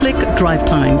Drive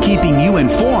Time, keeping you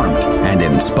informed and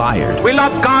inspired. We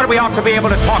love God, we ought to be able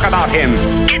to talk about Him.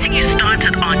 Getting you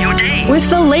started on your day. With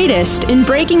the latest in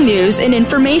breaking news and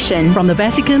information. From the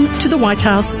Vatican to the White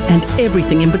House and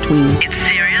everything in between. It's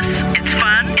serious, it's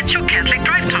fun, it's your Catholic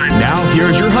Drive Time. Now,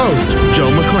 here's your host, Joe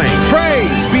McClain.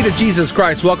 Praise be to Jesus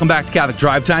Christ. Welcome back to Catholic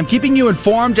Drive Time, keeping you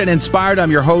informed and inspired.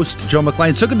 I'm your host, Joe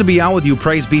McClain. So good to be on with you.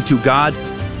 Praise be to God.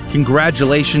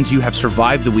 Congratulations, you have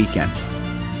survived the weekend.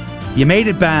 You made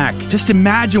it back. Just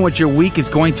imagine what your week is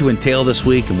going to entail this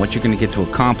week and what you're going to get to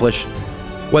accomplish,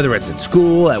 whether it's at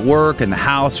school, at work, in the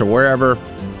house, or wherever.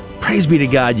 Praise be to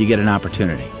God, you get an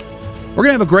opportunity. We're going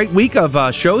to have a great week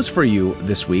of shows for you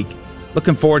this week.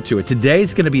 Looking forward to it.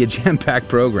 Today's going to be a jam-packed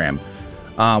program.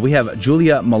 We have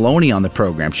Julia Maloney on the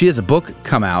program. She has a book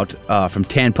come out from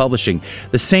Tan Publishing,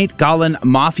 The St. Gallen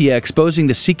Mafia, Exposing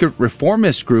the Secret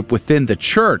Reformist Group Within the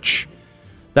Church.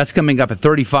 That's coming up at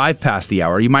 35 past the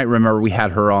hour. You might remember we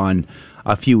had her on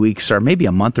a few weeks or maybe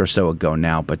a month or so ago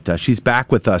now, but she's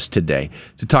back with us today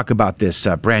to talk about this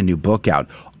brand new book out.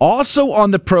 Also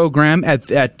on the program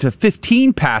at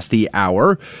 15 past the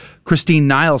hour, Christine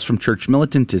Niles from Church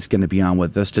Militant is going to be on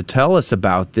with us to tell us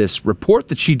about this report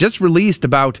that she just released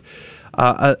about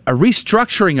a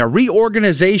restructuring, a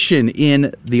reorganization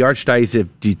in the Archdiocese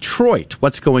of Detroit.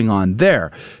 What's going on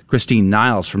there? Christine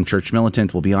Niles from Church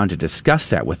Militant will be on to discuss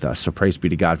that with us, so praise be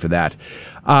to God for that.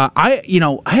 I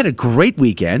had a great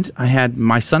weekend.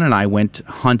 My son and I went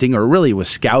hunting, or really it was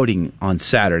scouting on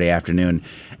Saturday afternoon,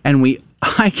 and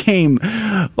I came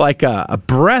like a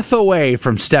breath away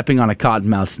from stepping on a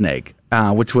cottonmouth snake,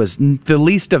 which was the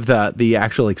least of the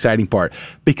actual exciting part,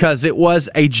 because it was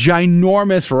a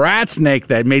ginormous rat snake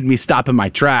that made me stop in my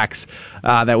tracks.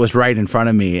 That was right in front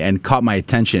of me and caught my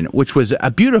attention, which was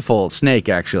a beautiful snake,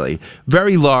 actually.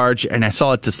 Very large, and I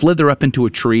saw it to slither up into a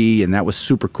tree, and that was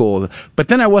super cool. But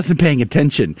then I wasn't paying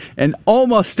attention and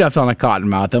almost stepped on a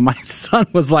cottonmouth, and my son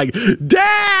was like,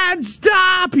 "Dad,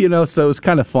 stop!" So it was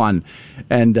kind of fun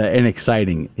and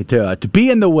exciting to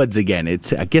be in the woods again.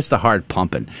 It gets the heart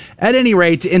pumping. At any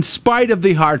rate, in spite of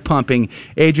the heart pumping,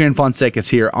 Adrian Fonseca is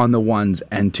here on the ones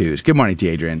and twos. Good morning to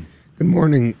you, Adrian. Good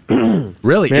morning.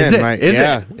 Really? Man, is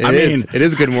it? It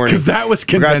is a good morning. Because that was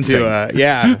convincing. I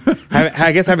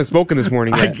guess I haven't spoken this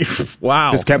morning yet.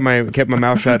 Wow. Just kept my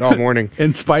mouth shut all morning.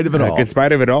 In spite of it all. In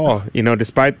spite of it all.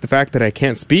 despite the fact that I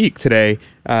can't speak today,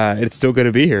 it's still good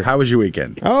to be here. How was your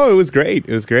weekend? Oh, it was great.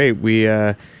 It was great.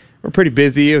 We're pretty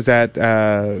busy. It was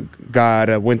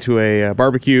went to a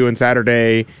barbecue on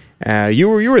Saturday. You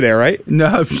were there, right?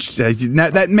 No,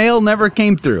 that mail never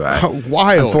came through.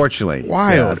 Wild. Unfortunately.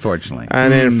 Wild. Yeah, unfortunately.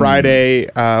 And then Friday,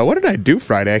 what did I do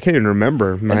Friday? I can't even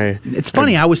remember. It's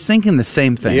funny. I was thinking the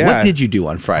same thing. Yeah. What did you do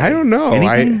on Friday? I don't know.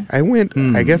 Anything? I went,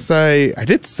 I guess I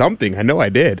did something. I know I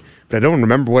did, but I don't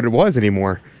remember what it was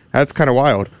anymore. That's kind of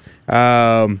wild.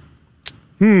 I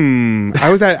think I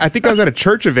was at a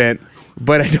church event,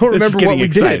 but I don't remember what we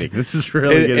did. This is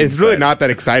really It's really not that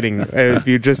exciting.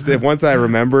 Once I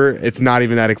remember, it's not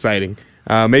even that exciting.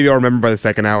 Maybe I'll remember by the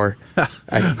second hour.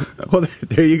 Well,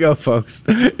 there you go, folks.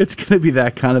 It's going to be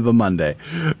that kind of a Monday.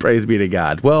 Praise be to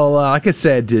God. Well, like I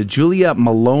said, Julia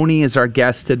Maloney is our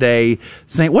guest today.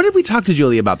 What did we talk to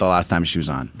Julia about the last time she was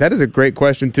on? That is a great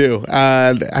question, too.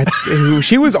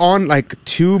 She was on like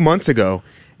 2 months ago.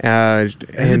 Has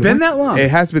it been that long?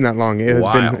 It has been that long. It has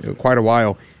been quite a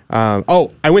while.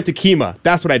 I went to Kemah.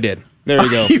 That's what I did. There you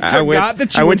go. I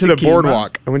went to the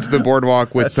boardwalk. I went to the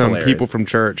boardwalk with some people from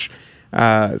church.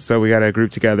 So we got a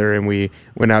group together and we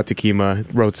went out to Kemah,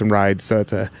 rode some rides. So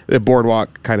it's a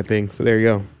boardwalk kind of thing. So there you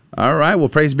go. All right. Well,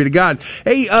 praise be to God.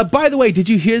 Hey, by the way, did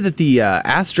you hear that the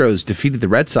Astros defeated the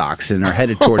Red Sox and are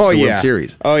headed towards the World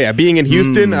Series? Oh, yeah. Being in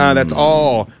Houston, that's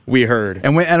all we heard.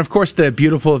 And of course, the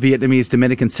beautiful Vietnamese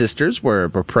Dominican sisters were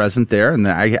present there. And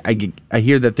I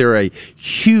hear that they're a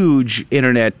huge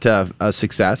internet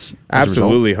success.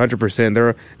 Absolutely. 100%.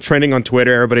 They're trending on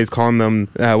Twitter. Everybody's calling them,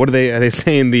 what are they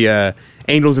saying? The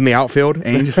Angels in the outfield.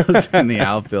 Angels in the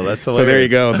outfield. That's hilarious. So there you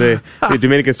go. The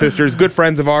Dominican sisters, good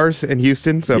friends of ours in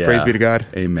Houston. So praise be to God.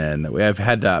 Amen. We have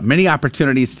had many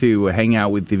opportunities to hang out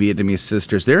with the Vietnamese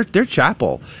sisters. Their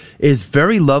chapel is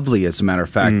very lovely, as a matter of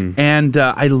fact. And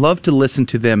I love to listen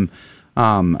to them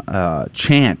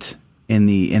chant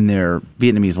in their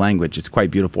Vietnamate language. It's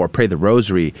quite beautiful. Or pray the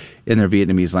rosary in their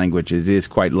Vietnamese language. It is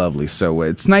quite lovely. So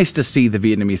it's nice to see the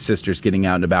Vietnamese sisters getting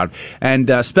out and about.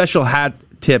 And special hat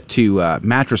tip to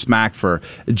Mattress Mac for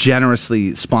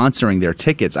generously sponsoring their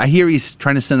tickets. I hear he's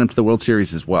trying to send them to the World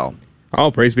Series as well. Oh,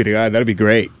 praise be to God. That'd be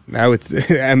great.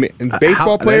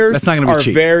 Baseball players are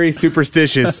very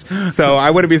superstitious, so I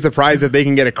wouldn't be surprised if they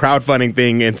can get a crowdfunding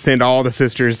thing and send all the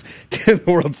sisters to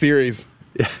the World Series.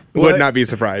 Would not be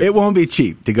surprised. It won't be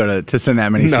cheap to go to send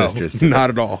that many sisters. Not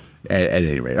at all. At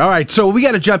any rate. All right, so we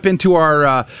got to jump into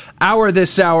our hour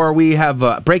this hour. We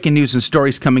have breaking news and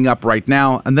stories coming up right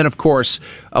now. And then, of course,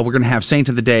 we're going to have Saint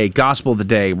of the Day, Gospel of the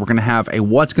Day. We're going to have a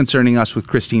What's Concerning Us with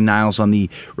Christine Niles on the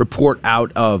report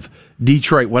out of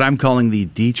Detroit, what I'm calling the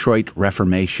Detroit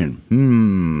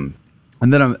Reformation.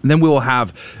 And then we will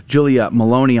have Julia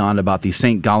Maloney on about the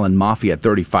St. Gallen Mafia at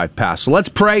 35 past. So let's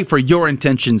pray for your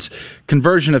intentions,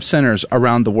 conversion of sinners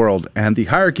around the world, and the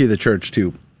hierarchy of the church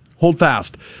to hold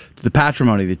fast to the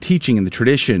patrimony, the teaching, and the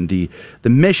tradition, the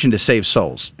mission to save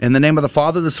souls. In the name of the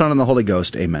Father, the Son, and the Holy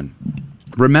Ghost, amen.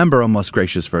 Remember, O most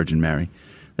gracious Virgin Mary,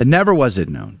 that never was it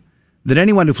known that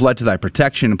anyone who fled to thy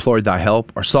protection, implored thy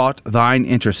help, or sought thine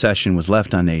intercession was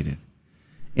left unaided.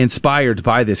 Inspired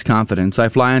by this confidence, I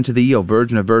fly unto thee, O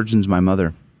Virgin of Virgins, my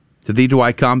mother. To thee do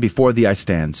I come, before thee I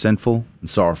stand, sinful and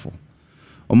sorrowful.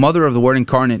 O Mother of the Word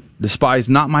incarnate, despise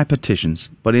not my petitions,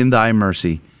 but in thy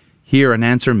mercy hear and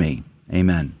answer me.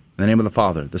 Amen. In the name of the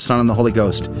Father, the Son, and the Holy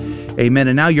Ghost. Amen.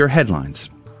 And now your headlines.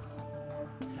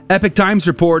 Epoch Times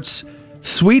reports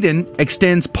Sweden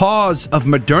extends pause of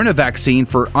Moderna vaccine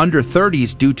for under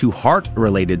 30s due to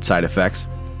heart-related side effects.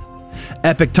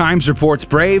 Epoch Times reports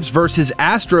Braves versus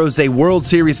Astros, a World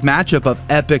Series matchup of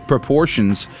epic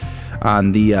proportions.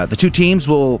 The two teams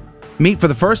will meet for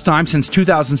the first time since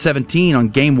 2017 on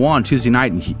Game 1 Tuesday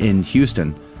night in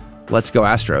Houston. Let's go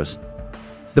Astros.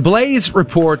 The Blaze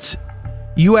reports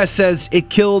U.S. says it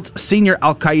killed senior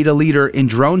al-Qaeda leader in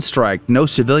drone strike. No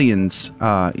civilians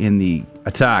in the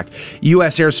attack.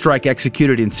 U.S. airstrike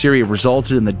executed in Syria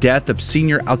resulted in the death of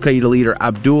senior al-Qaeda leader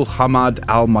Abdul Hamad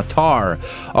al-Matar.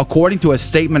 According to a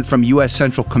statement from U.S.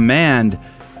 Central Command,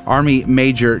 Army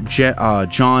Major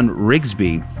John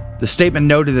Rigsby, the statement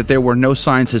noted that there were no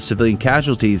signs of civilian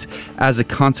casualties as a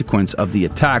consequence of the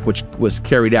attack, which was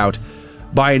carried out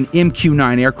by an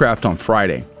MQ-9 aircraft on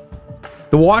Friday.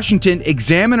 The Washington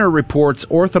Examiner reports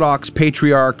Orthodox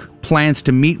Patriarch plans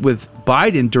to meet with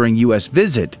Biden during U.S.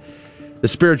 visit. The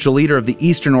spiritual leader of the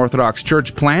Eastern Orthodox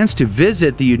Church plans to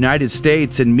visit the United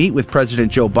States and meet with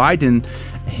President Joe Biden,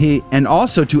 and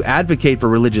also to advocate for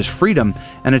religious freedom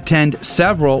and attend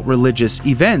several religious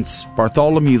events.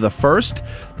 Bartholomew I,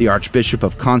 the Archbishop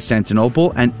of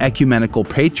Constantinople and Ecumenical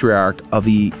Patriarch of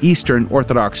the Eastern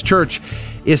Orthodox Church,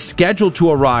 is scheduled to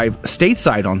arrive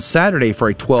stateside on Saturday for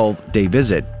a 12-day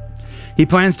visit. He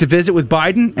plans to visit with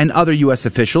Biden and other U.S.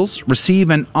 officials, receive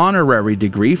an honorary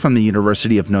degree from the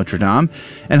University of Notre Dame,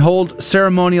 and hold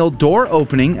ceremonial door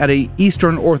opening at an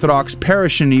Eastern Orthodox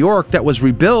parish in New York that was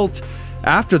rebuilt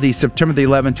after the September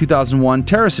 11, 2001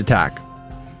 terrorist attack.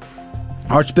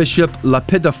 Archbishop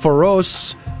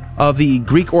Lapidoforos of the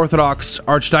Greek Orthodox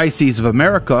Archdiocese of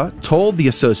America told the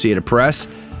Associated Press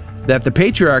that the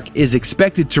Patriarch is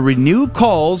expected to renew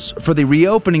calls for the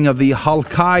reopening of the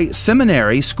Halkai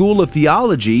Seminary School of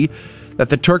Theology that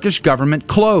the Turkish government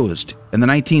closed in the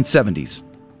 1970s.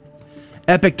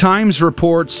 Epoch Times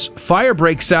reports fire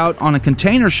breaks out on a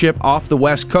container ship off the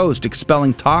West Coast,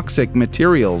 expelling toxic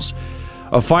materials.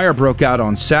 A fire broke out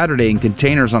on Saturday in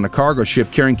containers on a cargo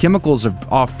ship carrying chemicals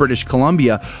off British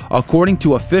Columbia, according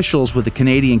to officials with the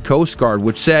Canadian Coast Guard,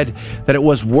 which said that it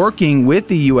was working with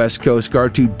the U.S. Coast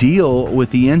Guard to deal with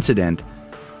the incident.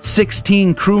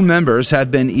 16 crew members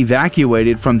have been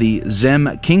evacuated from the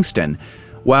Zem Kingston,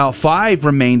 while 5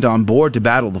 remained on board to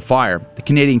battle the fire. The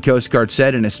Canadian Coast Guard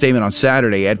said in a statement on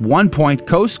Saturday. At one point,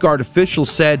 Coast Guard officials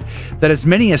said that as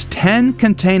many as 10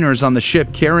 containers on the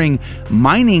ship carrying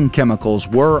mining chemicals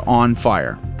were on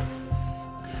fire.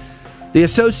 The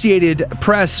Associated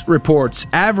Press reports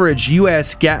average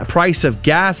U.S. price of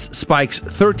gas spikes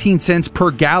 13 cents per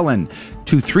gallon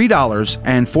to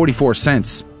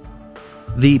 $3.44.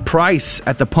 The price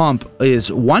at the pump is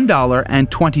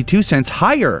 $1.22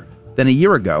 higher than a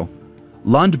year ago.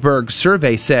 Lundberg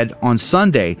survey said on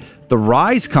Sunday the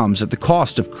rise comes at the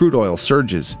cost of crude oil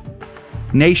surges.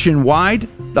 Nationwide,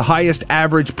 the highest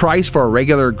average price for a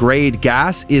regular grade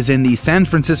gas is in the San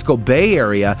Francisco Bay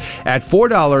Area at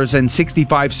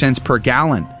 $4.65 per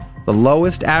gallon. The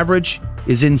lowest average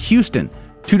is in Houston,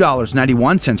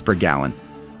 $2.91 per gallon.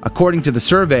 According to the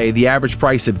survey, the average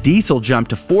price of diesel jumped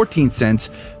to 14 cents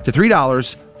to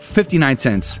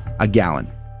 $3.59 a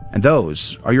gallon. And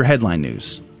those are your headline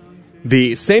news.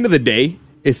 The saint of the day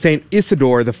is Saint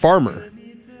Isidore the Farmer.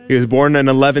 He was born in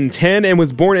 1110 and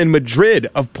was born in Madrid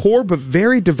of poor but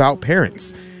very devout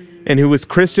parents, and who was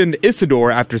christened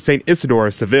Isidore after Saint Isidore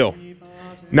of Seville.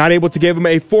 Not able to give him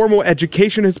a formal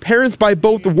education, his parents, by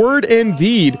both word and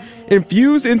deed,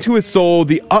 infused into his soul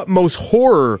the utmost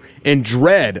horror and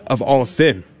dread of all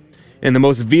sin. and the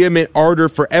most vehement ardor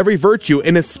for every virtue,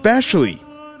 and especially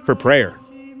for prayer.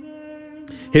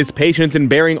 His patience in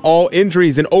bearing all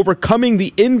injuries and overcoming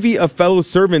the envy of fellow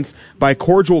servants by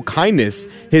cordial kindness,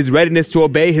 his readiness to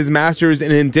obey his masters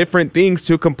in indifferent things,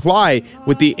 to comply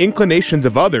with the inclinations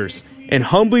of others, and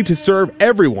humbly to serve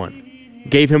everyone,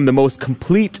 gave him the most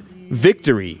complete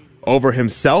victory over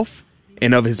himself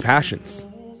and of his passions.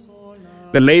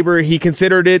 The labor he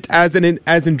considered it as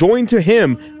enjoined to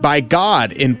him by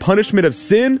God in punishment of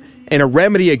sin and a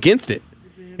remedy against it.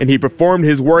 And he performed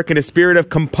his work in a spirit of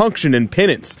compunction and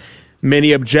penance.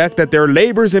 Many object that their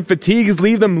labors and fatigues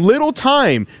leave them little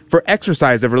time for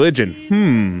exercise of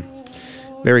religion.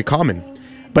 Very common.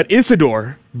 But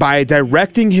Isidore, by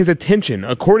directing his attention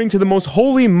according to the most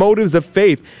holy motives of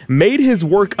faith, made his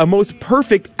work a most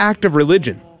perfect act of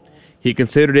religion. He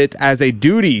considered it as a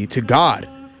duty to God.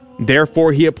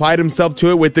 Therefore he applied himself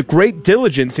to it with the great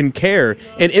diligence and care,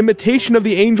 and imitation of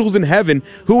the angels in heaven,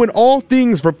 who in all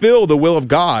things fulfill the will of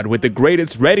God with the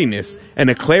greatest readiness and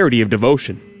a clarity of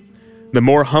devotion. The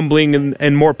more humbling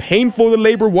and more painful the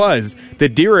labor was, the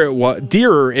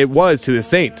dearer it was to the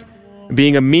saint,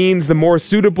 being a means the more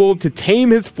suitable to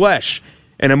tame his flesh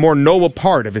and a more noble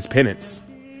part of his penance.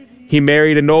 He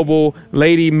married a noble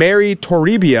lady, Mary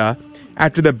Toribia.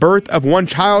 After the birth of one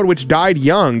child which died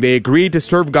young, they agreed to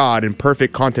serve God in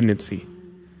perfect continency.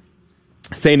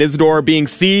 Saint Isidore, being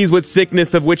seized with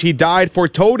sickness of which he died,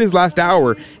 foretold his last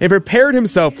hour, and prepared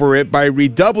himself for it by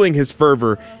redoubling his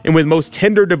fervor, and with most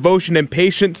tender devotion and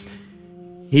patience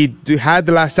he had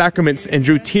the last sacraments, and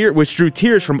drew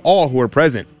tears from all who were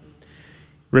present.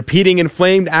 Repeating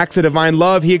inflamed acts of divine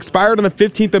love, he expired on the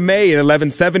 15th of May in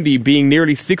 1170, being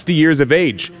nearly 60 years of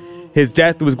age. His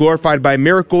death was glorified by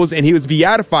miracles, and he was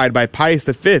beatified by Pius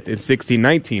V in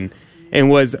 1619, and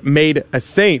was made a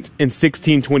saint in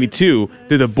 1622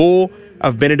 through the bull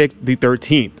of Benedict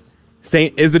XIII.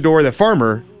 Saint Isidore the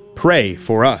Farmer, pray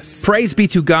for us. Praise be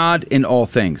to God in all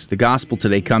things. The gospel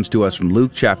today comes to us from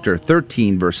Luke chapter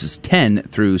 13, verses 10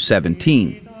 through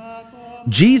 17.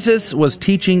 Jesus was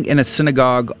teaching in a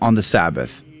synagogue on the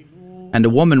Sabbath, and a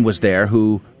woman was there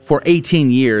who, for 18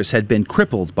 years, had been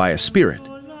crippled by a spirit.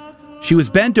 She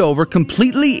was bent over,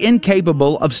 completely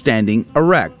incapable of standing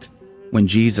erect. When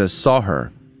Jesus saw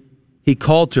her, he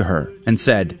called to her and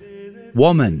said,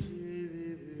 "Woman,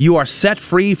 you are set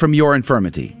free from your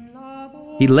infirmity."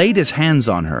 He laid his hands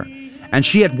on her, and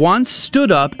she at once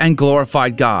stood up and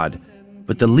glorified God.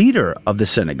 But the leader of the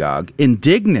synagogue,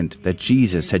 indignant that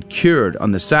Jesus had cured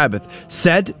on the Sabbath,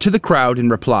 said to the crowd in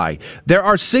reply, "There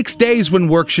are 6 days when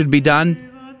work should be done.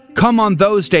 Come on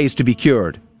those days to be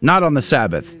cured, not on the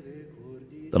Sabbath."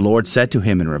 The Lord said to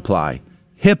him in reply,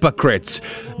 "Hypocrites,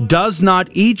 does not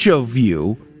each of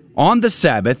you on the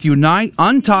Sabbath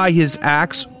untie his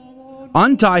ox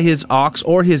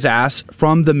or his ass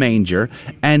from the manger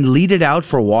and lead it out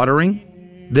for watering?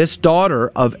 This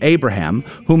daughter of Abraham,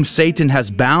 whom Satan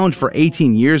has bound for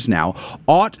 18 years now,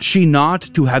 ought she not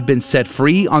to have been set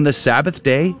free on the Sabbath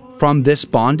day from this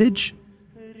bondage?"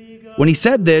 When he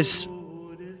said this,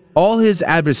 all his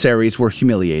adversaries were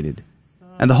humiliated,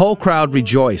 and the whole crowd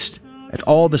rejoiced at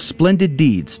all the splendid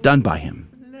deeds done by him.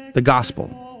 The Gospel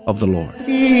of the Lord.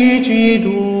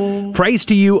 Praise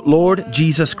to you, Lord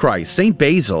Jesus Christ. St.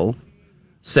 Basil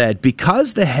said,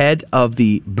 "Because the head of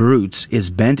the brutes is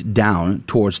bent down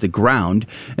towards the ground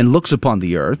and looks upon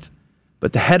the earth,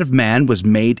 but the head of man was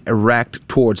made erect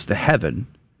towards the heaven,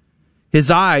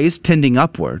 his eyes tending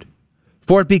upward,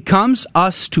 for it becomes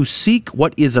us to seek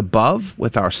what is above,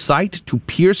 with our sight to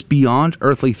pierce beyond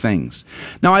earthly things."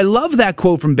 Now, I love that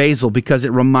quote from Basil because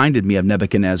it reminded me of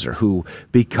Nebuchadnezzar, who,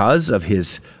 because of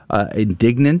his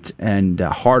indignant and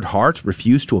hard heart,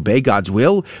 refused to obey God's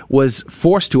will, was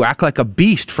forced to act like a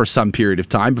beast for some period of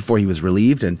time before he was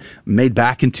relieved and made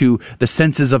back into the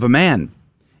senses of a man.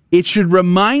 It should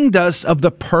remind us of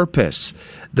the purpose,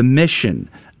 the mission,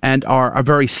 and our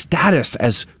very status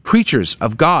as creatures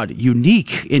of God,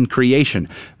 unique in creation,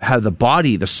 have the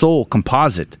body, the soul,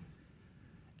 composite.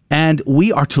 And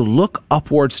we are to look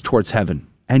upwards towards heaven.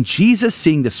 And Jesus,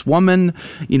 seeing this woman,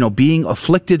 being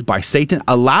afflicted by Satan,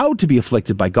 allowed to be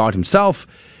afflicted by God himself,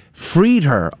 freed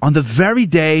her on the very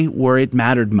day where it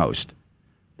mattered most,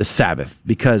 the Sabbath.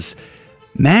 Because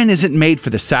man isn't made for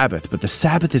the Sabbath, but the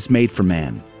Sabbath is made for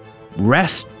man.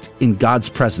 Rest in God's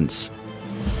presence.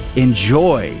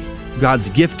 Enjoy God's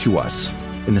gift to us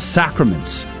in the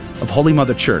sacraments of Holy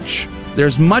Mother Church.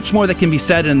 There's much more that can be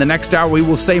said, and in the next hour we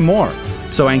will say more.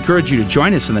 So I encourage you to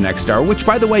join us in the next hour, which,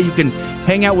 by the way, you can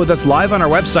hang out with us live on our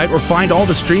website or find all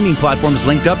the streaming platforms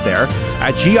linked up there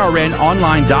at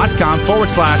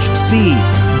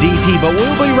grnonline.com/CW. DT. But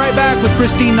we'll be right back with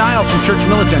Christine Niles from Church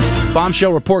Militant.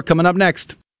 Bombshell Report coming up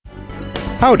next.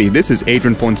 Howdy, this is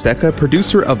Adrian Fonseca,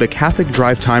 producer of the Catholic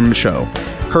Drive Time Show.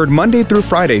 Heard Monday through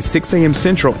Friday, 6 a.m.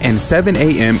 Central and 7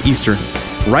 a.m. Eastern,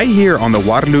 right here on the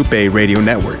Guadalupe Radio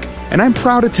Network. And I'm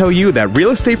proud to tell you that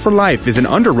Real Estate for Life is an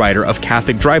underwriter of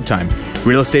Catholic Drive Time.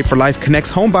 Real Estate for Life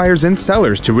connects home buyers and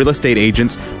sellers to real estate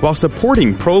agents while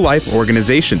supporting pro-life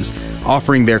organizations,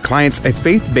 offering their clients a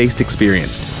faith-based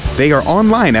experience. They are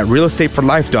online at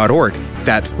realestateforlife.org.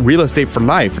 That's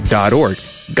realestateforlife.org.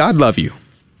 God love you.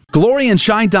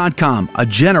 GloryandShine.com, a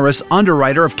generous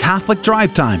underwriter of Catholic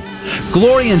Drive Time.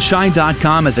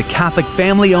 GloryandShine.com is a Catholic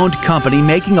family-owned company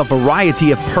making a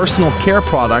variety of personal care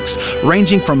products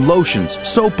ranging from lotions,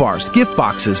 soap bars, gift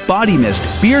boxes, body mist,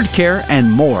 beard care, and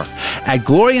more. At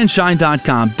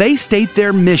GloryandShine.com, they state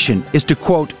their mission is to,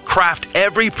 quote, craft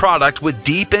every product with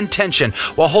deep intention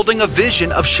while holding a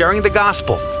vision of sharing the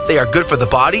gospel. They are good for the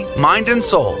body, mind, and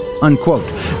soul, unquote.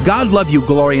 God love you,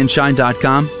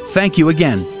 GloryandShine.com. Thank you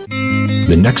again.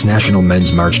 The next National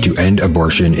Men's March to End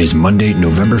Abortion is Monday,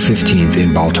 November 15th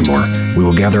in Baltimore. We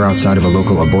will gather outside of a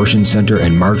local abortion center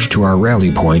and march to our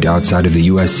rally point outside of the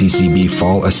USCCB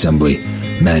Fall Assembly.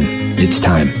 Men, it's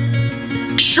time.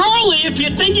 Surely, if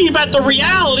you're thinking about the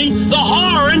reality, the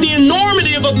horror, and the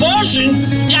enormity of abortion,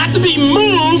 you have to be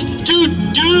moved to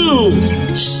do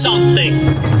something.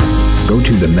 Go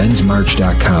to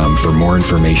themensmarch.com for more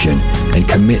information and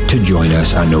commit to join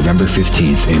us on November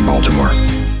 15th in Baltimore.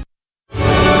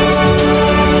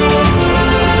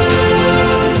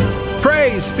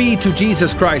 Praise be to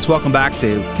Jesus Christ. Welcome back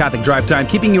to Catholic Drive Time,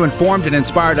 keeping you informed and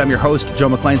inspired. I'm your host, Joe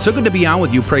McClain. So good to be on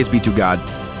with you. Praise be to God.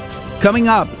 Coming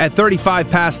up at 35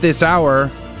 past this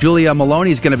hour, Julia Maloney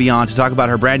is going to be on to talk about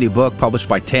her brand new book published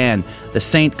by TAN, The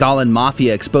St. Gallen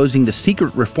Mafia, Exposing the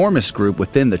Secret Reformist Group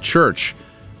Within the Church.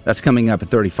 That's coming up at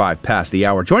 35 past the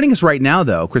hour. Joining us right now,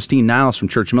 though, Christine Niles from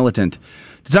Church Militant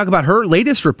to talk about her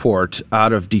latest report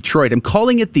out of Detroit. I'm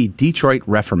calling it the Detroit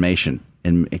Reformation,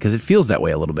 because it feels that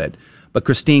way a little bit. But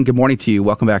Christine, good morning to you.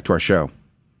 Welcome back to our show.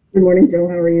 Good morning, Joe.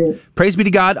 How are you? Praise be to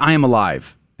God, I am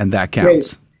alive, and that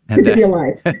counts. Great. Good to be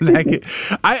alive.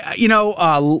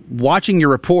 Watching your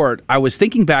report, I was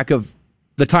thinking back of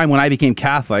the time when I became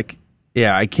Catholic.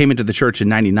 Yeah, I came into the church in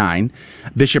 99.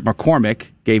 Bishop McCormick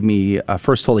gave me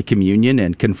First Holy Communion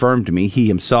and confirmed me. He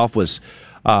himself was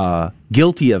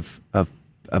guilty of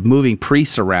moving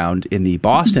priests around in the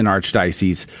Boston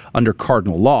Archdiocese under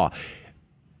cardinal law.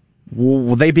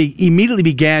 Well, they immediately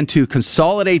began to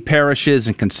consolidate parishes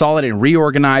and consolidate and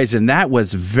reorganize, and that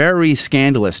was very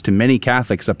scandalous to many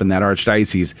Catholics up in that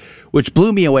archdiocese, which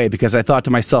blew me away because I thought to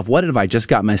myself, what have I just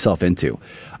got myself into?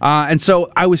 And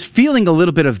so I was feeling a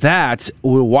little bit of that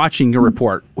watching your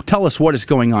report. Tell us what is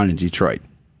going on in Detroit.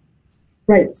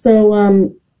 Right.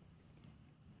 So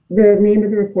the name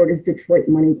of the report is Detroit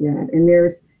Money Grab, and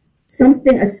there's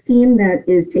a scheme that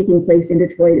is taking place in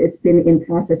Detroit. It's been in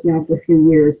process now for a few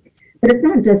years. But it's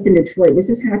not just in Detroit. This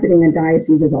is happening in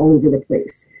dioceses all over the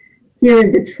place. Here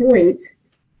in Detroit,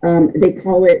 they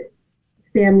call it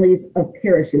families of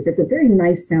parishes. It's a very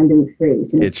nice sounding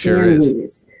phrase. It sure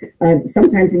is.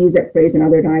 Sometimes they use that phrase in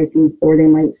other dioceses, or they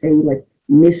might say like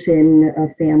mission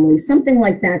family, something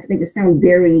like that to make it sound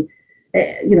very,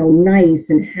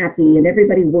 nice and happy and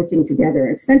everybody working together.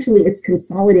 Essentially, it's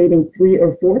consolidating 3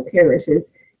 or 4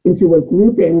 parishes into a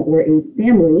grouping or a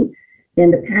family.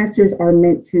 And the pastors are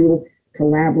meant to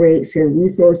collaborate, share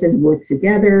resources, work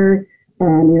together,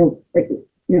 like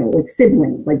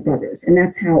siblings, like brothers. And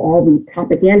that's how all the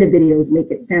propaganda videos make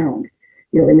it sound.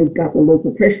 And they've got the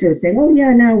local parishioners saying, oh,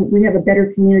 yeah, now we have a better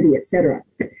community, etc.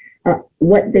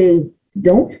 What they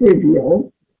don't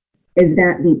reveal is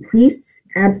that the priests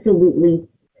absolutely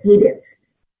hate it.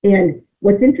 And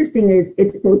what's interesting is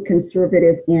it's both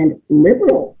conservative and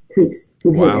liberal priests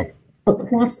who hate it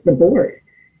across the board.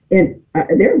 And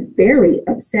they're very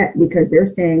upset because they're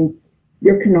saying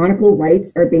their canonical rights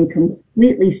are being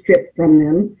completely stripped from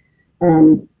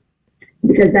them.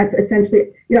 Because that's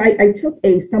essentially, I took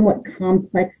a somewhat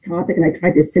complex topic and I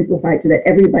tried to simplify it so that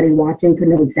everybody watching could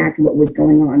know exactly what was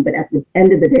going on. But at the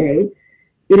end of the day,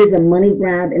 it is a money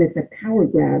grab and it's a power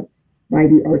grab by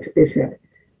the Archbishop.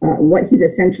 What he's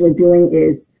essentially doing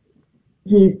is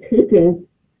he's taking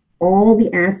all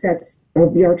the assets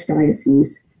of the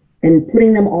Archdiocese and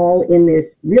putting them all in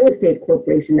this real estate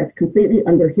corporation that's completely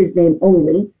under his name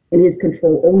only, in his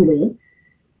control only,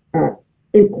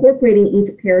 incorporating each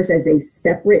parish as a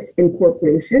separate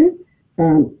incorporation,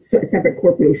 separate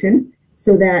corporation,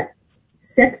 so that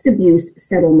sex abuse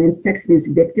settlements, sex abuse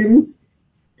victims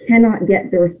cannot get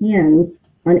their hands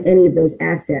on any of those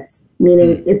assets.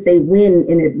 Meaning if they win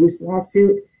an abuse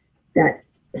lawsuit, that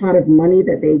pot of money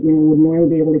that they would normally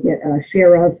be able to get a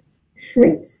share of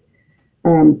shrinks.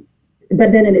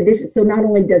 But then in addition, so not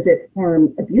only does it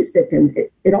harm abuse victims,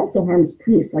 it also harms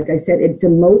priests. Like I said, it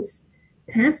demotes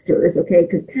pastors, okay,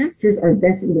 because pastors are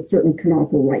vested with certain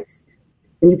canonical rights.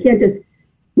 And you can't just,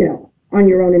 on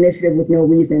your own initiative with no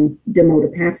reason, demote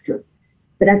a pastor.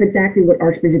 But that's exactly what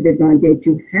Archbishop Vignon did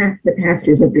to half the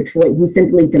pastors of Detroit. He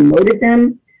simply demoted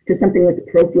them to something like the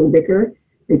parochial vicar.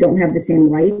 They don't have the same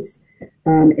rights.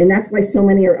 And that's why so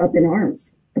many are up in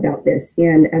arms about this.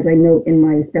 And as I note in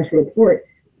my special report,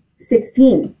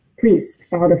 16 priests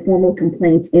filed a formal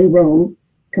complaint in Rome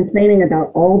complaining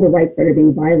about all the rights that are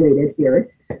being violated here.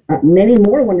 Many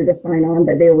more wanted to sign on,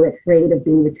 but they were afraid of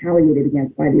being retaliated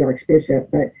against by the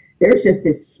Archbishop. But there's just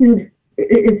this huge,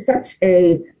 it's such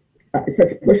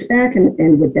pushback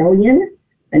and rebellion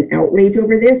and outrage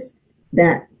over this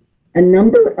that a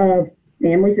number of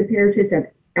families of parishes have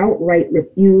outright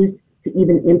refused to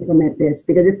even implement this,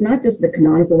 because it's not just the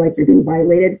canonical rights are being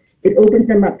violated, it opens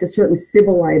them up to certain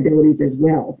civil liabilities as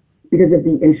well because of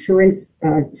the insurance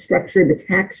structure, the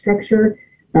tax structure.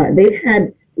 They've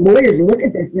had lawyers look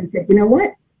at this and said, you know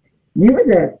what? You as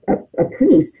a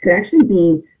priest could actually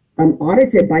be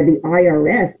audited by the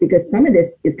IRS because some of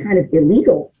this is kind of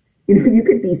illegal. You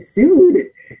could be sued.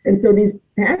 And so these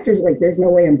pastors are like, there's no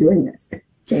way I'm doing this.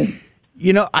 So,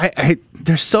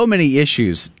 there's so many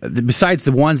issues besides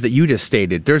the ones that you just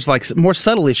stated. There's like more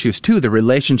subtle issues too. The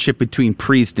relationship between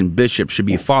priest and bishop should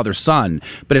be father-son,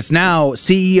 but it's now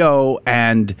CEO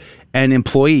and an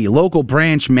employee, local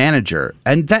branch manager.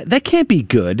 And that can't be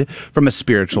good from a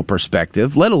spiritual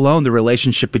perspective, let alone the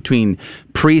relationship between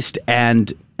priest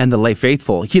and the lay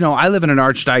faithful. I live in an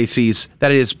archdiocese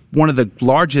that is one of the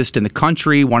largest in the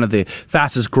country, one of the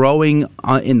fastest growing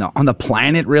on the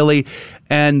planet, really.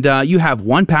 And you have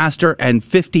one pastor and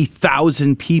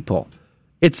 50,000 people.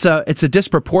 It's a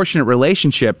disproportionate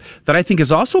relationship that I think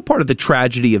is also part of the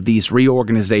tragedy of these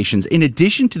reorganizations, in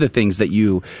addition to the things that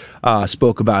you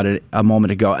spoke about it a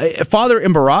moment ago. Father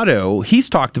Imbarrato, he's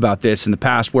talked about this in the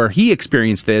past where he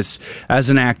experienced this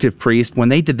as an active priest when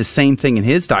they did the same thing in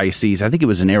his diocese. I think it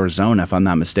was in Arizona, if I'm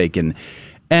not mistaken.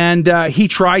 And he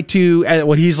tried to,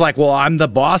 he's like, well, I'm the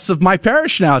boss of my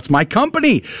parish now. It's my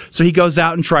company. So he goes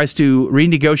out and tries to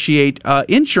renegotiate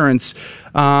insurance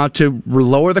to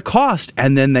lower the cost.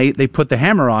 And then they put the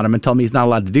hammer on him and tell me he's not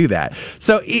allowed to do that.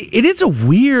 So it is a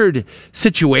weird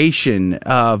situation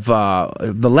of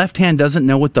the left hand doesn't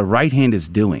know what the right hand is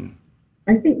doing.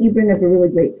 I think you bring up a really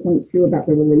great point, too, about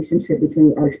the relationship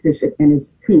between the Archbishop and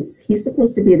his priests. He's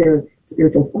supposed to be their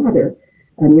spiritual father.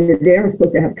 They are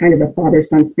supposed to have kind of a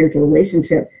father-son spiritual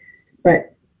relationship.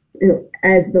 But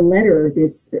as the letter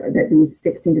that these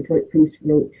 16 Detroit priests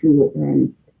wrote to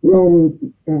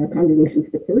Rome Congregation for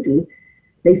the Clergy,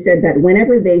 they said that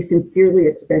whenever they sincerely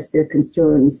expressed their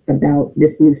concerns about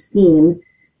this new scheme,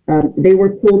 they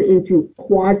were pulled into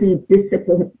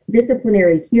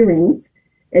quasi-disciplinary hearings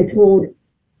and told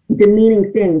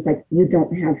demeaning things like you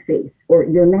don't have faith, or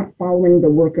you're not following the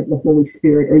work of the Holy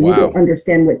Spirit, or you don't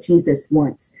understand what Jesus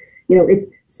wants. It's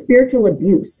spiritual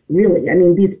abuse, really. I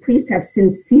mean, these priests have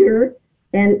sincere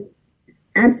and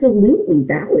absolutely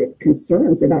valid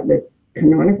concerns about the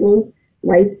canonical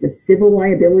rights, the civil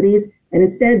liabilities, and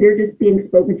instead they're just being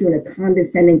spoken to in a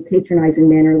condescending, patronizing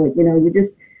manner, like,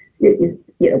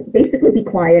 basically be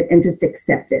quiet and just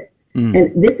accept it.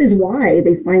 And this is why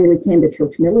they finally came to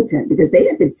Church Militant, because they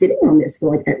had been sitting on this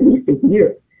for like at least a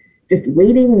year, just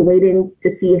waiting to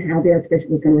see how the Archbishop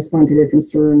was going to respond to their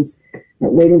concerns,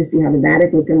 waiting to see how the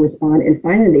Vatican was going to respond. And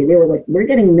finally, they were like, we're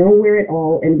getting nowhere at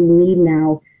all, and we need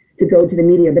now to go to the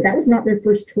media. But that was not their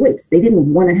first choice. They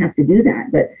didn't want to have to do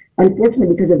that. But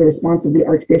unfortunately, because of the response of the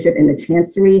Archbishop and the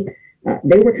Chancery,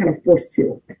 they were kind of forced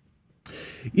to.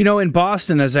 In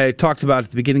Boston, as I talked about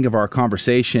at the beginning of our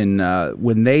conversation,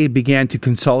 when they began to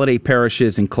consolidate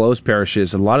parishes and close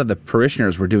parishes, a lot of the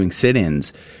parishioners were doing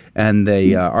sit-ins, and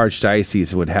the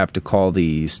archdiocese would have to call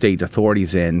the state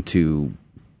authorities in to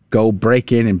go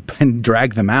break in and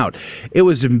drag them out. It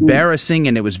was embarrassing,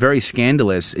 and it was very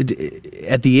scandalous.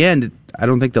 At the end, I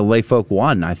don't think the lay folk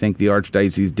won. I think the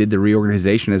archdiocese did the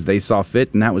reorganization as they saw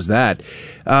fit, and that was that.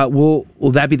 Will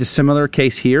that be the similar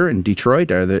case here in Detroit?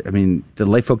 The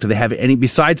lay folk, do they have any,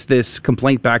 besides this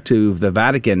complaint back to the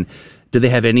Vatican, do they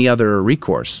have any other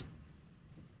recourse?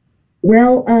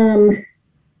 Well,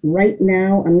 right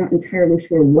now, I'm not entirely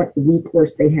sure what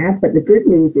recourse they have, but the good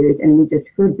news is, and we just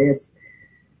heard this,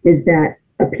 is that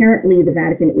apparently the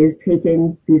Vatican is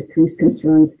taking these priest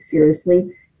concerns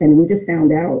seriously. And we just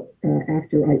found out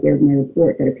after I aired my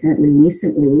report that apparently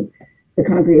recently the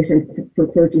Congregation for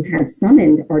Clergy had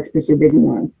summoned Archbishop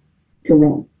Vignon to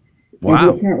Rome. Wow.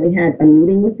 And he apparently had a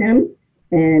meeting with them.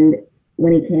 And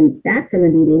when he came back from the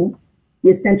meeting, he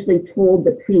essentially told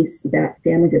the priests that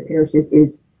Families of Parishes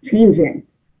is changing,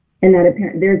 and that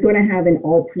they're going to have an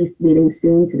all-priest meeting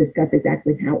soon to discuss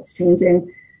exactly how it's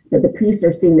changing. But the priests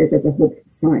are seeing this as a hopeful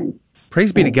sign.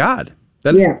 Praise be to God.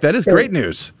 That is great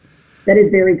news. That is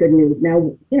very good news.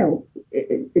 Now,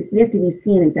 it's yet to be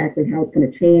seen exactly how it's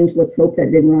going to change. Let's hope that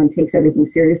Vignon takes everything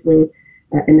seriously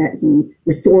and that he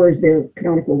restores their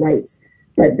canonical rights.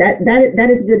 But that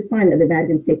is a good sign that the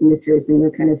Vatican's taking this seriously, and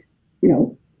they're kind of,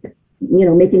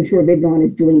 making sure Vignon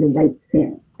is doing the right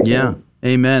thing. So, yeah.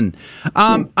 Amen.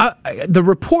 The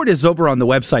report is over on the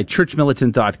website,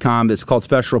 churchmilitant.com. It's called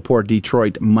Special Report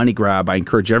Detroit Money Grab. I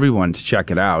encourage everyone to check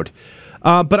it out.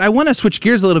 But I want to switch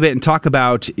gears a little bit and talk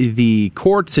about the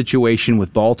court situation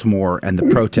with Baltimore and the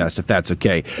protests, if that's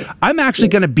okay. I'm actually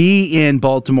going to be in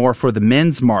Baltimore for the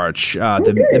Men's March,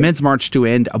 the Men's March to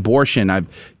End Abortion. I'm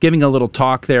giving a little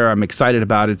talk there. I'm excited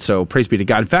about it, so praise be to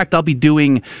God. In fact, I'll be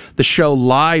doing the show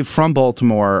live from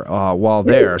Baltimore while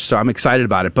there, so I'm excited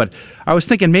about it. But I was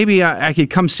thinking maybe I could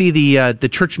come see the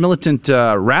Church Militant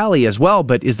rally as well,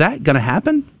 but is that going to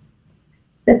happen?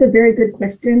 That's a very good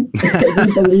question.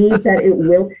 We believe that it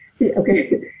will.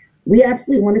 We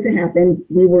absolutely want it to happen.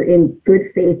 We were in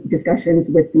good faith discussions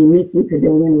with the Mickey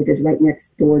Pavilion, which is right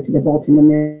next door to the Baltimore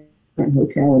Marriott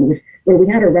Hotel, and where we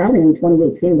had a rally in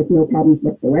 2018 with no problems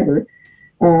whatsoever.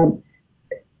 So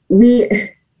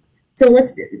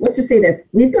let's just say this: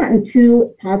 we've gotten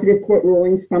 2 positive court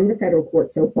rulings from the federal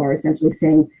court so far, essentially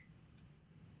saying,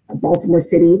 Baltimore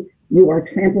City, you are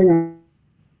trampling on.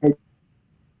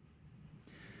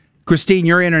 Christine,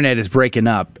 your internet is breaking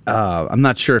up. I'm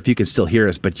not sure if you can still hear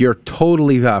us, but you're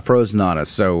totally frozen on us.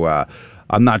 So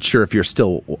I'm not sure if you're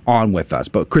still on with us.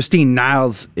 But Christine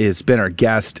Niles has been our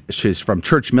guest. She's from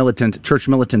Church Militant,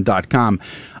 churchmilitant.com.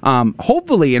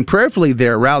 Hopefully and prayerfully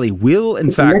their rally will,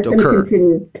 in fact, occur.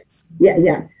 Continue.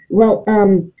 Yeah. Well,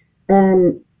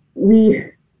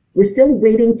 we're still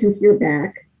waiting to hear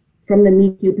back from the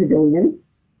Meet You Pavilion.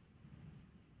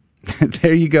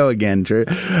 There you go again, Drew.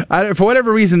 For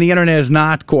whatever reason, the internet is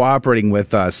not cooperating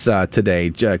with us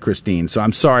today, Christine. So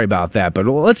I'm sorry about that. But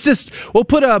we'll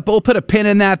put a pin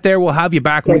in that. There, we'll have you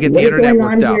back when we get the internet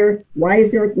worked out. Here? Why is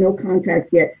there no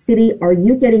contract yet? City, are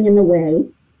you getting in the way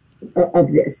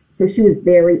of this? So she was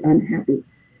very unhappy.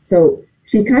 So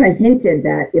she kind of hinted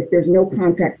that if there's no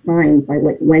contract signed by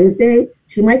Wednesday,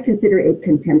 she might consider a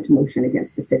contempt motion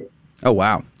against the city. Oh,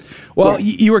 wow. Well,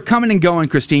 you were coming and going,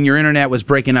 Christine. Your internet was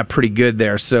breaking up pretty good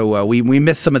there, so we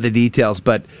missed some of the details.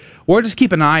 But we'll just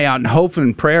keep an eye out and hope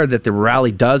and prayer that the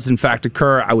rally does, in fact,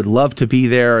 occur. I would love to be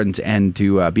there and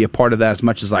to be a part of that as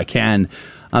much as I can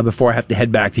before I have to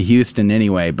head back to Houston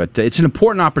anyway. But it's an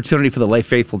important opportunity for the lay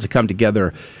faithful to come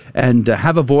together and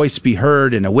have a voice be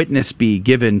heard and a witness be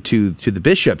given to the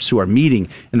bishops who are meeting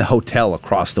in the hotel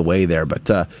across the way there.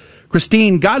 But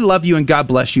Christine, God love you and God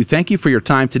bless you. Thank you for your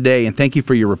time today, and thank you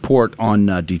for your report on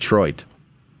Detroit.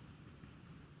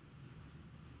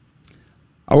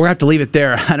 We're going to have to leave it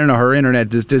there. I don't know, her internet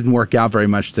just didn't work out very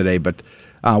much today, but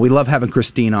we love having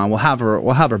Christine on. We'll have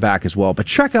her back as well. But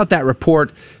check out that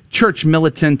report,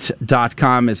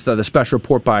 churchmilitant.com. It's the special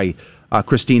report by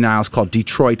Christine Niles called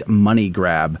Detroit Money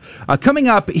Grab. Coming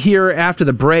up here after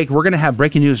the break, we're going to have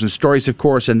breaking news and stories, of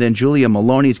course, and then Julia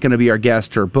Maloney is going to be our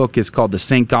guest. Her book is called The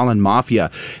St. Gallen Mafia,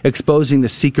 Exposing the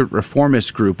Secret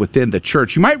Reformist Group Within the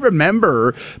Church. You might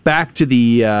remember back to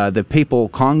the papal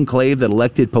conclave that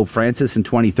elected Pope Francis in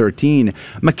 2013.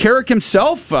 McCarrick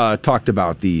himself talked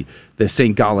about the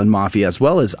St. Gallen Mafia as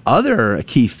well as other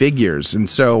key figures. And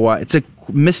so it's a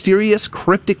mysterious,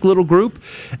 cryptic little group,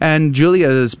 and Julia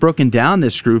has broken down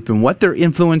this group and what their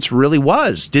influence really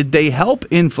was. Did they help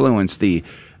influence the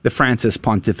Francis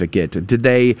pontificate? Did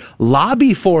they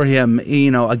lobby for him,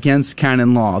 against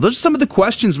canon law? Those are some of the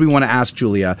questions we want to ask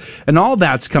Julia, and all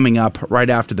that's coming up right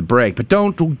after the break. But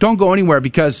don't go anywhere,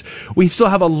 because we still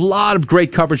have a lot of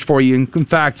great coverage for you. In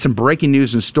fact, some breaking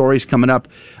news and stories coming up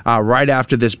right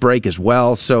after this break as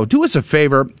well. So do us a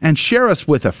favor and share us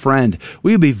with a friend.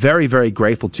 We would be very, very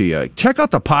grateful to you. Check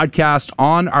out the podcast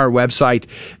on our website,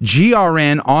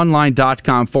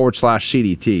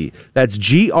 grnonline.com/CDT. That's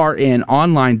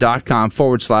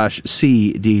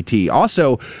grnonline.com/CDT.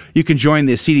 Also, you can join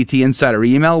the CDT Insider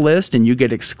email list, and you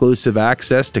get exclusive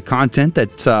access to content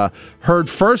that's heard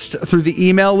first through the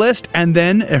email list and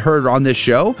then heard on this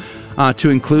show,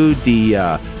 to include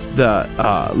the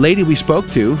lady we spoke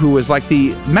to who was like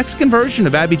the Mexican version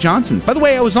of Abby Johnson. By the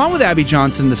way, I was on with Abby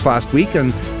Johnson this last week,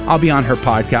 and I'll be on her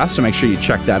podcast, so make sure you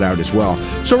check that out as well.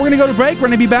 So we're going to go to break. We're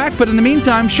going to be back, but in the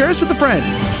meantime, share us with a friend.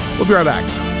 We'll be right back.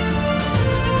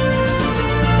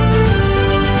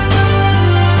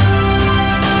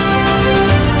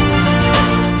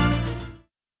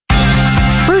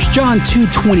 1 John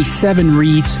 2:27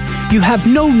 reads, "You have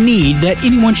no need that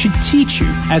anyone should teach you,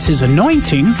 as his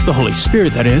anointing, the Holy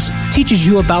Spirit that is, teaches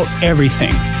you about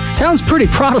everything." Sounds pretty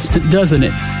Protestant, doesn't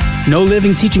it? No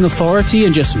living teaching authority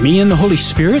and just me and the Holy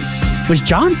Spirit? Was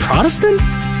John Protestant?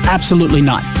 Absolutely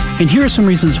not. And here are some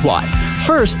reasons why.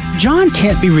 First, John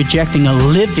can't be rejecting a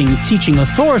living teaching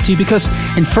authority because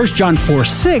in 1 John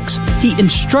 4:6, he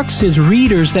instructs his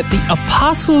readers that the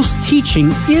apostles'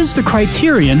 teaching is the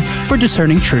criterion for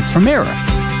discerning truth from error.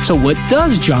 So what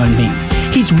does John mean?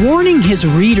 He's warning his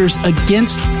readers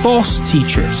against false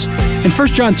teachers. In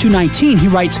 1 John 2:19, he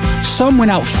writes, "Some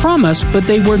went out from us, but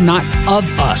they were not of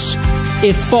us."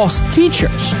 If false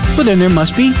teachers, well then there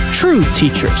must be true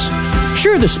teachers.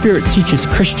 Sure, the Spirit teaches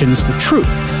Christians the truth,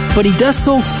 but he does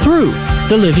so through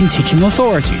the living teaching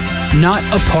authority, not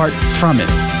apart from it.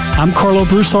 I'm Carlo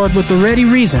Broussard with the ready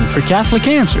reason for Catholic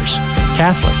Answers,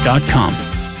 Catholic.com.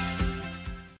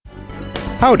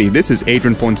 Howdy, this is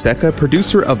Adrian Fonseca,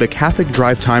 producer of the Catholic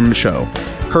Drive Time Show.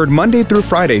 Heard Monday through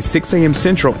Friday, 6 a.m.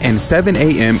 Central and 7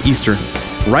 a.m. Eastern,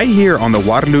 right here on the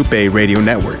Guadalupe Radio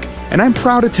Network. And I'm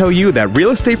proud to tell you that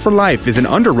Real Estate for Life is an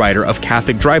underwriter of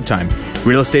Catholic Drive Time.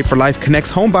 Real Estate for Life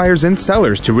connects home buyers and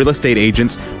sellers to real estate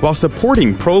agents while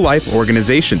supporting pro-life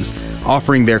organizations,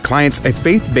 offering their clients a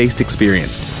faith-based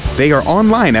experience. They are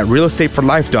online at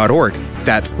realestateforlife.org.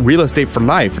 That's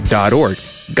realestateforlife.org.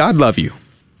 God love you.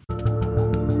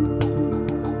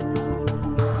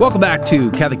 Welcome back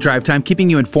to Catholic Drive Time, keeping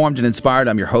you informed and inspired.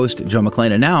 I'm your host, Joe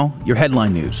McClain, and now your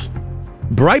headline news.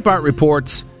 Breitbart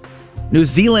reports New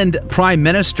Zealand Prime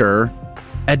Minister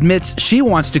admits she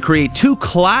wants to create two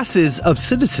classes of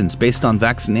citizens based on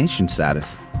vaccination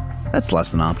status. That's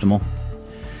less than optimal.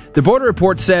 The border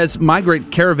report says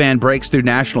migrant caravan breaks through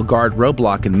National Guard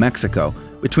roadblock in Mexico.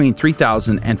 Between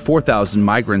 3,000 and 4,000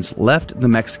 migrants left the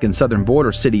Mexican southern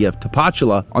border city of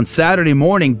Tapachula on Saturday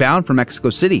morning, bound for Mexico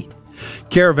City.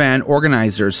 Caravan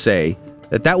organizers say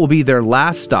that will be their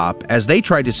last stop as they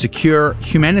try to secure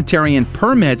humanitarian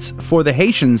permits for the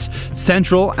Haitians,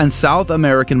 Central and South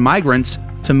American migrants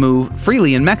to move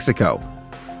freely in Mexico.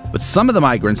 But some of the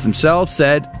migrants themselves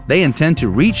said they intend to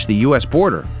reach the U.S.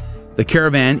 border. The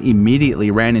caravan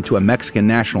immediately ran into a Mexican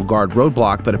National Guard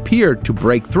roadblock but appeared to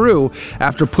break through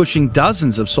after pushing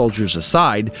dozens of soldiers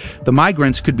aside. The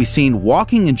migrants could be seen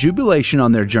walking in jubilation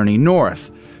on their journey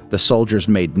north. The soldiers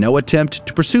made no attempt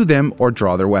to pursue them or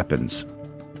draw their weapons.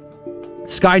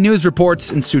 Sky News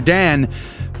reports in Sudan,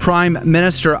 Prime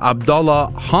Minister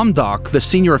Abdullah Hamdok, the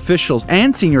senior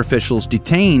officials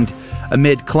detained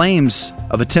amid claims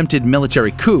of attempted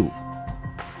military coup.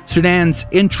 Sudan's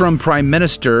interim prime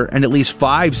minister and at least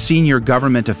 5 senior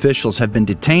government officials have been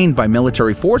detained by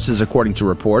military forces, according to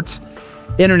reports.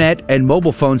 Internet and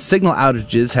mobile phone signal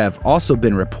outages have also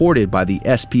been reported by the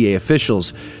SPA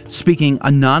officials, speaking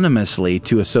anonymously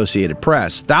to Associated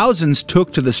Press. Thousands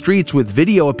took to the streets with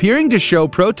video appearing to show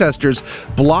protesters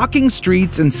blocking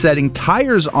streets and setting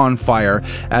tires on fire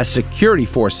as security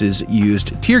forces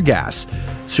used tear gas.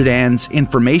 Sudan's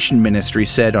information ministry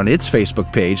said on its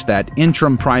Facebook page that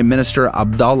interim Prime Minister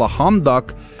Abdullah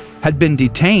Hamdok had been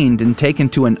detained and taken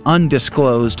to an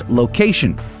undisclosed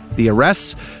location. The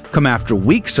arrests come after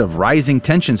weeks of rising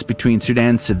tensions between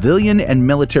Sudan's civilian and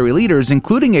military leaders,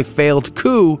 including a failed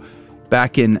coup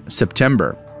back in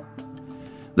September.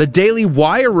 The Daily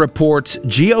Wire reports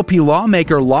GOP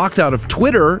lawmaker locked out of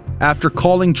Twitter after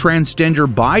calling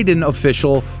transgender Biden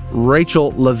official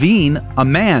Rachel Levine a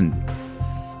man.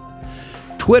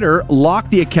 Twitter locked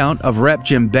the account of Rep.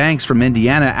 Jim Banks from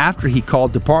Indiana after he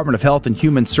called Department of Health and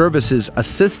Human Services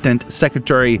Assistant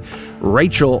Secretary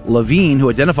Rachel Levine, who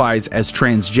identifies as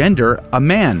transgender, a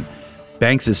man.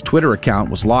 Banks' Twitter account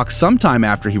was locked sometime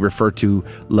after he referred to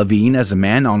Levine as a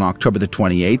man on October the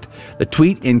 28th. The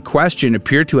tweet in question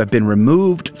appeared to have been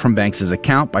removed from Banks'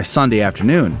 account by Sunday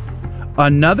afternoon.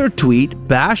 Another tweet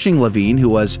bashing Levine, who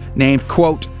was named,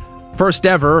 quote, first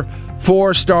ever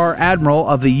 4-star Admiral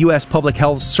of the U.S. Public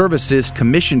Health Services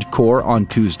Commissioned Corps on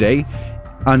Tuesday,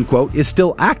 unquote, is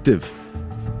still active.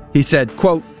 He said,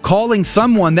 quote, calling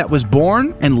someone that was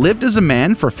born and lived as a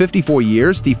man for 54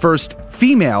 years the first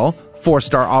female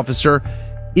 4-star officer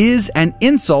is an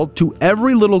insult to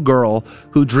every little girl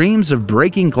who dreams of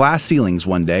breaking glass ceilings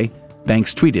one day,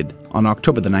 Banks tweeted on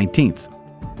October the 19th.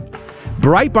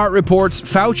 Breitbart reports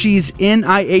Fauci's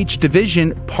NIH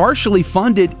division partially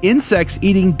funded insects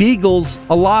eating beagles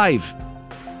alive.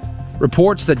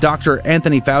 Reports that Dr.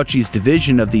 Anthony Fauci's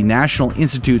division of the National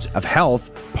Institutes of Health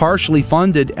partially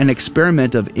funded an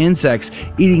experiment of insects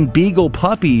eating beagle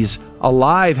puppies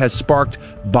alive has sparked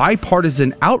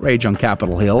bipartisan outrage on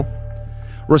Capitol Hill.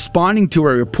 Responding to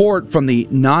a report from the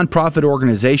nonprofit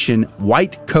organization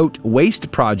White Coat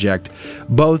Waste Project,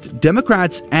 both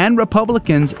Democrats and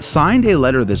Republicans signed a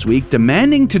letter this week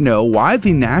demanding to know why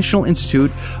the National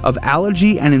Institute of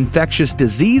Allergy and Infectious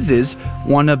Diseases,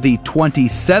 one of the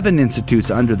 27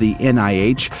 institutes under the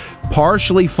NIH,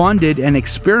 partially funded an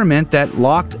experiment that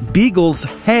locked beagles'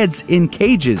 heads in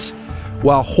cages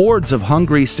while hordes of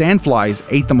hungry sandflies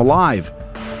ate them alive.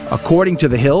 According to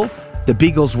The Hill, the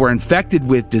beagles were infected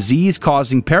with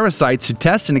disease-causing parasites to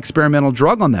test an experimental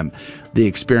drug on them. The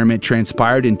experiment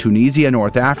transpired in Tunisia,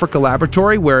 North Africa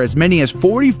laboratory, where as many as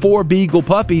 44 beagle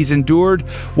puppies endured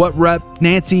what Rep.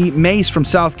 Nancy Mace from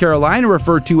South Carolina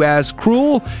referred to as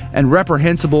cruel and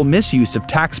reprehensible misuse of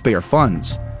taxpayer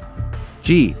funds.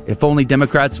 Gee, if only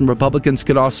Democrats and Republicans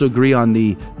could also agree on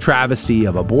the travesty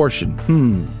of abortion.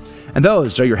 And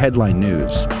those are your headline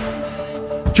news.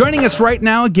 Joining us right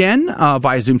now again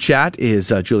via Zoom chat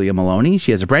is Julia Maloney.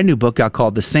 She has a brand new book out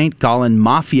called The St. Gallen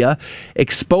Mafia,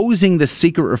 Exposing the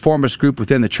Secret Reformist Group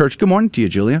Within the Church. Good morning to you,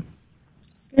 Julia.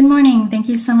 Good morning. Thank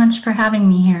you so much for having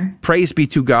me here. Praise be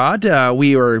to God.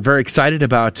 We were very excited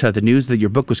about the news that your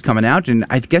book was coming out, and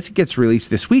I guess it gets released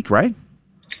this week, right?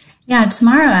 Yeah,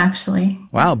 tomorrow, actually.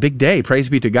 Wow, big day. Praise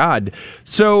be to God.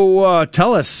 So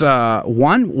tell us,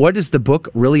 one, what is the book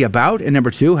really about? And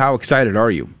number two, how excited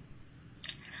are you?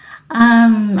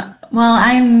 Well,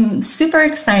 I'm super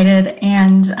excited,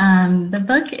 and the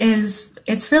book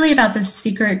it's really about this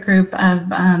secret group of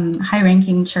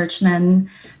high-ranking churchmen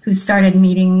who started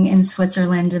meeting in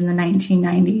Switzerland in the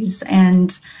 1990s.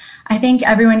 And I think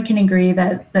everyone can agree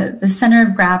that the center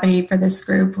of gravity for this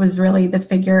group was really the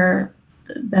figure,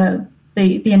 the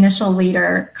initial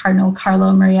leader, Cardinal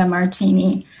Carlo Maria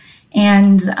Martini.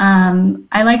 And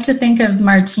I like to think of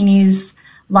Martini's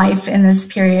life in this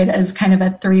period as kind of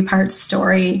a three-part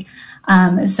story.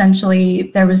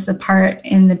 Essentially, there was the part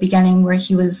in the beginning where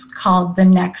he was called the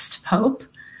next pope,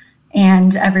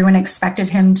 and everyone expected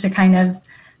him to kind of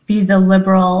be the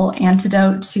liberal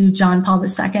antidote to John Paul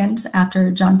II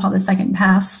after John Paul II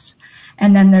passed.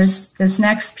 And then there's this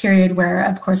next period where,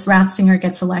 of course, Ratzinger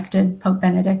gets elected Pope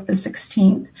Benedict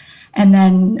XVI, and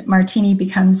then Martini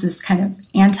becomes this kind of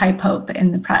anti-pope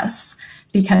in the press,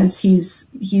 because he's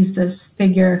this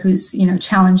figure who's,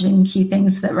 challenging key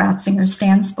things that Ratzinger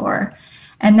stands for.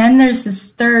 And then there's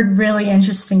this third really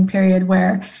interesting period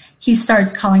where he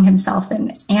starts calling himself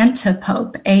an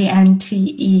antipope,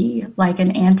 A-N-T-E, like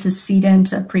an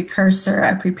antecedent, a precursor,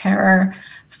 a preparer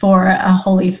for a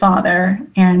Holy Father.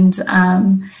 And,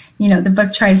 the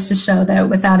book tries to show that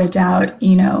without a doubt,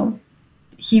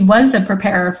 he was a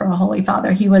preparer for a Holy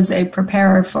Father. He was a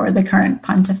preparer for the current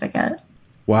pontificate.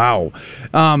 Wow.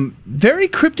 Very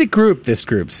cryptic group, this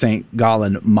group, St.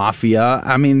 Gallen Mafia.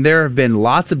 I mean, there have been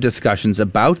lots of discussions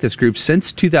about this group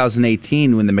since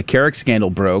 2018 when the McCarrick scandal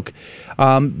broke.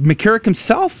 McCarrick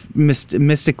himself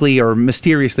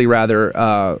mysteriously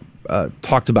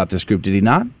talked about this group, did he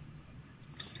not?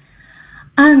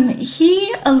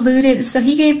 He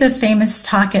gave the famous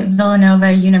talk at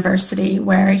Villanova University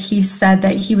where he said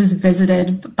that he was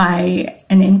visited by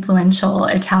an influential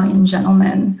Italian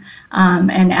gentleman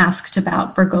and asked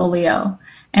about Bergoglio.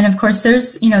 And of course,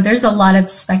 there's a lot of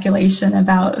speculation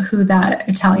about who that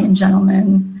Italian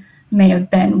gentleman may have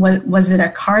been. Was it a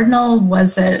cardinal?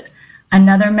 Was it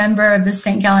another member of the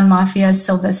St. Gallen Mafia,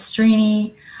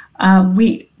 Silvestrini?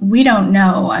 We don't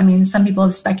know. I mean, some people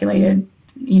have speculated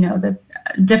the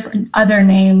different other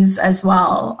names as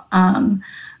well.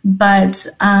 But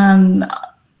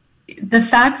the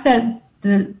fact that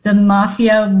the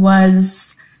mafia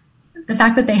the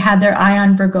fact that they had their eye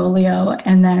on Bergoglio,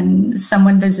 and then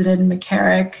someone visited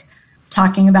McCarrick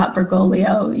talking about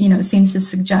Bergoglio, seems to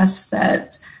suggest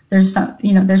that there's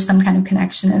some kind of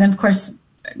connection. And of course,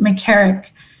 McCarrick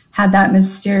had that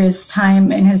mysterious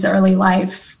time in his early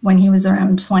life when he was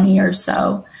around 20 or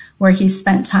so, where he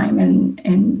spent time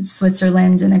in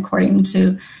Switzerland, and according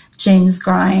to James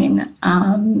Grine,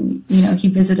 he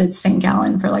visited St.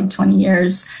 Gallen for like 20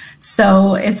 years.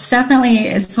 So it's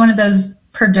one of those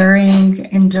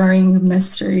enduring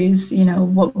mysteries.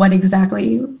 What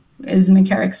exactly is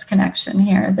McCarrick's connection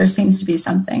here? There seems to be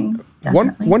something.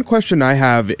 Definitely. One question I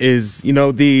have is,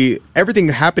 everything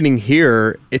happening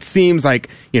here, it seems like,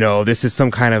 this is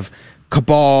some kind of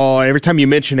cabal. Every time you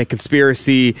mention a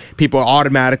conspiracy, people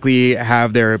automatically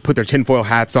put their tinfoil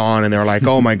hats on, and they're like,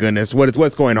 "Oh my goodness,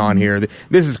 what's going on here?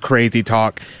 This is crazy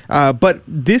talk." But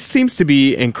this seems to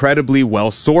be incredibly well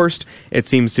sourced. It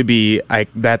seems to be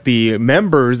that the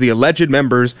alleged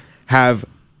members, have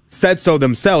said so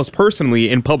themselves personally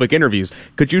in public interviews.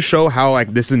 Could you show how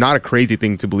this is not a crazy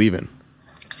thing to believe in?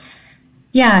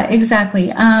 Yeah,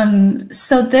 exactly.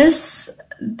 So this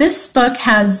book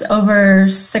has over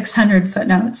 600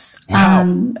 footnotes.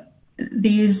 Wow.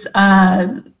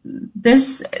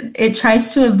 It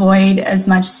tries to avoid as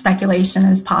much speculation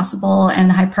as possible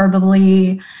and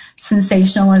hyperbole,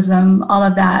 sensationalism, all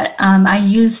of that. I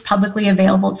use publicly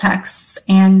available texts,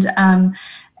 and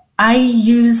I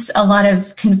used a lot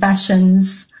of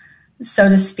confessions, so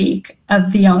to speak,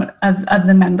 of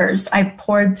the members. I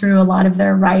poured through a lot of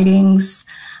their writings.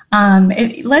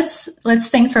 Let's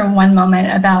think for one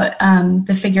moment about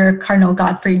the figure of Cardinal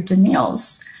Godfrey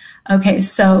Daniels. Okay,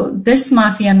 so this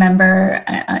mafia member,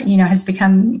 has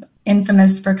become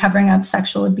infamous for covering up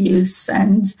sexual abuse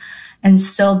and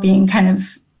still being kind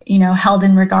of, held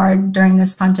in regard during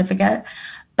this pontificate.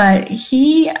 But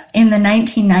he, in the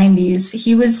 1990s,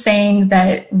 he was saying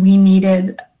that we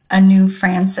needed a new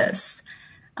Francis.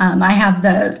 I have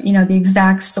the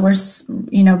exact source,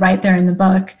 right there in the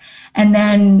book. And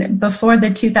then before the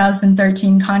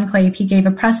 2013 conclave, he gave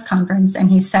a press conference and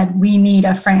he said, we need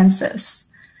a Francis.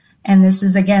 And this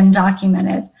is again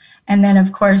documented. And then,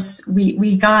 of course,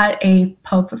 we got a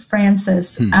Pope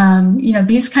Francis.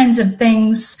 These kinds of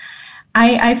things.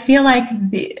 I feel like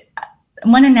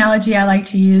one analogy I like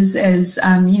to use is,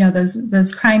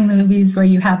 those crime movies where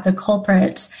you have the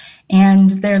culprit and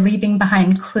they're leaving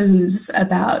behind clues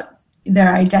about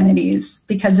their identities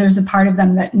because there's a part of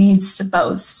them that needs to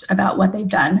boast about what they've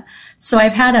done. So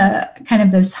I've had a kind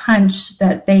of this hunch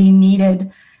that they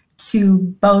needed to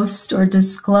boast or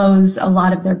disclose a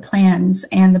lot of their plans.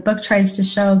 And the book tries to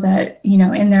show that,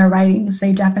 in their writings,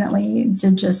 they definitely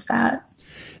did just that.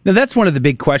 Now, that's one of the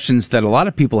big questions that a lot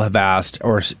of people have asked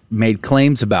or made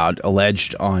claims about,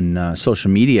 alleged on social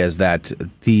media, is that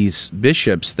these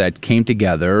bishops that came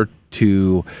together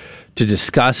to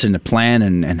discuss and to plan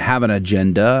and have an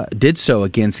agenda did so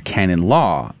against canon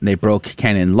law. They broke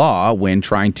canon law when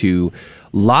trying to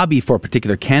lobby for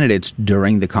particular candidates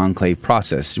during the conclave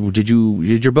process. Did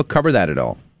your book cover that at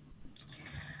all?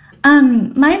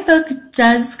 My book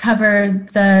does cover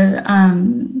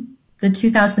the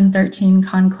 2013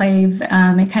 conclave.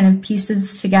 It kind of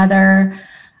pieces together,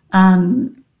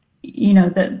 the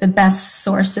best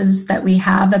sources that we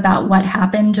have about what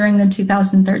happened during the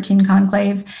 2013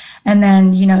 conclave. And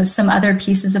then, some other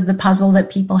pieces of the puzzle that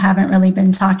people haven't really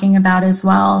been talking about as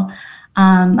well.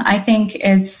 I think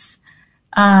it's,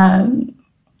 as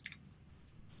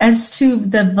to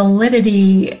the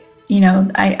validity,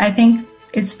 I think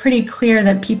it's pretty clear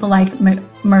that people like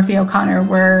Murphy O'Connor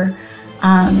were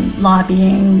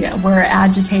lobbying, were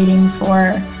agitating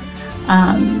for.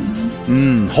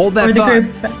 Hold that thought.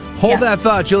 Hold that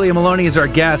thought. Julia Maloney is our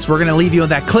guest. We're going to leave you on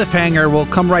that cliffhanger. We'll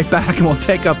come right back and we'll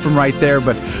take up from right there.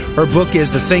 But her book is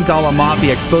The St. Gala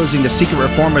Mafia, Exposing the Secret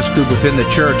Reformist Group Within the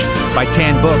Church by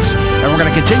Tan Books. And we're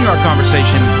going to continue our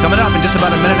conversation coming up in just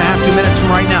about a minute and a half, 2 minutes from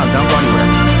right now. Don't go anywhere.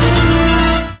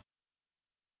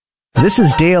 This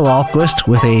is Dale Ahlquist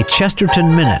with a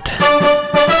Chesterton Minute.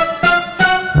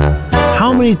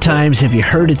 How many times have you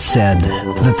heard it said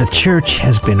that the church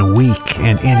has been weak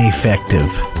and ineffective?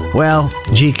 Well,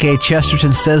 G.K.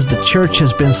 Chesterton says the church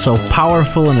has been so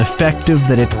powerful and effective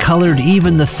that it colored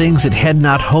even the things it had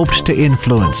not hoped to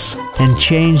influence, and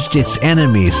changed its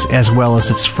enemies as well as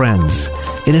its friends.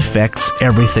 It affects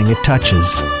everything it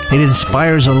touches. It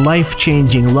inspires a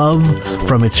life-changing love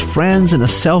from its friends and a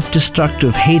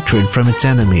self-destructive hatred from its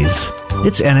enemies.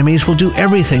 Its enemies will do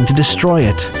everything to destroy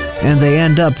it, and they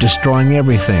end up destroying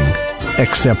everything,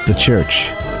 except the church.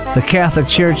 The Catholic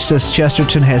Church, says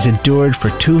Chesterton, has endured for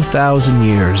 2,000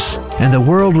 years, and the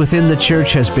world within the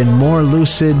church has been more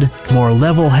lucid, more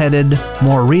level-headed,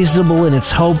 more reasonable in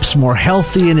its hopes, more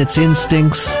healthy in its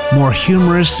instincts, more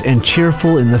humorous and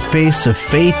cheerful in the face of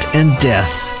fate and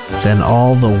death than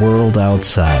all the world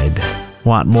outside.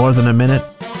 Want more than a minute?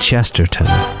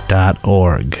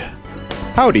 Chesterton.org.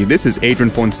 Howdy, this is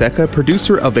Adrian Fonseca,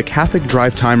 producer of the Catholic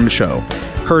Drive Time Show.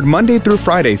 Heard Monday through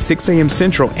Friday, 6 a.m.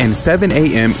 Central and 7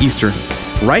 a.m. Eastern,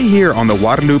 right here on the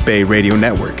Guadalupe Radio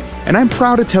Network. And I'm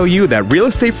proud to tell you that Real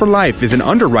Estate for Life is an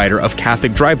underwriter of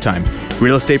Catholic Drive Time.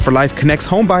 Real Estate for Life connects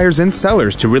home buyers and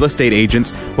sellers to real estate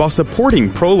agents while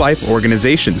supporting pro-life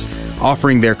organizations,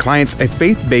 offering their clients a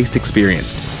faith-based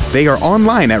experience. They are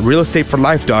online at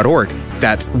realestateforlife.org.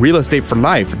 That's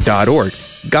realestateforlife.org.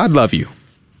 God love you.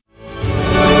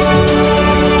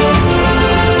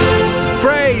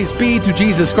 Praise be to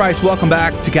Jesus Christ. Welcome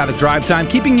back to Catholic Drive Time,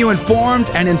 keeping you informed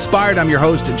and inspired. I'm your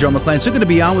host, Joe McClain. So good to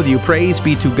be on with you. Praise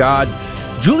be to God.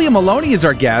 Julia Maloney is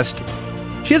our guest.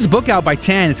 She has a book out by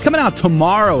Tan. It's coming out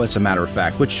tomorrow, as a matter of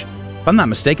fact, which If I'm not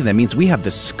mistaken, that means we have the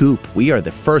scoop. We are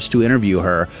the first to interview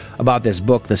her about this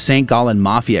book, The St. Gallen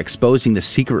Mafia, Exposing the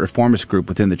Secret Reformist Group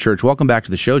Within the Church. Welcome back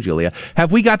to the show, Julia.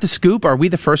 Have we got the scoop? Are we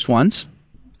the first ones?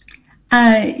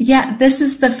 Yeah, this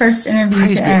is the first interview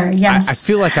to air, yes. I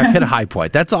feel like I've hit a high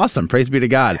point. That's awesome. Praise be to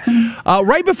God.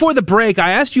 Right before the break,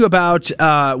 I asked you about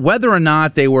whether or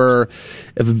not they were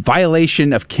a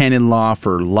violation of canon law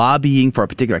for lobbying for a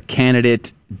particular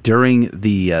candidate during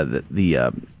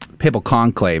the papal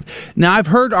conclave. Now, I've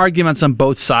heard arguments on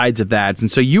both sides of that,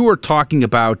 and so you were talking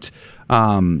about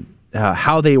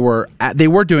how they were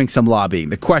doing some lobbying.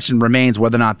 The question remains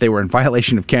whether or not they were in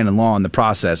violation of canon law in the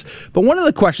process. But one of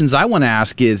the questions I want to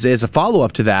ask is a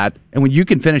follow-up to that, and when you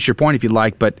can finish your point if you'd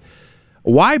like, but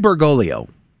why Bergoglio?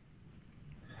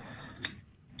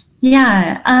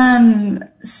 Yeah,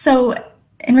 so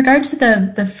in regard to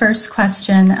the first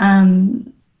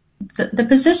question, the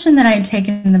position that I take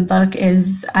in the book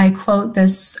is I quote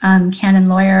this canon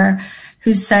lawyer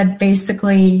who said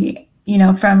basically,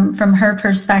 from her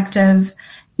perspective,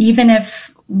 even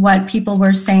if what people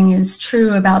were saying is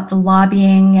true about the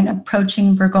lobbying and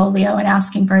approaching Bergoglio and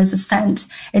asking for his assent,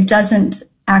 it doesn't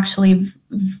actually,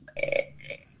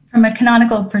 from a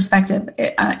canonical perspective,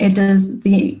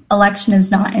 the election is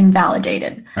not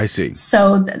invalidated. I see.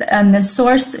 So the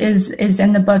source is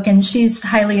in the book, and she's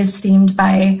highly esteemed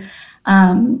by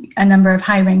a number of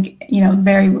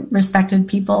very respected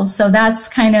people. So that's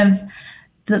kind of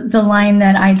the line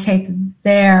that I take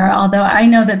there, although I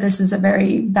know that this is a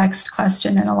very vexed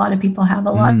question and a lot of people have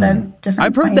a lot of different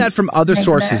I've heard that from other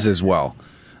sources as well,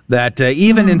 that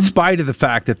even in spite of the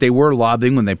fact that they were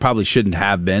lobbying when they probably shouldn't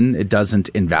have been, it doesn't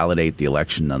invalidate the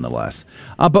election nonetheless.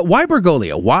 But why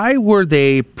Bergoglio? Why were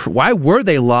they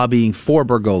lobbying for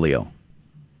Bergoglio?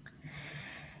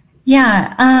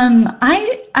 Yeah,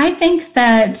 I think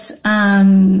that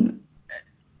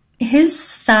his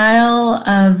style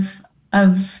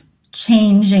of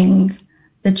changing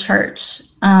the church,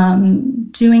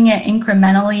 doing it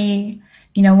incrementally,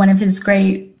 one of his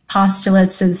great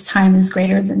postulates is time is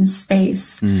greater than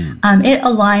space. It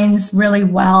aligns really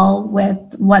well with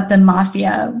what the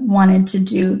mafia wanted to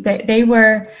do. They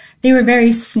were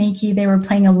very sneaky. They were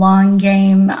playing a long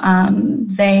game.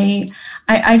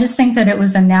 I just think that it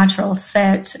was a natural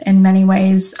fit in many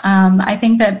ways. I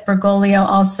think that Bergoglio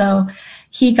also,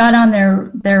 he got on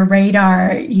their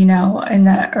radar, in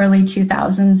the early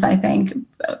 2000s. I think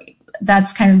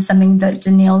that's kind of something that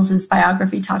Daniels'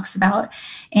 biography talks about.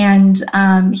 And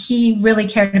he really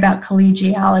cared about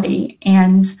collegiality.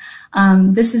 And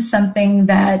this is something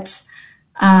that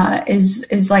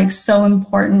is like so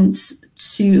important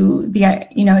to the,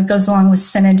 it goes along with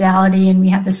synodality, and we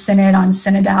have the synod on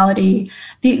synodality.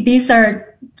 These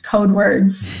are code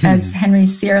words, as Henry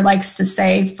Cyr likes to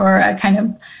say, for a kind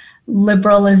of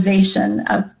liberalization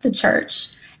of the church.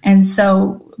 And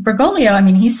so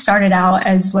Bergoglio, he started out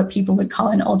as what people would call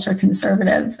an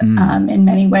ultra-conservative in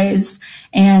many ways.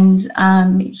 And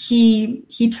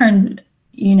he turned,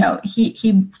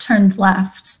 he turned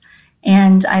left.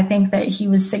 And I think that he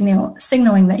was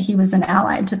signaling that he was an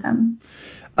ally to them.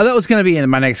 That was going to be,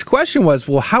 and my next question was,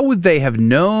 well, how would they have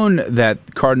known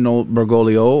that Cardinal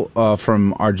Bergoglio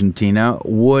from Argentina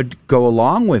would go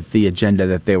along with the agenda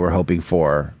that they were hoping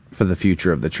for the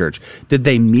future of the church? Did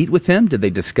they meet with him? Did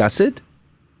they discuss it?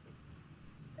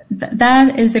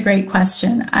 That is a great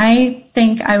question. I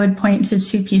think I would point to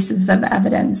two pieces of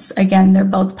evidence. Again, they're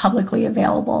both publicly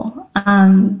available.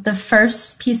 The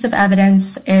first piece of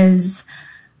evidence is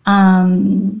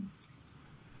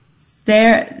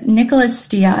Nicolas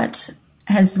Diat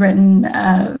has written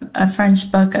a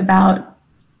French book about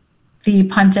the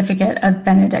pontificate of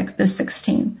Benedict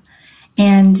XVI.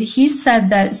 And he said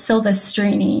that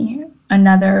Silvestrini,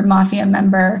 another mafia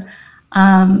member,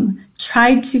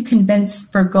 tried to convince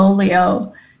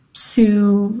Bergoglio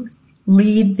to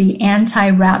lead the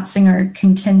anti-Ratzinger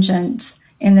contingent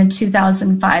in the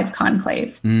 2005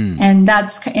 conclave. And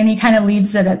he kind of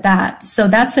leaves it at that. So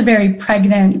that's a very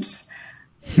pregnant,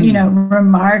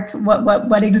 remark.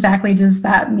 What exactly does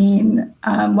that mean?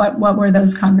 What were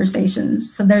those conversations?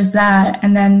 So there's that.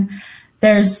 And then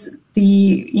there's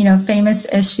the, famous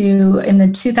issue in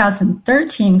the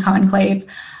 2013 conclave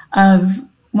of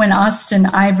when Austin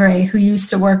Ivory, who used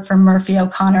to work for Murphy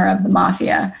O'Connor of the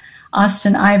Mafia,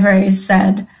 Austin Ivory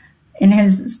said in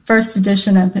his first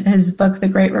edition of his book, The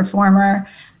Great Reformer,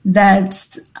 that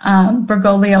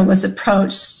Bergoglio was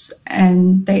approached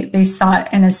and they sought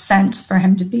an assent for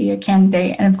him to be a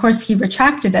candidate. And of course, he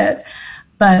retracted it.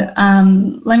 But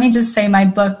let me just say my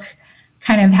book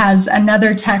kind of has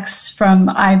another text from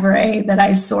Ivory that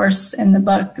I source in the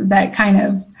book that kind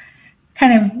of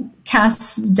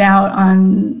casts doubt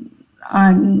on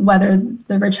whether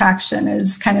the retraction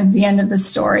is kind of the end of the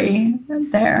story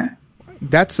there.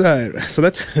 That's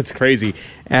crazy,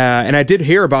 and I did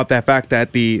hear about that fact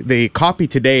that the copy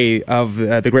today of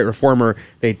the Great Reformer,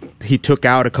 he took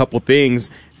out a couple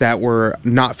things that were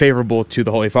not favorable to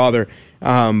the Holy Father.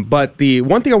 But the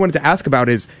one thing I wanted to ask about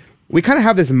is, we kind of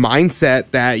have this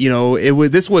mindset that,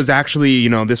 this was actually,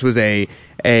 this was a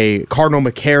Cardinal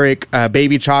McCarrick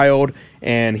baby child,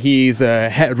 and he's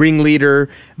a ringleader.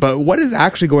 But what is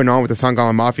actually going on with the St.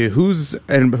 Gallen Mafia? Who's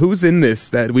in this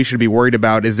that we should be worried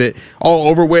about? Is it all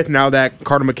over with now that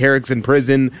Cardinal McCarrick's in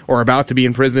prison or about to be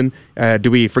in prison? Do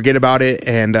we forget about it?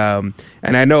 And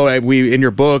I know in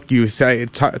your book you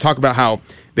talk about how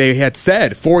they had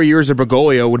said 4 years of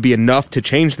Bergoglio would be enough to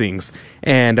change things,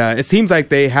 and it seems like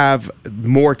they have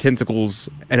more tentacles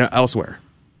elsewhere.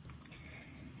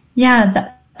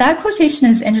 Yeah, that quotation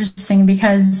is interesting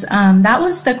because that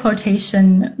was the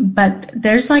quotation, but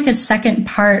there's like a second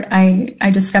part I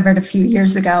discovered a few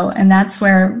years ago, and that's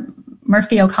where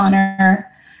Murphy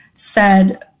O'Connor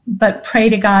said, "But pray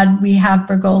to God we have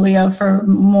Bergoglio for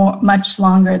much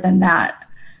longer than that."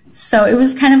 So it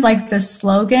was kind of like the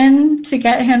slogan to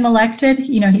get him elected.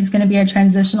 He's going to be a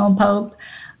transitional pope,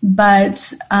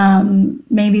 but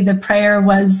maybe the prayer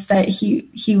was that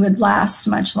he would last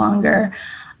much longer.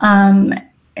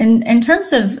 In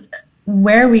terms of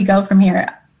where we go from here,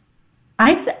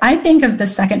 I think of the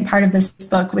second part of this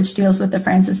book, which deals with the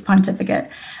Francis Pontificate,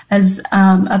 as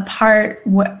a part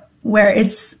where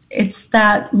it's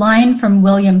that line from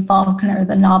William Faulkner,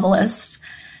 the novelist.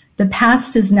 The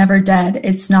past is never dead.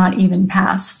 It's not even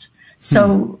past.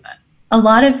 So a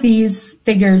lot of these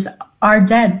figures are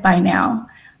dead by now,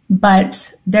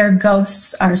 but their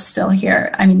ghosts are still here.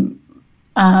 I mean,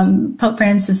 Pope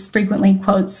Francis frequently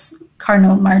quotes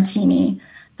Cardinal Martini,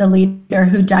 the leader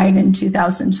who died in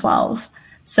 2012.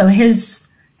 So his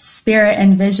spirit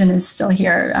and vision is still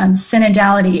here.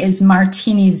 Synodality is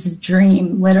Martini's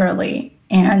dream, literally,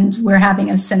 and we're having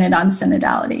a synod on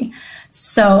synodality.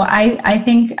 So I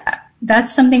think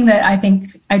that's something that I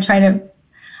think I try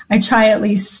at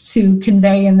least to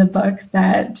convey in the book,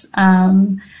 that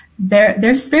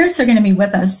their spirits are going to be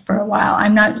with us for a while.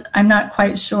 I'm not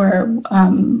quite sure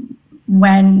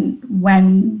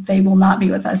when they will not be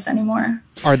with us anymore.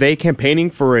 Are they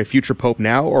campaigning for a future pope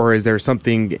now, or is there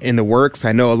something in the works?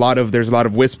 I know there's a lot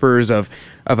of whispers of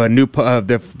a new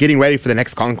getting ready for the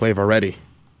next conclave already.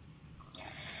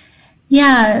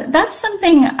 Yeah, that's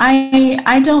something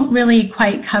I don't really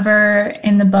quite cover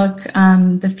in the book,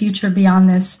 the future beyond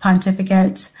this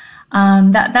pontificate.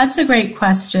 That's a great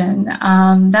question.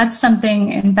 That's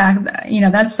something, in fact,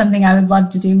 that's something I would love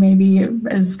to do, maybe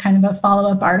as kind of a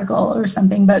follow-up article or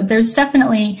something. But there's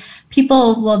definitely,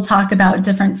 people will talk about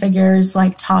different figures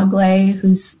like Tagle,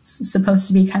 who's supposed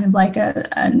to be kind of like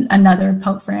another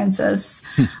Pope Francis.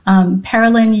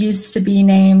 Parolin used to be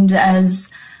named as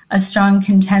a strong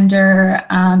contender,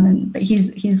 but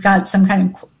he's got some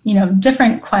kind of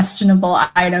different questionable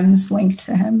items linked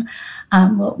to him.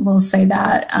 We'll say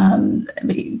that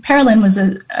Parolin was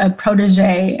a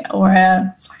protege,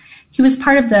 he was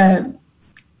part of the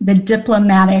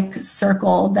diplomatic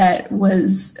circle that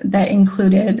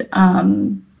included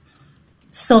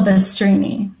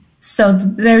Silvestrini. So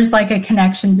there's like a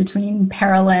connection between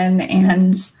Parolin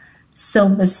and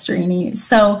Silvestrini.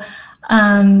 So.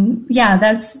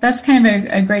 That's kind of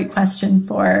a great question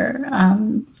for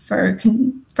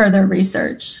further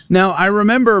research. Now, I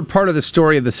remember part of the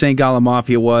story of the St. Gallen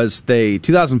Mafia was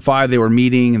 2005, they were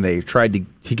meeting and they tried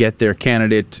to get their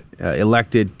candidate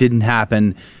elected, didn't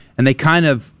happen, and they kind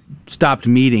of stopped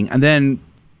meeting. And then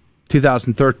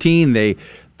 2013,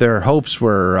 their hopes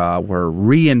were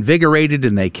reinvigorated,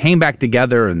 and they came back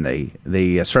together and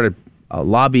they started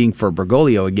lobbying for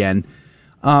Bergoglio again.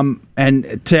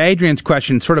 And to Adrian's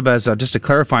question, sort of as just a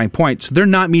clarifying point, so they're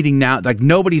not meeting now, like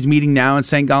nobody's meeting now in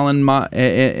St. Gallen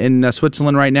in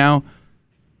Switzerland right now,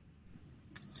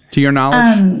 to your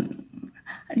knowledge?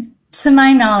 To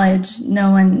my knowledge,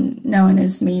 no one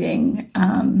is meeting,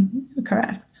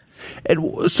 correct.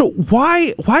 And so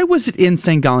why was it in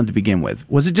St. Gallen to begin with?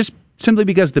 Was it just simply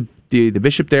because the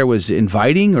bishop there was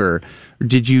inviting, or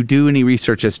did you do any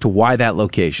research as to why that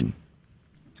location?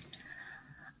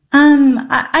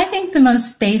 I think the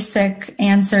most basic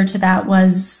answer to that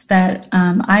was that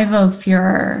Ivo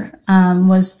Führer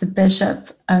was the bishop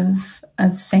of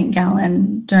St.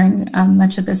 Gallen during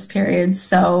much of this period.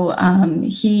 So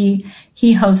he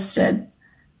hosted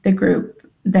the group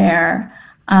there.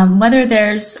 I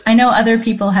know other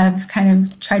people have kind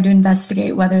of tried to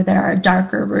investigate whether there are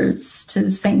darker roots to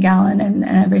St. Gallen and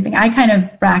everything. I kind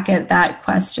of bracket that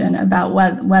question about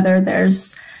whether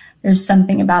there's there's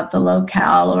something about the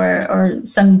locale or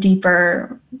some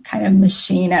deeper kind of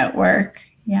machine at work.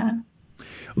 Yeah.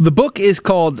 The book is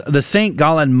called The St.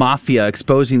 Gallen Mafia,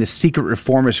 Exposing the Secret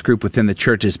Reformist Group Within the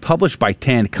Church. It's published by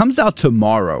TAN. It comes out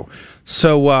tomorrow.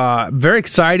 So very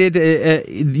excited.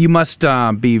 You must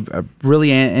be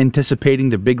really anticipating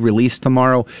the big release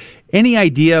tomorrow. Any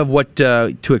idea of what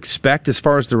to expect as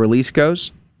far as the release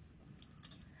goes?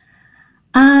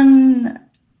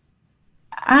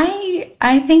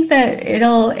 I think that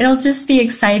it'll just be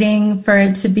exciting for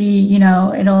it to be,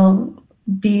 it'll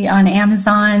be on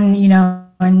Amazon,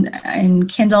 and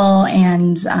Kindle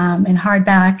and in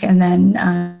hardback, and then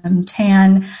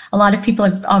TAN. A lot of people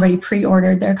have already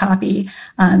pre-ordered their copy.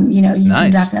 You Nice. can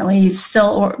definitely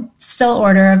still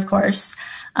order, of course.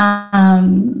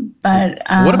 But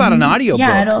what about an audiobook?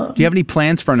 Yeah, do you have any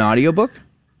plans for an audiobook?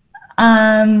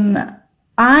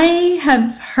 I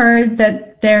have heard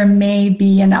that there may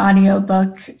be an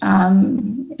audiobook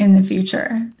in the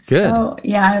future. Good. So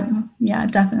yeah,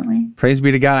 definitely. Praise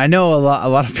be to God. I know a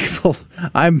lot of people,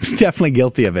 I'm definitely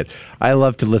guilty of it. I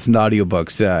love to listen to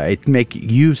audiobooks. It make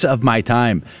use of my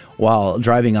time while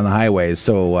driving on the highways.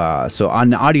 So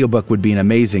an audiobook would be an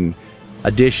amazing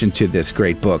addition to this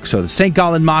great book. So the St.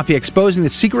 Gallen Mafia, Exposing the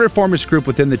Secret Reformist Group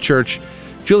Within the Church.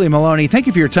 Julia Maloney, thank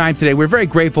you for your time today. We're very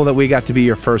grateful that we got to be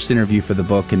your first interview for the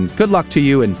book, and good luck to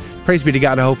you, and praise be to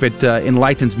God. I hope it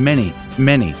enlightens many,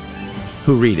 many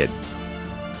who read it.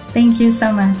 Thank you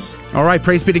so much. All right,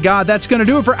 praise be to God. That's going to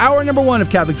do it for hour number 1 of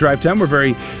Catholic Drive Time. We're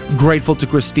very grateful to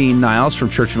Christine Niles from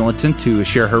Church Militant to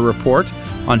share her report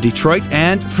on Detroit,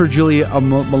 and for Julia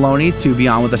Maloney to be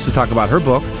on with us to talk about her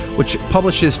book, which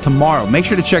publishes tomorrow. Make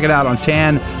sure to check it out on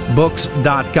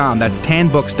tanbooks.com. That's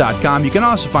tanbooks.com. You can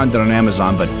also find it on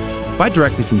Amazon, but buy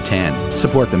directly from TAN.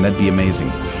 Support them. That'd be amazing.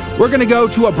 We're going to go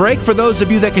to a break. For those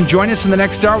of you that can join us in the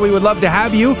next hour, we would love to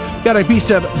have you. Got a piece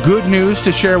of good news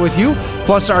to share with you.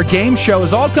 Plus, our game show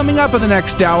is all coming up in the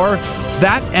next hour.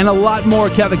 That and a lot more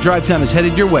Catholic Drive Time is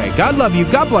headed your way. God love you.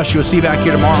 God bless you. We'll see you back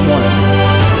here tomorrow morning.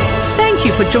 Thank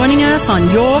you for joining us on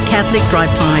Your Catholic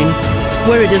Drive Time,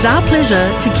 where it is our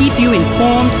pleasure to keep you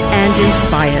informed and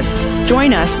inspired.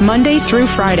 Join us Monday through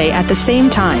Friday at the same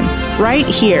time, right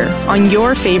here on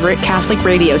your favorite Catholic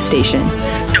radio station.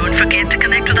 Don't forget to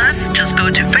connect with us. Just go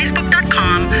to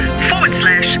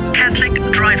facebook.com/Catholic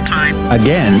Drive Time.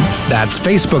 Again, that's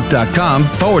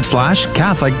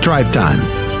facebook.com/Catholic Drive Time.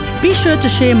 Be sure to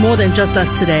share more than just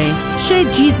us today. Share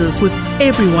Jesus with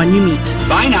everyone you meet.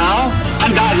 Bye now,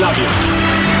 and God love you.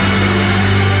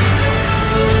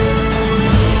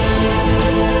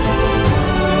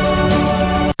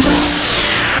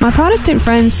 My Protestant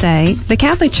friends say the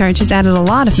Catholic Church has added a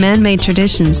lot of man-made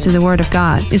traditions to the Word of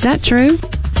God. Is that true?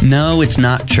 No, it's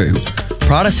not true.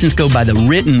 Protestants go by the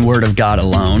written Word of God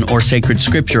alone, or sacred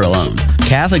Scripture alone.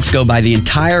 Catholics go by the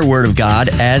entire Word of God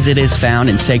as it is found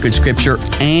in sacred Scripture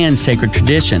and sacred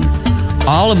tradition.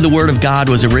 All of the Word of God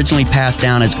was originally passed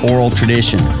down as oral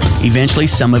tradition. Eventually,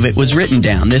 some of it was written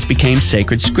down. This became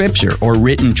sacred Scripture, or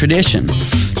written tradition.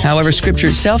 However, Scripture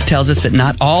itself tells us that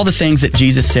not all the things that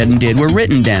Jesus said and did were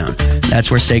written down.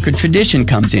 That's where sacred tradition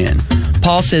comes in.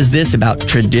 Paul says this about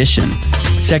tradition.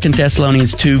 2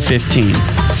 Thessalonians 2:15.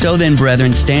 So then,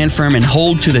 brethren, stand firm and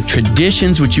hold to the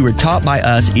traditions which you were taught by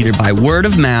us, either by word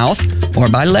of mouth or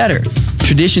by letter.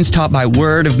 Traditions taught by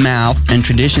word of mouth and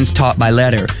traditions taught by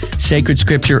letter. Sacred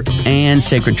Scripture and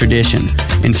sacred tradition.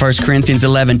 In 1 Corinthians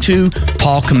 11:2,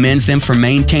 Paul commends them for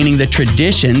maintaining the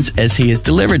traditions as he has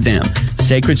delivered them.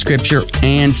 Sacred Scripture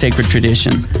and sacred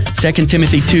tradition. 2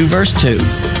 Timothy 2, verse 2.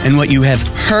 And what you have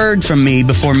heard from me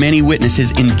before many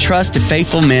witnesses, entrust to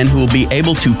faithful men who will be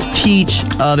able to teach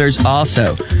others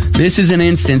also. This is an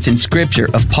instance in Scripture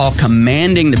of Paul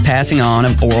commanding the passing on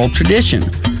of oral tradition.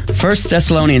 1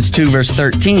 Thessalonians 2, verse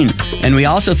 13. And we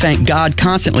also thank God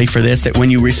constantly for this, that when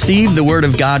you received the word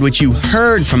of God which you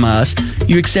heard from us,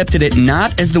 you accepted it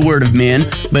not as the word of men,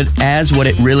 but as what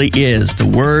it really is, the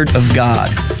word of God.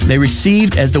 They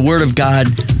received as the word of God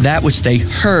that which they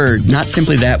heard, not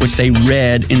simply that which they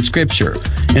read in Scripture.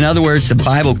 In other words, the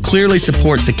Bible clearly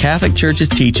supports the Catholic Church's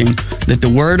teaching that the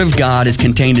word of God is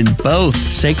contained in both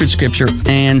sacred Scripture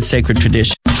and sacred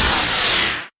tradition.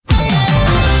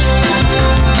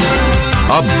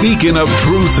 A beacon of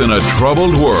truth in a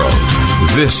troubled world.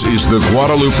 This is the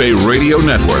Guadalupe Radio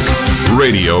Network.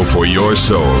 Radio for your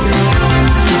soul.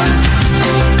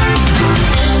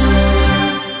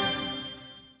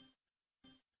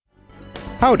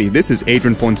 Howdy, this is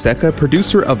Adrian Fonseca,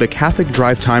 producer of the Catholic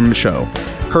Drive Time show.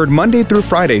 Heard Monday through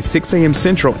Friday, 6 a.m.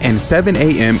 Central and 7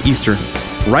 a.m. Eastern.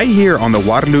 Right here on the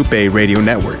Guadalupe Radio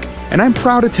Network. And I'm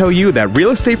proud to tell you that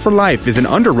Real Estate for Life is an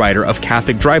underwriter of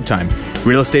Catholic Drive Time.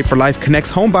 Real Estate for Life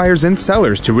connects home buyers and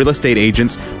sellers to real estate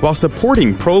agents while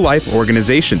supporting pro-life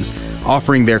organizations,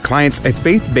 offering their clients a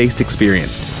faith-based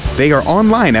experience. They are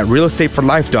online at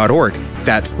realestateforlife.org.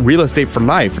 That's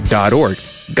realestateforlife.org.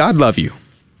 God love you.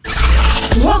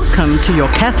 Welcome to your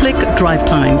Catholic Drive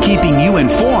Time, keeping you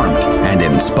informed and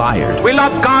inspired. We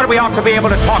love God. We ought to be able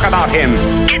to talk about Him.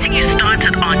 Getting you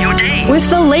started on your day. With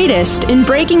the latest in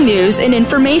breaking news and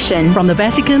information. From the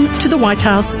Vatican to the White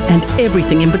House and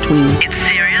everything in between. It's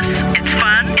serious. It's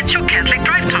fun. It's your Catholic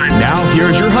Drive Time. Now,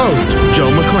 here's your host,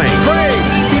 Joe McClain.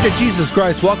 Praise be to Jesus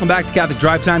Christ. Welcome back to Catholic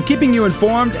Drive Time, keeping you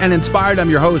informed and inspired. I'm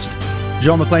your host,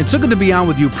 Joe McClain. So good to be on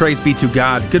with you. Praise be to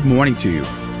God. Good morning to you.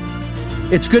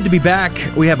 It's good to be back.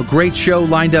 We have a great show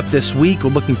lined up this week.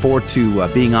 We're looking forward to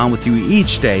being on with you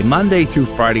each day, Monday through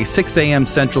Friday, 6 a.m.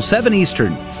 Central, 7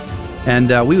 Eastern.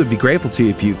 And we would be grateful to you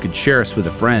if you could share us with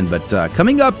a friend. But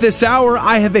coming up this hour,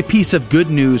 I have a piece of good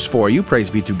news for you. Praise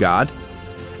be to God.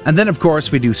 And then, of course,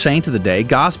 we do Saint of the Day,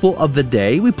 Gospel of the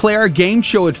Day. We play our game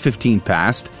show at 15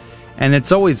 past. And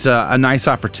it's always a nice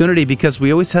opportunity because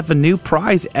we always have a new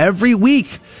prize every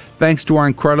week, thanks to our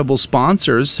incredible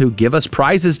sponsors who give us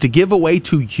prizes to give away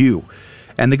to you.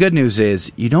 And the good news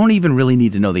is you don't even really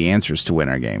need to know the answers to win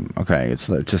our game. Okay, it's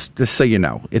just so you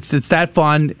know, it's that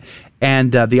fun,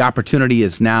 and the opportunity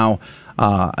is now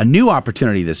a new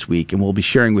opportunity this week, and we'll be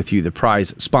sharing with you the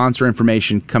prize sponsor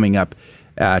information coming up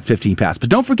at 15 past. But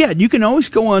don't forget, you can always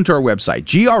go onto our website,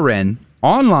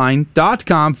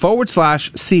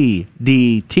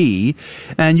 grnonline.com/CDT,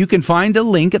 and you can find a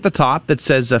link at the top that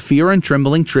says a Fear and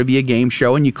Trembling Trivia Game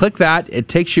Show, and you click that, it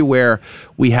takes you where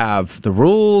we have the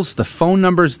rules, the phone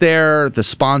numbers there, the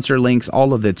sponsor links,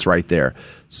 all of it's right there.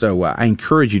 So I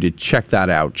encourage you to check that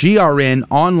out,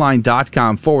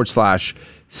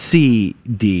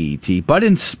 grnonline.com/CDT. But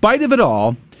in spite of it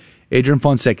all, Adrian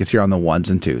Fonseca is here on the ones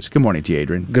and twos. Good morning to you,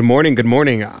 Adrian. Good morning. Good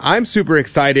morning. I'm super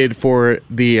excited for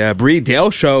the Bree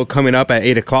Dale show coming up at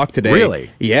 8 o'clock today. Really?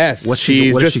 Yes.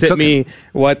 She just sent me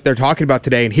what they're talking about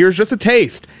today. And here's just a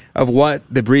taste of what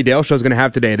the Bree Dale show is going to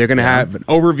have today. They're going to have an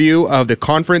overview of the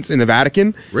conference in the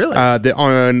Vatican. Really?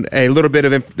 On a little bit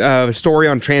of a story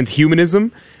on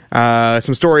transhumanism.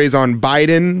 Some stories on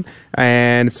Biden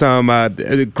and some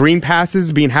green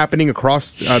passes happening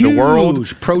across the world.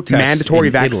 Protests mandatory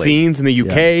vaccines in the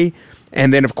UK.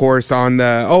 And then, of course, on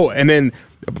and then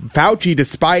Fauci,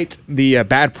 despite the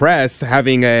bad press,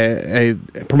 having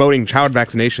promoting child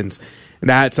vaccinations.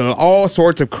 That's all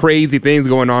sorts of crazy things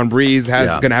going on. Breeze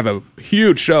going to have a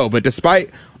huge show. But despite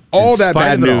all that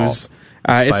bad news,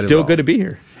 it's still good to be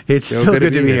here. It's still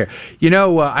good to be here. You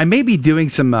know, I may be doing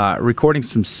some recording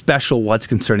some special What's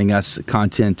Concerning Us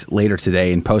content later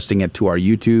today and posting it to our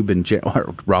YouTube and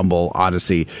Rumble,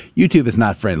 Odyssey. YouTube is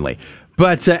not friendly.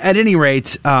 But at any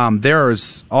rate,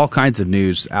 there's all kinds of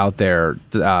news out there.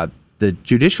 The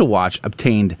Judicial Watch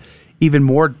obtained even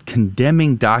more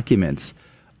condemning documents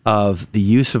of the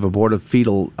use of aborted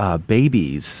fetal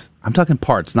babies. I'm talking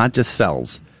parts, not just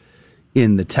cells,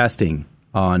 in the testing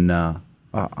on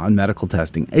medical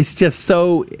testing. It's just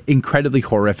so incredibly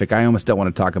horrific. I almost don't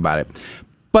want to talk about it.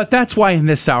 But that's why in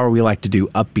this hour we like to do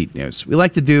upbeat news. We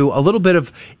like to do a little bit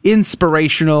of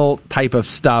inspirational type of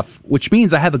stuff, which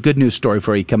means I have a good news story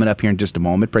for you coming up here in just a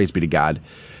moment. Praise be to God.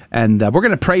 And we're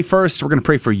going to pray first. We're going to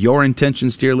pray for your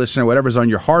intentions, dear listener, whatever's on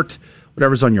your heart,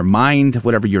 whatever's on your mind,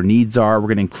 whatever your needs are. We're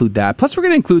going to include that. Plus, we're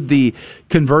going to include the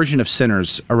conversion of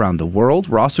sinners around the world.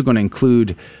 We're also going to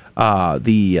include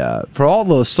for all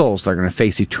those souls that are going to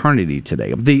face eternity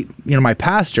today. My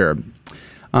pastor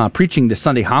preaching the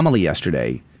Sunday homily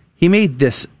yesterday, he made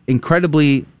this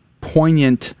incredibly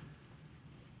poignant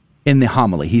in the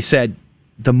homily. He said,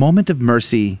 "The moment of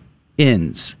mercy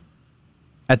ends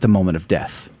at the moment of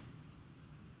death.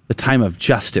 The time of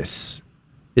justice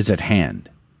is at hand,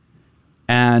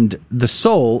 and the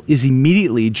soul is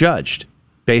immediately judged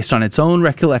based on its own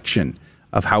recollection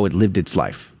of how it lived its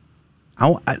life."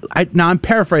 Now, I'm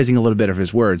paraphrasing a little bit of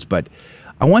his words, but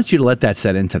I want you to let that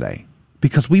set in today,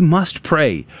 because we must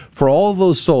pray for all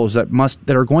those souls that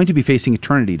are going to be facing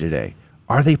eternity today.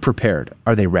 Are they prepared?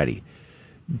 Are they ready?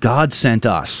 God sent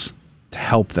us to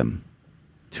help them,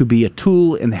 to be a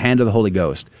tool in the hand of the Holy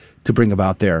Ghost to bring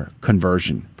about their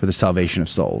conversion for the salvation of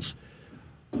souls.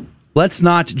 Let's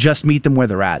not just meet them where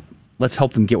they're at. Let's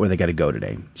help them get where they got to go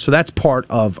today. So that's part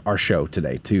of our show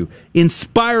today, to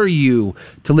inspire you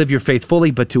to live your faith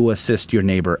fully, but to assist your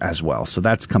neighbor as well. So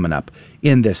that's coming up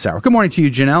in this hour. Good morning to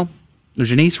you, Janelle. Or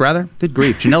Janice, rather. Good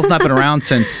grief. Janelle's not been around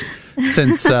since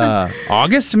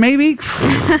August, maybe?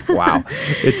 Wow.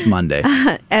 It's Monday.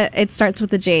 It starts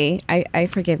with a J. I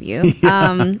forgive you.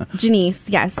 Janice,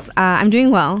 yes. I'm doing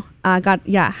well.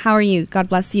 How are you? God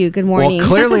bless you. Good morning. Well,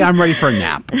 clearly I'm ready for a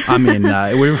nap. I mean,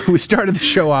 we started the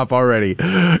show off already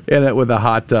with a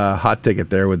hot ticket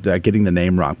there with getting the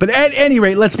name wrong. But at any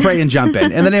rate, let's pray and jump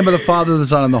in. In the name of the Father, the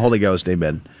Son, and the Holy Ghost,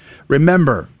 amen.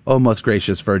 Remember, O most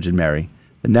gracious Virgin Mary,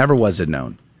 that never was it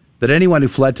known that anyone who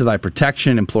fled to thy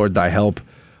protection, implored thy help,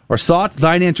 or sought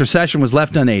thine intercession was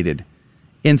left unaided.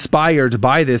 Inspired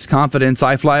by this confidence,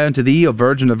 I fly unto thee, O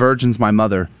Virgin of Virgins, my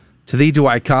mother. To thee do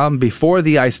I come, before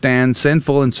thee I stand,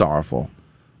 sinful and sorrowful.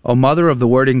 O Mother of the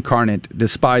Word incarnate,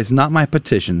 despise not my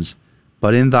petitions,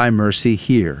 but in thy mercy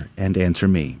hear and answer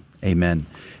me. Amen.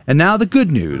 And now the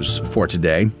good news for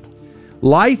today.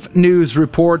 Life News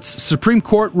reports Supreme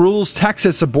Court rules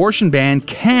Texas abortion ban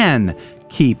can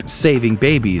keep saving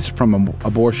babies from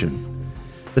abortion.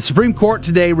 The Supreme Court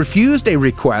today refused a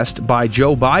request by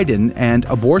Joe Biden and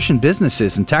abortion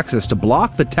businesses in Texas to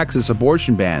block the Texas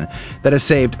abortion ban that has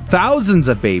saved thousands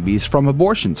of babies from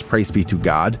abortions. Praise be to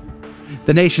God.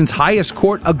 The nation's highest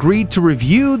court agreed to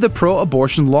review the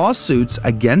pro-abortion lawsuits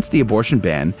against the abortion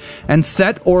ban and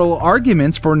set oral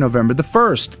arguments for November the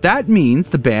 1st. That means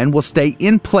the ban will stay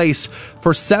in place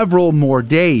for several more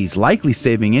days, likely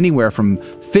saving anywhere from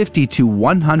 50 to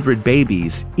 100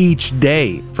 babies each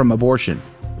day from abortion.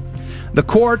 The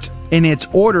court, in its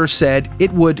order, said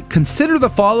it would consider the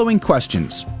following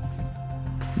questions.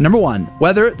 Number one,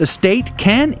 whether the state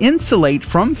can insulate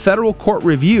from federal court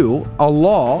review a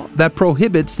law that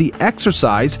prohibits the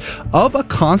exercise of a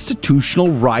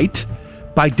constitutional right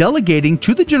by delegating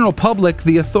to the general public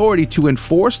the authority to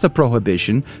enforce the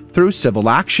prohibition through civil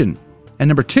action. And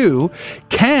number two,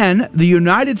 can the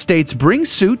United States bring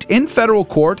suit in federal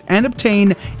court and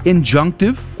obtain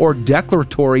injunctive or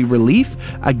declaratory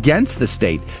relief against the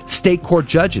state court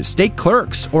judges, state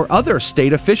clerks, or other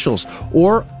state officials,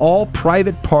 or all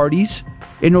private parties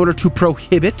in order to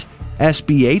prohibit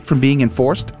SB 8 from being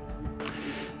enforced?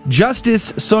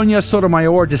 Justice Sonia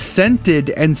Sotomayor dissented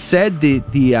and said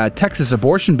the Texas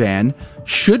abortion ban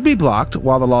should be blocked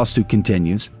while the lawsuit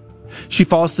continues. She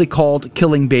falsely called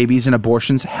killing babies and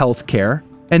abortions health care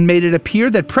and made it appear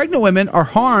that pregnant women are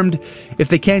harmed if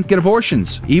they can't get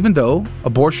abortions, even though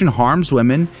abortion harms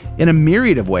women in a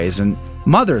myriad of ways, and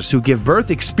mothers who give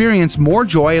birth experience more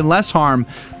joy and less harm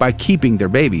by keeping their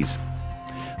babies.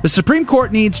 The Supreme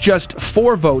Court needs just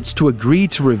 4 votes to agree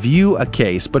to review a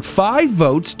case, but 5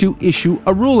 votes to issue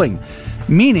a ruling,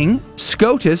 meaning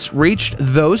SCOTUS reached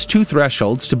those 2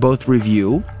 thresholds to both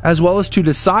review as well as to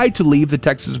decide to leave the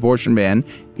Texas abortion ban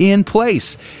in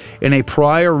place. In a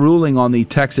prior ruling on the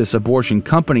Texas abortion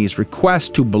company's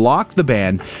request to block the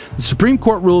ban, the Supreme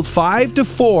Court ruled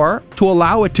 5-4 to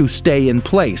allow it to stay in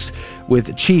place,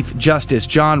 with Chief Justice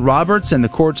John Roberts and the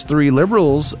court's 3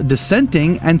 liberals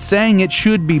dissenting and saying it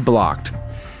should be blocked.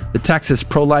 The Texas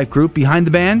pro-life group behind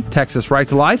the ban, Texas Right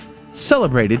to Life,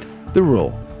 celebrated the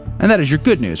rule. And that is your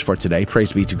good news for today.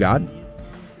 Praise be to God.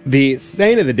 The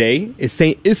saint of the day is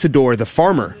Saint Isidore the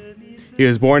Farmer. He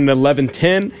was born in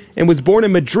 1110 and was born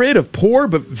in Madrid of poor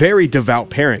but very devout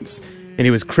parents. And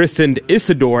he was christened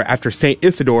Isidore after Saint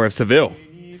Isidore of Seville.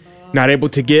 Not able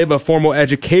to give a formal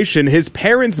education, his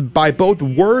parents, by both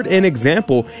word and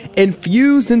example,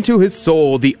 infused into his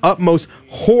soul the utmost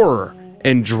horror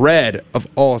and dread of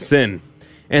all sin,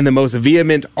 and the most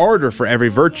vehement ardor for every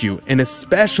virtue, and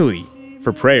especially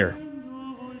for prayer.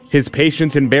 His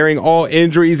patience in bearing all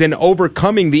injuries and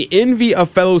overcoming the envy of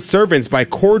fellow servants by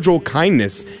cordial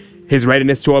kindness, his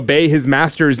readiness to obey his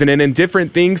masters and in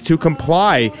indifferent things to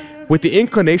comply with the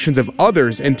inclinations of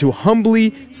others and to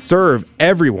humbly serve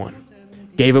everyone,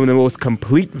 gave him the most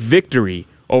complete victory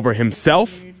over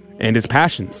himself and his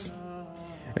passions.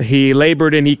 He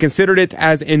labored and he considered it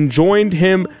as enjoined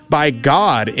him by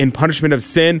God in punishment of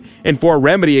sin and for a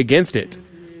remedy against it.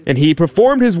 And he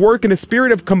performed his work in a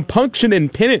spirit of compunction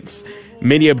and penance.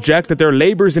 Many object that their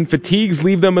labors and fatigues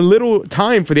leave them a little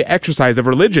time for the exercise of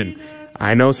religion.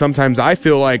 I know sometimes I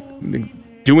feel like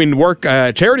doing work,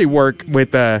 charity work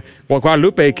with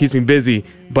Guadalupe keeps me busy,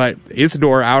 but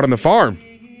Isidore out on the farm.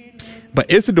 But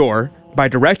Isidore, by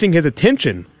directing his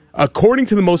attention according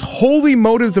to the most holy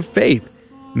motives of faith,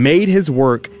 made his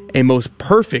work a most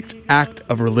perfect act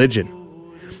of religion.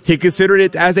 He considered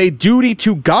it as a duty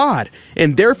to God,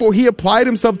 and therefore he applied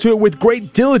himself to it with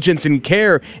great diligence and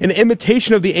care, in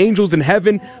imitation of the angels in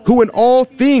heaven, who in all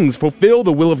things fulfill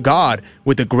the will of God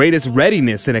with the greatest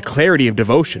readiness and a clarity of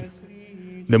devotion.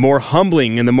 The more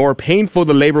humbling and the more painful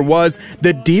the labor was,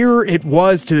 the dearer it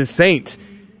was to the saint,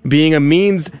 being a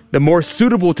means the more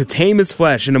suitable to tame his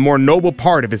flesh in a more noble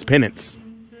part of his penance.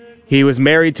 He was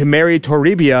married to Mary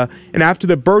Toribia, and after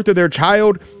the birth of their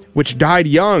child, which died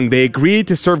young, they agreed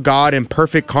to serve God in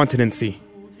perfect continency.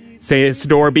 St.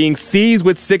 Isidore, being seized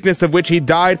with sickness of which he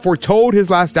died, foretold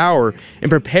his last hour, and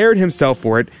prepared himself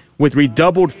for it with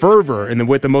redoubled fervor and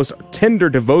with the most tender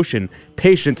devotion,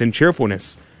 patience, and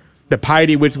cheerfulness. The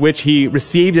piety with which he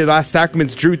received the last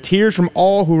sacraments drew tears from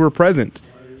all who were present.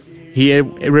 He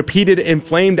repeated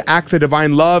inflamed acts of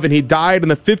divine love, and he died on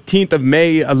the 15th of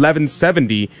May,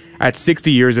 1170, at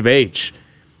 60 years of age.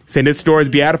 St. Isidore is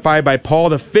beatified by Paul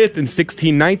V in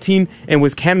 1619 and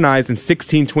was canonized in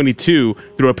 1622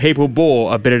 through a papal bull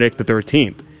of Benedict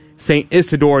XIII. St.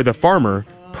 Isidore the Farmer,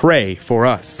 pray for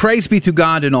us. Praise be to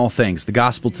God in all things. The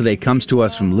gospel today comes to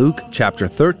us from Luke chapter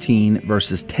 13,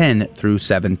 verses 10 through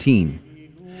 17.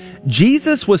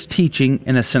 Jesus was teaching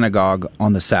in a synagogue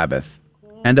on the Sabbath,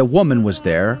 and a woman was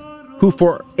there who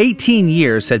for 18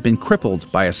 years had been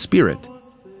crippled by a spirit.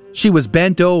 She was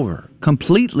bent over,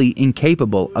 completely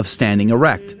incapable of standing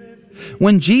erect.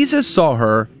 When Jesus saw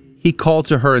her, he called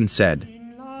to her and said,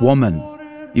 "Woman,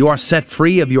 you are set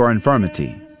free of your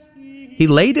infirmity." He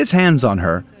laid his hands on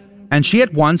her, and she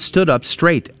at once stood up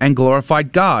straight and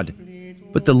glorified God.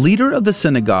 But the leader of the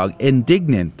synagogue,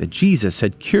 indignant that Jesus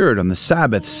had cured on the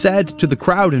Sabbath, said to the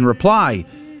crowd in reply,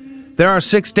 "There are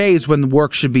 6 days when the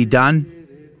work should be done.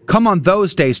 Come on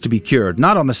those days to be cured,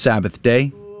 not on the Sabbath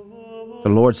day." The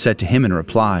Lord said to him in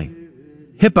reply,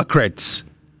 "Hypocrites!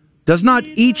 Does not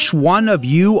each one of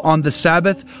you on the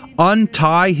Sabbath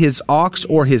untie his ox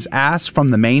or his ass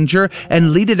from the manger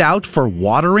and lead it out for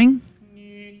watering?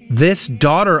 This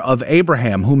daughter of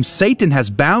Abraham, whom Satan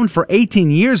has bound for 18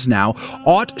 years now,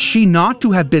 ought she not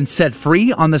to have been set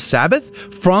free on the Sabbath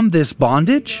from this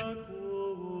bondage?"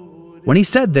 When he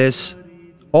said this,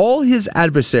 all his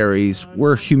adversaries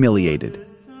were humiliated,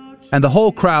 and the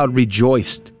whole crowd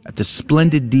rejoiced at the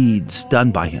splendid deeds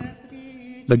done by him.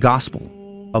 The Gospel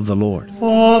of the Lord.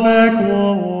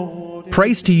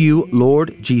 Praise to you,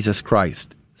 Lord Jesus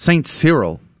Christ. St.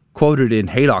 Cyril, quoted in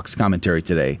Haydock's commentary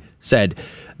today, said,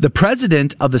 "The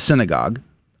president of the synagogue,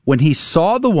 when he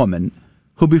saw the woman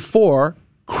who before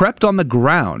crept on the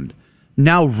ground,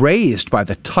 now raised by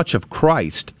the touch of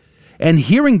Christ, and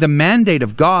hearing the mandate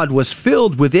of God, was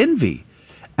filled with envy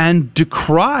and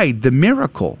decried the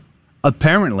miracle,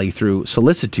 apparently through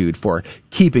solicitude for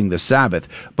keeping the Sabbath.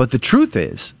 But the truth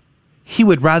is, he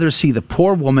would rather see the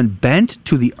poor woman bent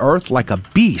to the earth like a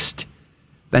beast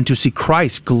than to see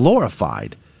Christ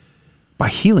glorified by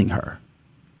healing her."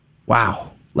 Wow.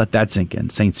 Let that sink in.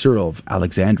 St. Cyril of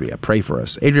Alexandria, pray for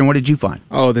us. Adrian, what did you find?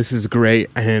 Oh, this is great.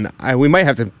 And we might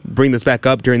have to bring this back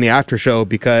up during the after show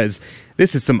because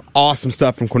this is some awesome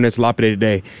stuff from Cornelius Lapide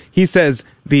today. He says,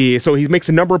 so he makes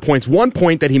a number of points. One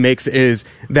point that he makes is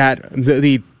that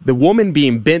the woman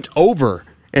being bent over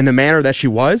in the manner that she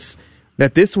was,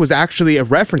 that this was actually a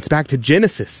reference back to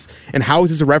Genesis. And how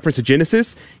is this a reference to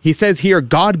Genesis? He says here,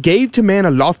 God gave to man a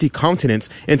lofty countenance,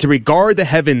 and to regard the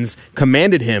heavens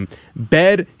commanded him,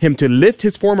 bade him to lift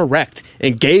his form erect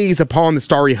and gaze upon the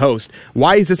starry host.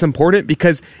 Why is this important?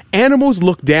 Because animals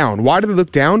look down. Why do they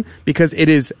look down? Because it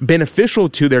is beneficial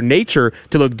to their nature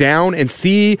to look down and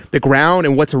see the ground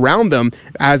and what's around them,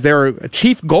 as their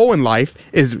chief goal in life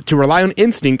is to rely on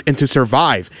instinct and to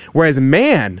survive. Whereas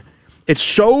man, it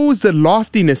shows the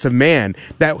loftiness of man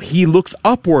that he looks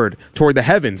upward toward the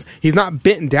heavens. He's not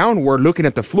bent downward looking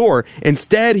at the floor.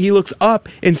 Instead, he looks up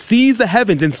and sees the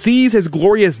heavens and sees his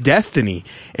glorious destiny.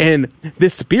 And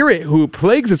this spirit who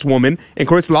plagues this woman, and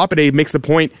Cornelius Lapide makes the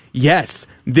point, yes,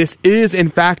 this is in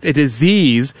fact a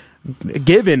disease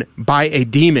given by a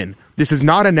demon. This is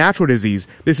not a natural disease.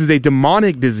 This is a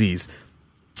demonic disease.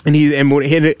 And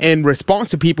in response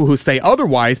to people who say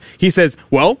otherwise, he says,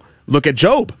 well, look at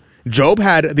Job. Job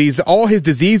had all his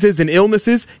diseases and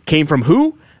illnesses came from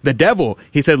who? The devil.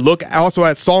 He said, look also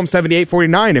at Psalm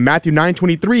 78:49 and Matthew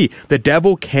 9:23. The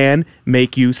devil can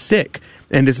make you sick.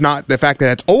 And it's not the fact that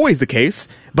that's always the case,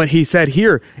 but he said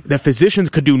here that physicians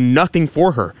could do nothing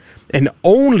for her. And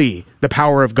only the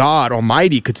power of God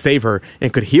Almighty could save her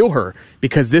and could heal her,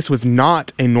 because this was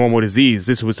not a normal disease.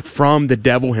 This was from the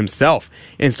devil himself.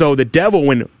 And so the devil,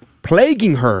 when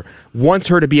plaguing her, wants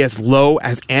her to be as low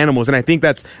as animals. And I think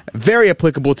that's very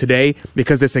applicable today,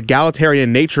 because this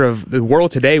egalitarian nature of the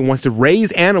world today wants to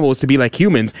raise animals to be like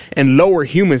humans and lower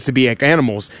humans to be like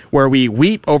animals, where we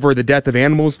weep over the death of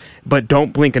animals but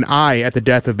don't blink an eye at the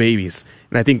death of babies.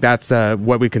 And I think that's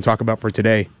what we can talk about for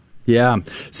today. Yeah.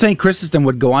 St. Chrysostom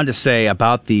would go on to say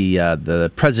about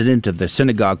the president of the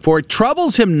synagogue, "For it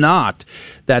troubles him not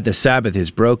that the Sabbath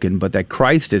is broken, but that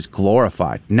Christ is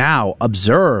glorified. Now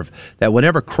observe that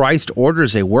whenever Christ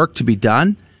orders a work to be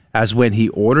done, as when he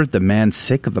ordered the man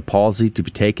sick of the palsy to be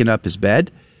taken up his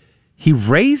bed, he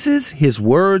raises his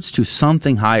words to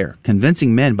something higher,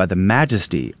 convincing men by the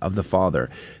majesty of the Father.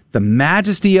 the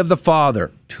majesty of the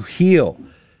Father to heal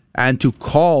and to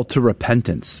call to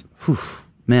repentance. Whew,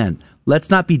 man, let's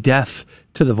not be deaf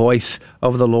to the voice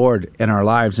of the Lord in our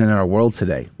lives and in our world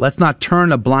today. Let's not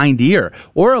turn a blind ear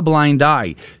or a blind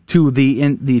eye to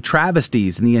the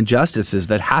travesties and the injustices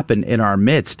that happen in our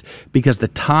midst, because the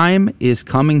time is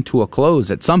coming to a close.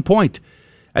 At some point,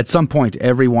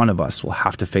 every one of us will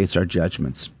have to face our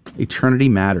judgments. Eternity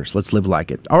matters. Let's live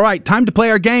like it. All right, time to play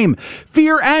our game,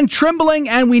 Fear and Trembling,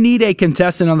 and we need a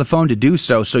contestant on the phone to do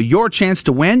so. So your chance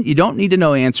to win, you don't need to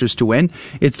know answers to win.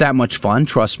 It's that much fun.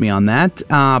 Trust me on that.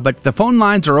 But the phone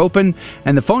lines are open,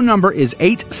 and the phone number is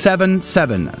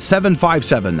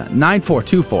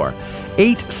 877-757-9424.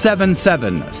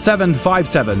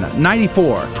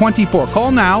 877-757-9424.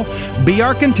 Call now. Be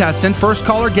our contestant. First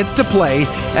caller gets to play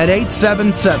at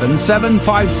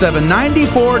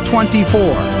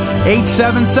 877-757-9424.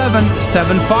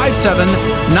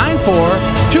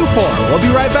 877-757-9424. We'll be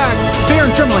right back. Fear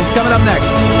and Trembling is coming up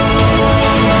next.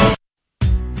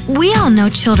 We all know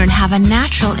children have a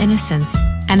natural innocence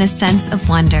and a sense of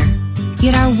wonder.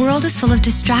 Yet our world is full of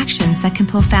distractions that can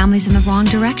pull families in the wrong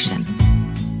direction.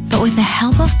 But with the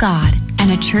help of God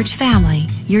and a church family,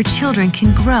 your children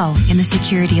can grow in the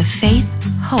security of faith,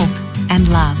 hope, and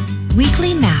love.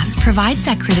 Weekly Mass provides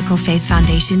that critical faith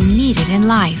foundation needed in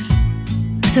life.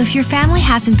 So if your family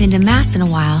hasn't been to Mass in a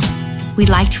while, we'd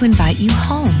like to invite you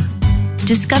home.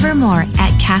 Discover more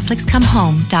at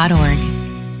CatholicsComeHome.org.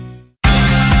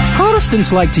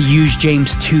 Protestants like to use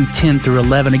James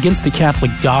 2:10-11 against the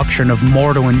Catholic doctrine of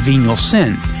mortal and venial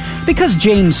sin, because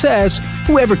James says,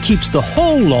 whoever keeps the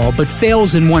whole law but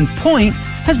fails in one point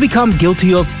has become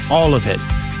guilty of all of it.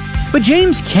 But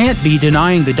James can't be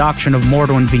denying the doctrine of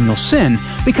mortal and venial sin,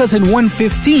 because in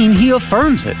 1:15 he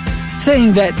affirms it,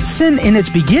 saying that sin in its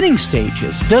beginning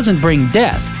stages doesn't bring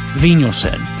death, venial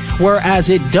sin, whereas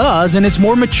it does in its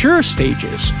more mature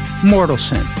stages, mortal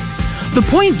sin. The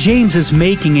point James is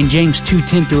making in James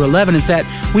 2:10-11 is that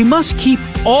we must keep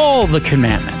all the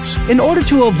commandments in order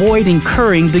to avoid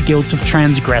incurring the guilt of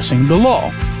transgressing the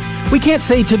law. We can't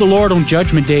say to the Lord on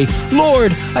Judgment Day,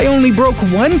 "Lord, I only broke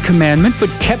one commandment but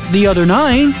kept the other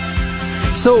 9."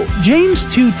 So James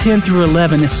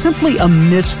 2:10-11 is simply a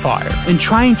misfire in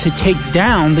trying to take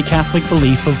down the Catholic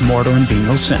belief of mortal and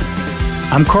venial sin.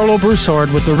 I'm Carlo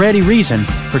Broussard with the ready reason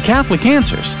for Catholic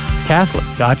Answers,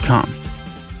 Catholic.com.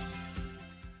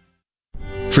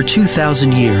 For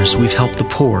 2,000 years, we've helped the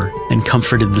poor and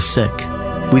comforted the sick.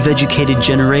 We've educated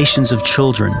generations of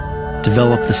children,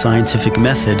 developed the scientific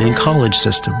method and college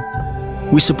system.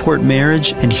 We support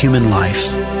marriage and human life.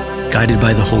 Guided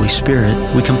by the Holy Spirit,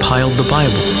 we compiled the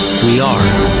Bible. We are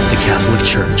the Catholic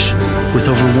Church, with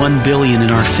over 1 billion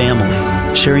in our family,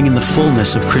 sharing in the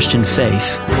fullness of Christian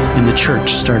faith in the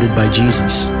church started by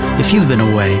Jesus. If you've been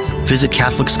away, visit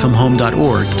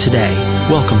CatholicsComeHome.org today.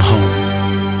 Welcome home.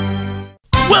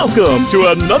 Welcome to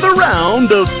another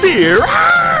round of Fear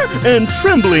and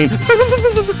Trembling,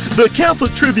 the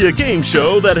Catholic trivia game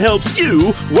show that helps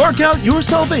you work out your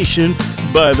salvation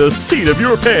by the seat of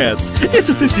your pants. It's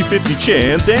a 50-50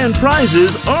 chance and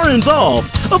prizes are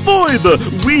involved. Avoid the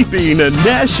weeping and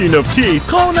gnashing of teeth.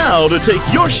 Call now to take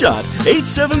your shot.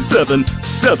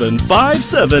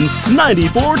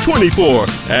 877-757-9424.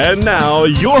 And now,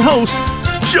 your host,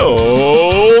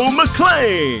 Joe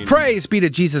McClain. Praise be to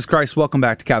Jesus Christ. Welcome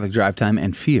back to Catholic Drive Time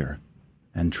and Fear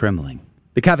and Trembling,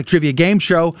 the Catholic Trivia Game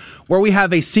Show where we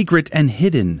have a secret and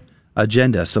hidden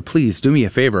agenda. So please do me a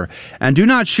favor and do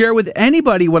not share with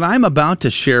anybody what I'm about to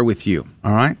share with you.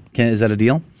 All right? Is that a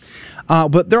deal?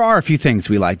 But there are a few things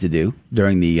we like to do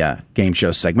during the game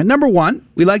show segment. Number one,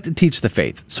 we like to teach the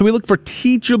faith. So we look for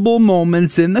teachable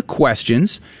moments in the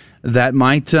questions that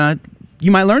might you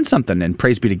might learn something, and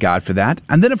praise be to God for that.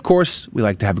 And then, of course, we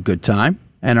like to have a good time,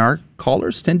 and our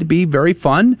callers tend to be very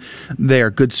fun.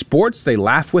 They're good sports. They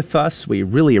laugh with us. We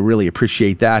really, really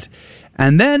appreciate that.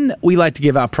 And then we like to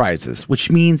give out prizes,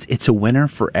 which means it's a winner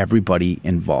for everybody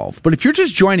involved. But if you're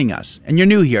just joining us, and you're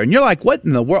new here, and you're like, what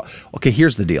in the world? Okay,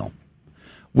 here's the deal.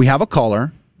 We have a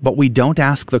caller, but we don't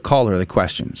ask the caller the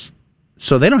questions.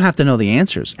 So they don't have to know the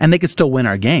answers, and they could still win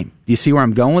our game. Do you see where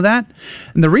I'm going with that?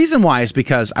 And the reason why is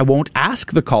because I won't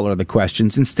ask the caller the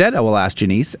questions. Instead, I will ask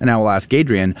Janice and I will ask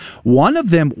Adrian. One of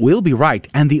them will be right,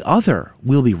 and the other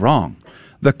will be wrong.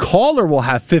 The caller will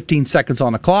have 15 seconds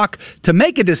on the clock to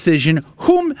make a decision.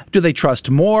 Whom do they trust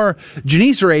more,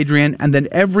 Janice or Adrian? And then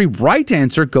every right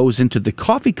answer goes into the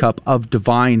coffee cup of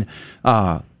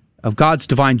God's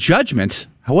divine judgment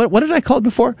What did I call it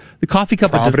before? The coffee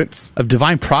cup of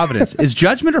divine providence. Is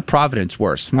judgment or providence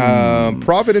worse?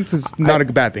 Providence is not a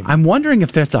bad thing. I'm wondering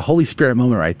if that's a Holy Spirit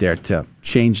moment right there to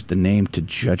change the name to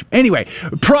judgment. Anyway,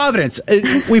 providence.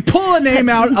 We pull a name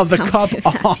out of the cup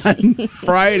on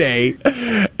Friday,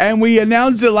 and we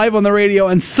announce it live on the radio,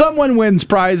 and someone wins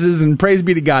prizes, and praise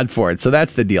be to God for it. So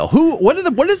that's the deal.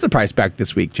 What is the prize pack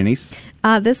this week, Janice?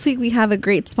 This week we have a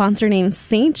great sponsor named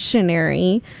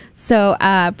Sanctionary. So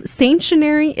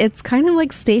Sanctionary, it's kind of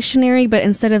like stationary, but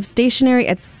instead of stationary,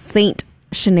 it's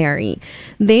Sanctionary.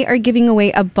 They are giving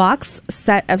away a box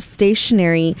set of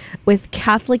stationery with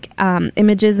Catholic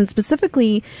images, and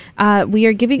specifically,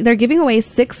 they're giving away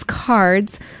 6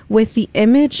 cards with the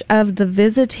image of the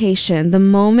visitation, the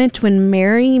moment when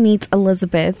Mary meets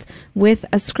Elizabeth, with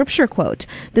a scripture quote.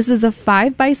 This is a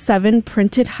 5x7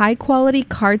 printed high-quality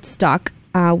cardstock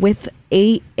with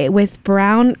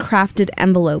brown crafted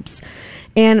envelopes.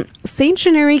 And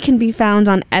Sanctionary can be found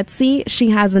on Etsy.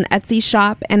 She has an Etsy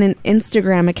shop and an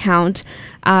Instagram account.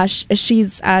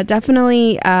 She's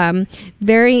definitely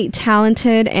very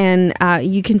talented, and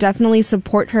you can definitely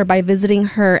support her by visiting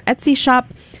her Etsy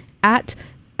shop at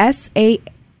SAINTIONERY,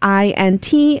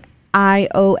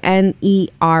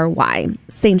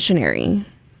 Sanctionary.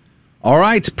 All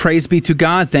right, praise be to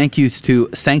God. Thank you to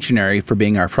Sanctionary for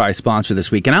being our prize sponsor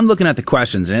this week. And I'm looking at the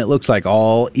questions, and it looks like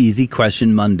all easy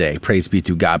question Monday. Praise be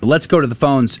to God. But let's go to the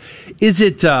phones. Is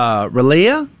it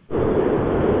Relea?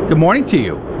 Good morning to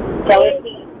you.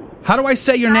 How do I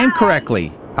say your name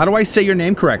correctly?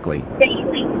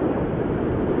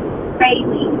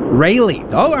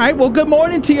 Rayleigh. All right, well, good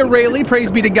morning to you, Rayleigh.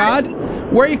 Praise be to God.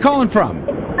 Where are you calling from?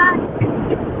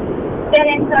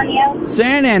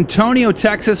 San Antonio,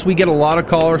 Texas. We get a lot of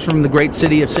callers from the great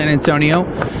city of San Antonio,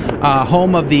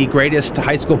 home of the greatest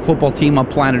high school football team on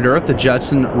planet Earth, the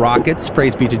Judson Rockets.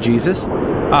 Praise be to Jesus.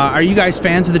 Are you guys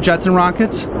fans of the Judson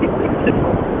Rockets?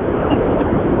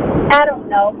 I don't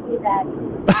know who that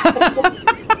is.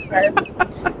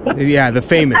 Yeah, the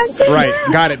famous. Right.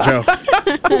 Got it, Joe.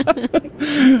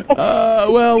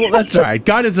 Well, that's all right.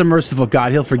 God is a merciful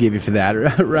God. He'll forgive you for that,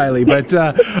 Riley. But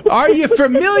are you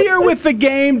familiar with the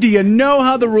game? Do you know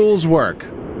how the rules work?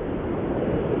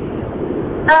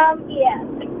 Yes.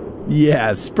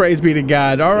 Yes. Praise be to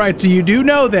God. All right. So you do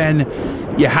know then.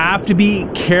 You have to be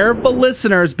careful,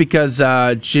 listeners, because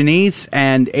Janice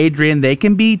and Adrian, they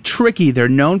can be tricky. They're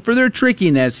known for their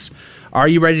trickiness. Are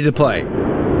you ready to play?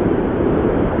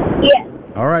 Yes.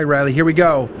 All right, Riley, here we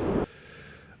go.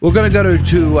 We're going to go to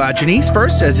Janice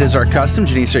first, as is our custom.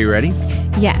 Janice, are you ready?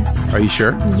 Yes. Are you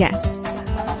sure? Yes.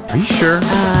 Are you sure?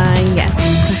 Yes.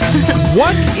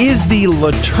 What is the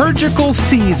liturgical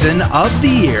season of the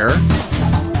year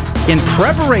in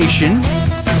preparation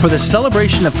for the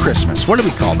celebration of Christmas? What do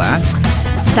we call that?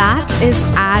 That is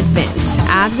Advent.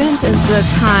 Advent is the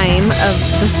time of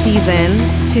the season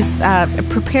to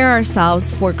prepare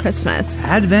ourselves for Christmas.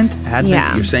 Advent?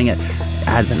 Yeah. You're saying it.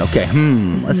 Advent. Okay.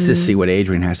 Let's just see what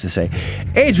Adrian has to say.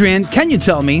 Adrian, can you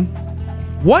tell me,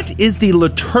 what is the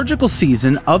liturgical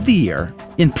season of the year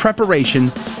in preparation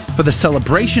for the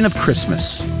celebration of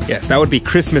Christmas? Yes, that would be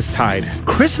Christmastide.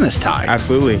 Christmastide?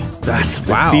 Absolutely. That's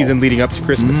the season leading up to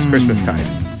Christmas. Christmastide.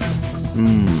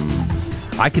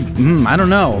 I don't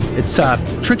know. It's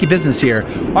tricky business here.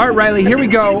 All right, Riley, here we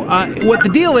go. What the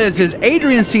deal is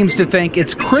Adrian seems to think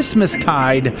it's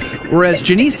Christmastide, whereas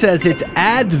Janice says it's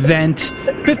Advent.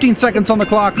 15 seconds on the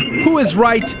clock. Who is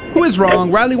right? Who is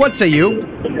wrong? Riley, what say you?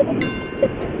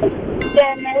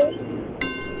 Janice.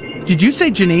 Did you say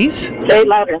Janice? Say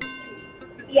louder.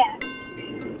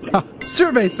 Yeah.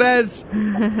 Survey says.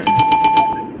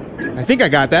 I think I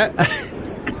got that.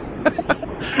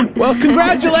 Well,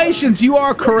 congratulations. You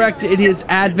are correct. It is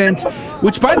Advent,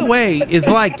 which, by the way, is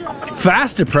like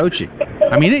fast approaching.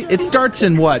 I mean, it starts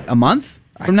in what, a month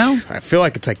from now? I feel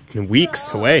like it's like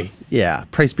weeks away. Yeah,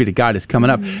 praise be to God, it's coming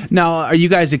up. Now, are you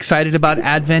guys excited about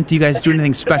Advent? Do you guys do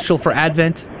anything special for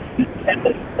Advent?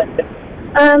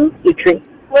 Retreat.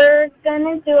 We're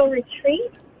gonna do a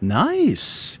retreat.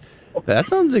 Nice. That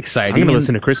sounds exciting. I'm going to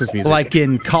listen to Christmas music. Like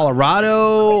in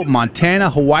Colorado, Montana,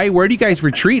 Hawaii. Where do you guys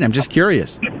retreat? I'm just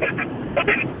curious.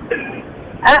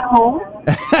 At home.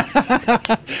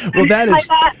 Well,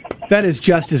 that is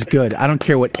just as good. I don't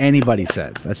care what anybody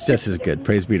says. That's just as good.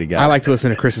 Praise be to God. I like to listen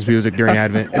to Christmas music during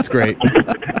Advent. It's great.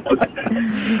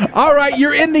 All right,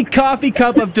 you're in the coffee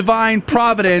cup of divine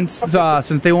providence,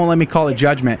 since they won't let me call it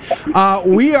judgment.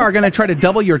 We are going to try to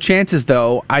double your chances,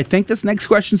 though. I think this next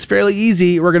question's fairly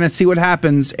easy. We're going to see what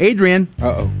happens. Adrian.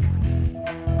 Uh-oh.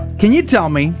 Can you tell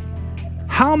me,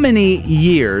 how many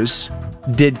years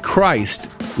did Christ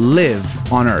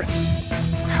live on earth?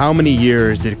 how many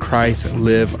years did Christ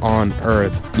live on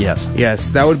earth? Yes. Yes,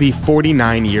 that would be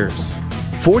 49 years.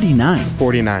 49?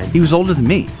 49. He was older than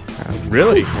me.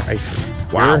 Really?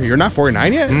 Wow. You're not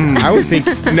 49 yet? I was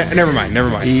thinking... never mind.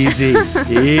 Easy.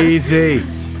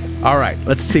 All right,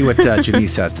 let's see what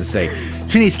Janice has to say.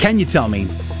 Janice, can you tell me,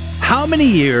 how many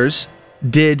years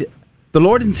did the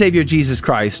Lord and Savior Jesus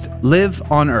Christ live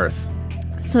on earth?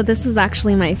 So this is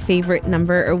actually my favorite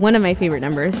number, or one of my favorite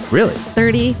numbers. Really?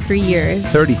 33 years.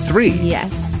 33?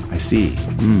 Yes. I see.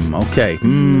 Okay.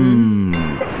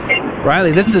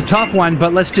 Riley, this is a tough one,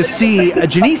 but let's just see.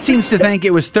 Janice seems to think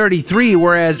it was 33,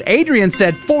 whereas Adrian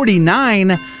said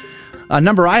 49. A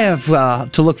number I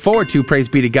have to look forward to, praise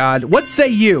be to God. What say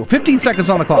you? 15 seconds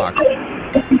on the clock.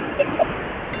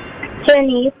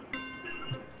 Janice.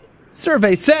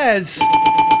 Survey says...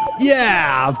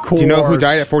 Yeah, of course. Do you know who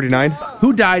died at 49?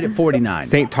 Who died at 49?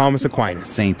 St. Thomas Aquinas.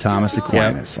 St. Thomas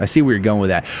Aquinas. Yep. I see where you're going with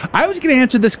that. I was going to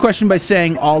answer this question by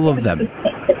saying all of them.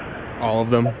 All of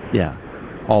them? Yeah,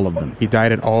 all of them. He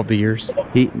died at all of the years?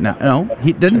 No,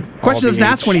 he didn't. Question doesn't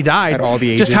ask when he died. At all the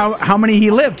ages? Just how many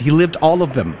he lived. He lived all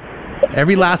of them.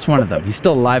 Every last one of them. He's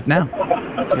still alive now.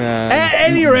 At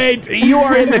any rate, you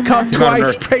are in the cup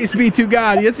twice. Praise be to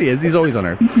God. Yes, he is. He's always on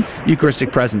earth.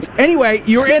 Eucharistic presence. Anyway,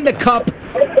 you're in the cup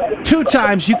 2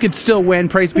 times. You could still win.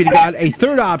 Praise be to God. A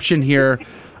third option here.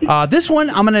 This one,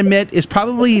 I'm going to admit, is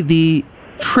probably the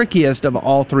trickiest of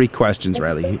all 3 questions,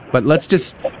 Riley. But let's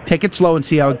just take it slow and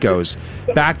see how it goes.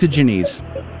 Back to Janice.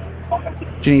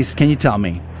 Janice, can you tell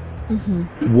me,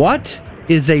 what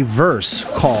is a verse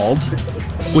called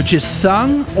which is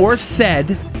sung or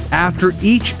said after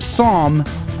each psalm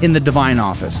in the divine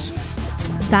office?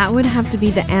 That would have to be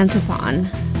the antiphon.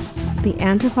 The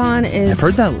antiphon is... I've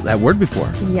heard that word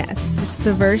before. Yes. It's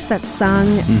the verse that's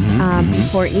sung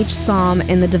before each psalm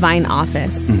in the divine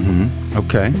office.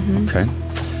 Okay.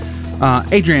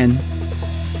 Adrian,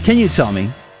 can you tell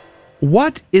me,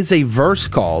 what is a verse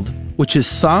called which is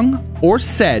sung or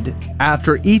said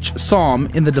after each psalm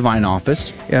in the divine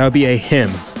office? Yeah, that would be a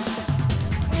hymn.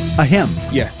 A hymn?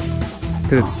 Yes.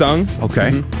 Because it's sung.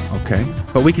 Okay. Okay.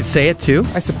 But we could say it too?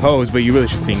 I suppose, but you really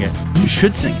should sing it. You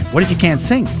should sing it. What if you can't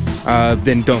sing?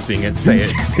 Then don't sing it. Say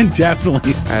it.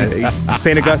 Definitely.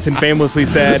 St. Augustine famously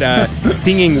said,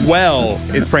 singing well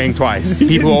is praying twice.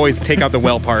 People always take out the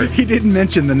well part. He didn't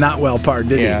mention the not well part,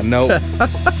 did he? Yeah, no.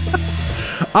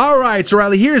 All right, so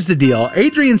Riley, here's the deal.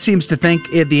 Adrian seems to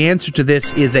think the answer to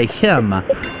this is a hymn,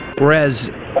 whereas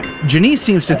Janice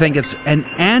seems to think it's an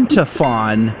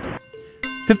antiphon.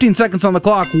 15 seconds on the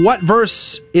clock. What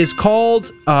verse is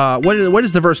called, what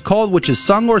is the verse called which is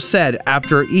sung or said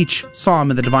after each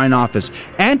psalm in the divine office?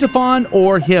 Antiphon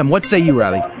or hymn? What say you,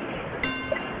 Riley?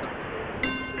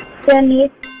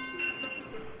 Janice.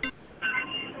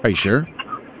 Are you sure?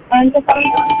 Antiphon.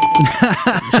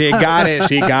 She got it.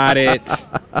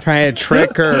 Trying to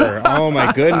trick her. Oh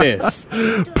my goodness.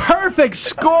 Perfect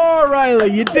score,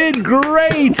 Riley. You did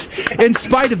great. In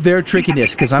spite of their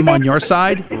trickiness, because I'm on your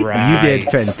side. Right. You did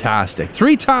fantastic.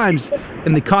 3 times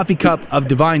in the coffee cup of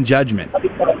divine judgment.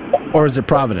 Or is it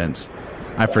providence?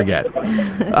 I forget.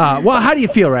 Well, how do you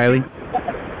feel, Riley?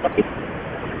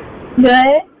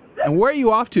 Good. And where are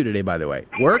you off to today, by the way?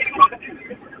 Work?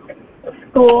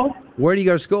 School. Where do you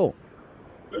go to school?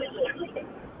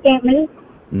 Family.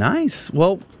 Nice.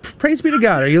 Well, praise be to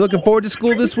God. Are you looking forward to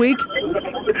school this week?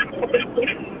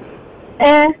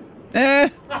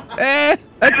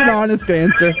 That's an honest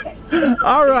answer.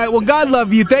 All right. Well, God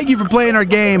love you. Thank you for playing our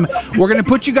game. We're going to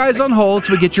put you guys on hold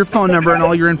so we get your phone number and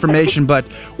all your information, but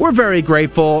we're very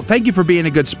grateful. Thank you for being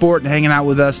a good sport and hanging out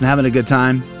with us and having a good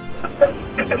time.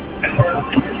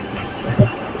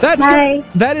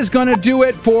 That is going to do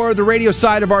it for the radio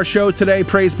side of our show today.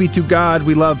 Praise be to God.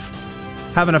 We love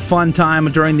having a fun time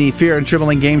during the Fear and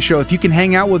Trembling game show. If you can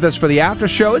hang out with us for the after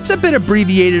show, it's a bit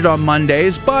abbreviated on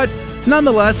Mondays, but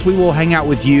nonetheless, we will hang out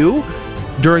with you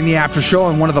during the after show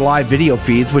on one of the live video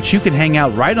feeds, which you can hang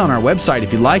out right on our website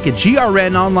if you like at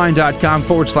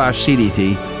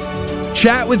grnonline.com/CDT.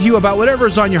 Chat with you about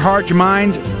whatever's on your heart, your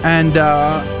mind, and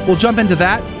we'll jump into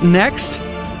that next.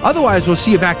 Otherwise, we'll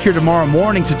see you back here tomorrow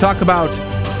morning to talk about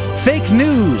fake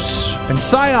news and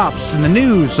psyops in the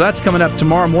news. So that's coming up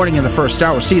tomorrow morning in the first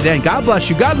hour. See you then. God bless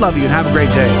you. God love you, and have a great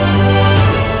day.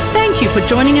 Thank you for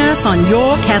joining us on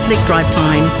Your Catholic Drive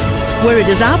Time, where it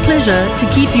is our pleasure to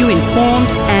keep you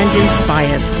informed and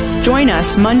inspired. Join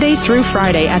us Monday through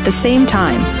Friday at the same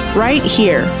time, right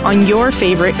here on your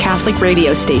favorite Catholic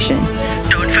radio station.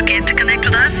 Don't forget to connect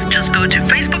with us. Just go to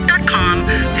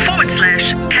facebook.com/Catholic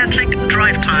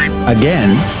Drive Time.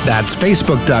 Again, that's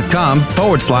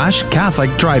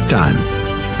facebook.com/Catholic Drive Time.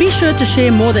 Be sure to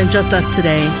share more than just us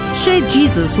today. Share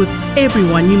Jesus with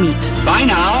everyone you meet. Bye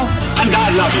now, and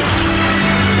God love you.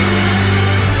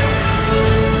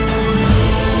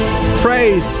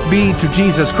 Praise be to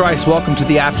Jesus Christ. Welcome to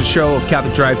the after show of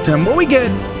Catholic Drive Time, where we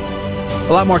get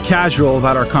a lot more casual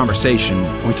about our conversation.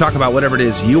 We talk about whatever it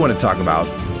is you want to talk about.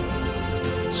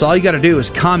 So all you got to do is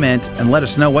comment and let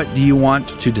us know what do you want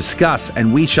to discuss,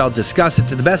 and we shall discuss it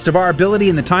to the best of our ability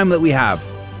in the time that we have,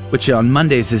 which on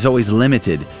Mondays is always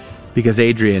limited because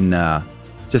Adrian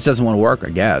just doesn't want to work,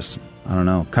 I guess. I don't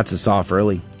know. Cuts us off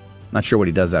early. Not sure what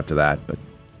he does after that, but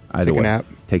either way,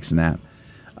 takes a nap.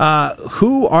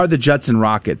 Who are the Judson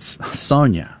Rockets?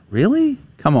 Sonia, really?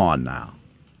 Come on now.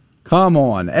 Come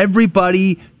on.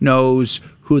 Everybody knows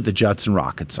who the Judson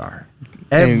Rockets are.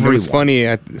 And it was funny.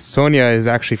 Sonia is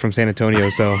actually from San Antonio,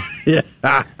 so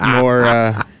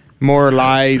more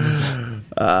lies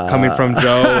coming from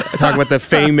Joe. Talk about the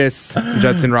famous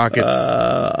Judson Rockets.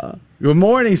 Good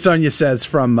morning, Sonia says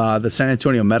from the San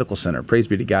Antonio Medical Center. Praise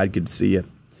be to God. Good to see you.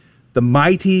 The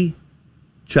mighty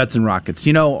Judson Rockets.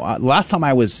 You know, last time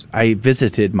I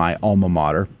visited my alma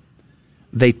mater,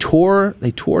 they tore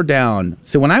down.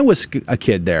 So when I was a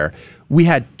kid there, we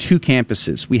had two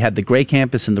campuses. We had the gray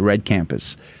campus and the red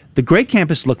campus. The gray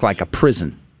campus looked like a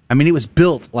prison. I mean, it was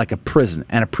built like a prison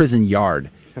and a prison yard.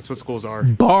 That's what schools are.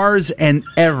 Bars and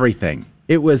everything.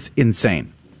 It was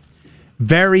insane.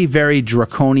 Very, very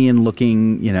draconian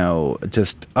looking,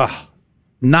 just,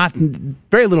 not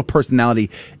very little personality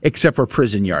except for a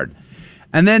prison yard.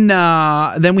 And then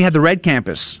we had the red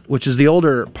campus, which is the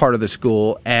older part of the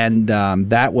school, and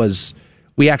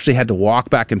we actually had to walk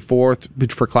back and forth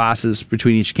for classes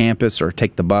between each campus or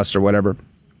take the bus or whatever.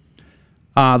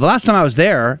 The last time I was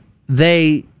there,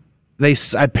 they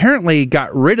apparently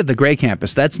got rid of the gray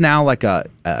campus. That's now like a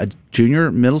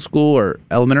junior middle school or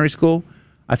elementary school.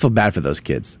 I feel bad for those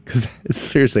kids because it's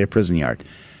seriously a prison yard.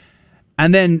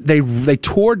 And then they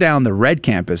tore down the red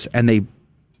campus and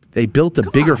they built a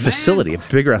bigger facility, a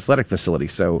bigger athletic facility.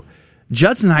 So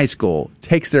Judson High School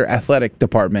takes their athletic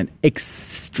department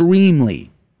extremely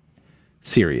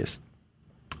serious.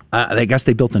 I guess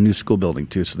they built a new school building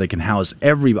too, so they can house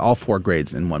all 4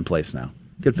 grades in one place now.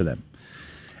 Good for them.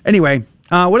 Anyway,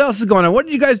 what else is going on? What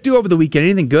did you guys do over the weekend?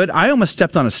 Anything good? I almost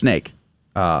stepped on a snake.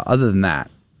 Other than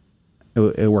that,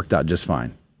 it worked out just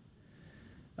fine.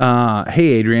 Hey,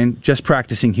 Adrian, just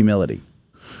practicing humility.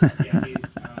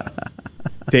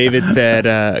 David said,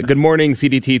 good morning,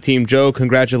 CDT team. Joe,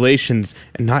 congratulations.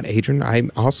 And not Adrian,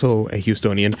 I'm also a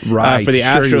Houstonian. Right. For the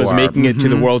Astros making it to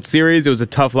the World Series. It was a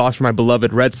tough loss for my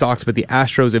beloved Red Sox, but the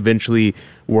Astros eventually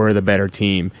were the better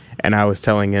team. And I was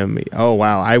telling him, oh,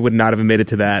 wow, I would not have admitted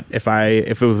to that. If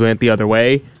it went the other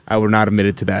way, I would not have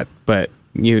admitted to that. But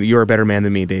you're a better man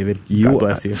than me, David. God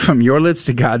bless you. From your lips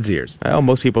to God's ears. Well,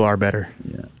 most people are better.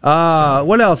 Yeah.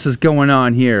 What else is going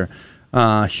on here?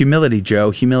 Humility,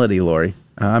 Joe. Humility, Lori.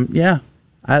 Yeah.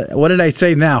 What did I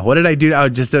say now? What did I do? Oh,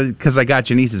 just because I got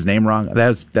Janice's name wrong.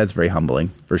 That's very humbling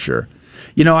for sure.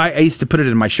 I used to put it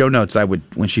in my show notes.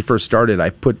 When she first started, I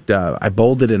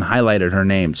bolded and highlighted her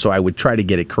name, so I would try to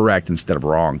get it correct instead of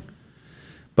wrong.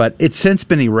 But it's since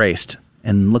been erased,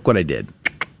 and look what I did.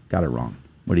 Got it wrong.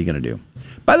 What are you going to do?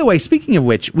 By the way, speaking of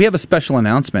which, we have a special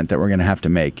announcement that we're going to have to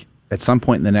make at some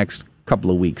point in the next couple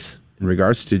of weeks in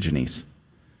regards to Janice.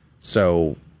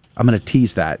 So I'm going to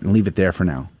tease that and leave it there for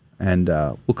now, and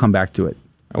we'll come back to it.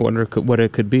 I wonder what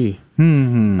it could be.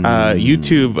 On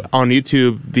YouTube,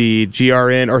 the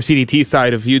GRN or CDT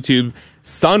side of YouTube,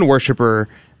 Sun Worshipper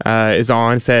is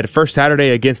on, said, first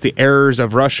Saturday against the errors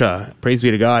of Russia. Praise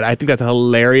be to God. I think that's a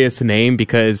hilarious name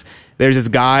because there's this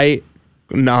guy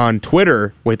on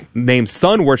Twitter with named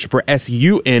Sun Worshipper,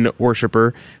 S-U-N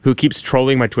Worshipper, who keeps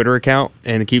trolling my Twitter account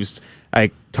and keeps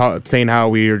saying how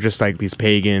we are just like these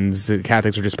pagans,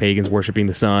 Catholics are just pagans worshiping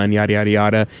the sun, yada yada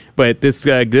yada. But this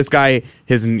guy,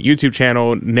 his YouTube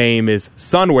channel name is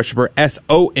Sun Worshipper,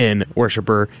 S-O-N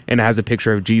Worshipper, and it has a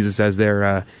picture of Jesus as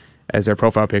their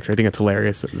profile picture. I think it's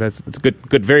hilarious. It's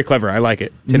good, very clever. I like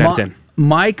it. 10 out of 10.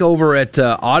 Mike over at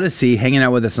Odyssey, hanging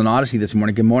out with us on Odyssey this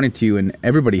morning. Good morning to you and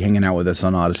everybody hanging out with us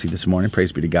on Odyssey this morning.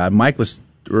 Praise be to God. Mike was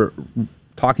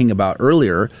talking about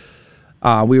earlier.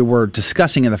 We were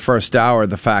discussing in the first hour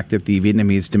the fact that the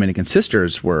Vietnamese Dominican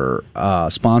Sisters were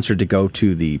sponsored to go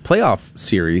to the playoff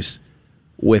series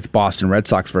with Boston Red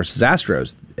Sox versus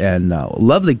Astros. And a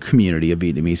lovely community of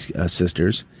Vietnamese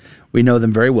sisters. We know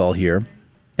them very well here.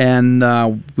 And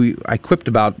I quipped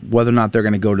about whether or not they're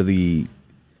going to go to the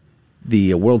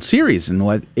World Series and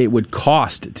what it would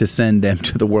cost to send them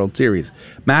to the World Series.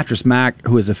 Mattress Mac,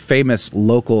 who is a famous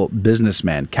local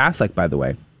businessman, Catholic, by the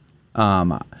way,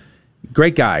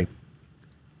 great guy.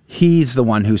 he's the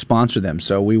one who sponsored them.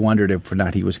 So we wondered if or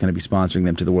not he was going to be sponsoring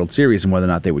them to the World Series and whether or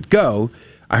not they would go.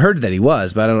 I heard that he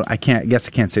was, but I guess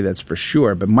I can't say that's for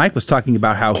sure. But Mike was talking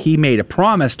about how he made a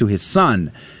promise to his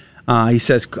son. He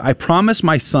says, I promised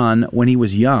my son when he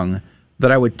was young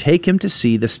that I would take him to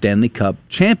see the Stanley Cup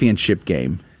championship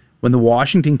game when the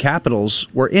Washington Capitals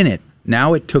were in it.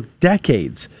 Now it took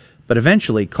decades, but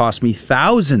eventually cost me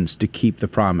thousands to keep the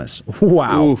promise.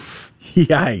 Wow. Oof.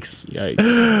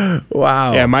 Yikes.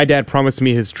 Wow. Yeah, my dad promised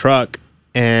me his truck,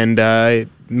 and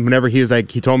whenever he was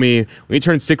like, he told me, when you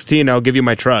turn 16, I'll give you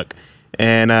my truck.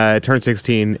 And I turned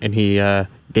 16, and he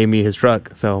gave me his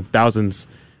truck. So thousands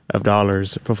of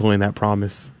dollars fulfilling that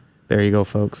promise. There you go,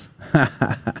 folks.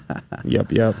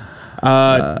 Yep.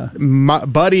 My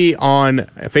buddy on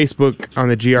Facebook on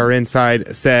the GRN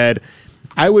side said,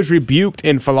 I was rebuked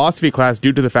in philosophy class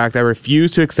due to the fact I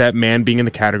refused to accept man being in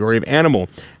the category of animal.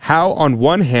 How, on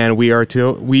one hand, we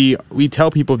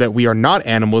tell people that we are not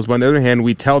animals, but on the other hand,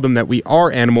 we tell them that we are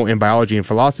animal in biology and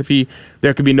philosophy.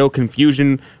 There could be no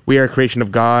confusion. We are a creation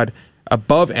of God,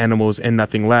 above animals and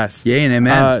nothing less. Yay and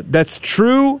amen. That's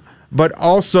true, but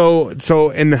also,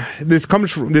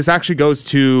 this actually goes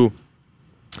to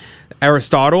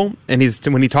Aristotle, and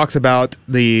when he talks about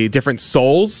the different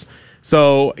souls.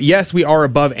 So yes, we are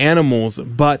above animals,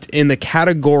 but in the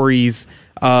categories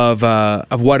of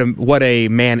what a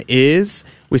man is,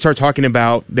 we start talking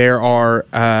about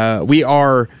we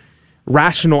are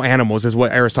rational animals, is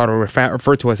what Aristotle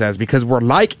referred to us as, because we're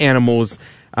like animals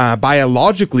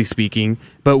biologically speaking,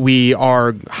 but we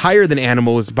are higher than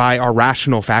animals by our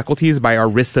rational faculties, by our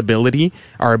risability,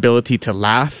 our ability to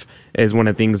laugh. Is one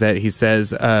of the things that he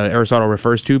says Aristotle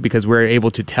refers to, because we're able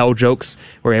to tell jokes,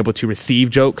 we're able to receive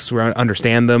jokes, we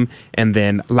understand them, and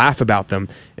then laugh about them.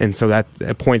 And so that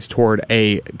points toward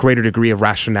a greater degree of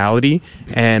rationality.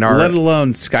 And let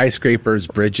alone skyscrapers,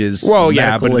 bridges,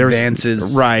 medical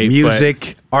advances,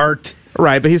 music, art.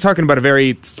 Right, but he's talking about a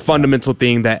very fundamental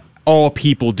thing that all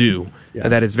people do. Yeah.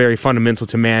 That is very fundamental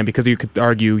to man, because you could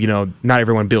argue, not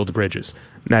everyone builds bridges.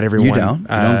 Not everyone. You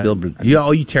don't build bridges.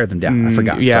 You tear them down. I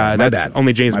forgot. Yeah, that's bad.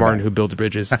 Only James Martin who builds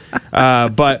bridges.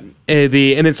 But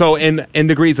in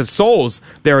degrees of souls,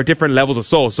 there are different levels of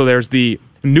souls. So there's the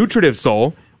nutritive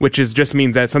soul, which just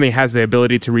means that something has the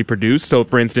ability to reproduce. So,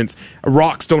 for instance,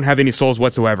 rocks don't have any souls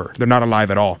whatsoever. They're not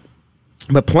alive at all.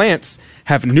 But plants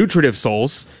have nutritive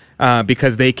souls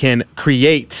because they can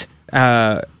create.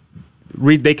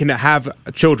 They can have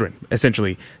children,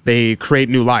 essentially. They create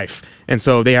new life. And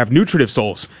so they have nutritive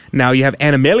souls. Now you have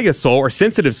animalia soul, or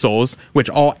sensitive souls, which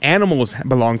all animals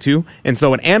belong to. And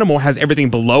so an animal has everything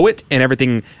below it and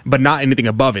everything, but not anything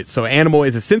above it. So animal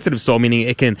is a sensitive soul, meaning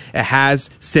it has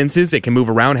senses, it can move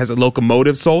around, has a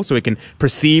locomotive soul, so it can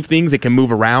perceive things, it can move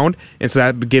around. And so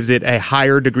that gives it a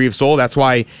higher degree of soul. That's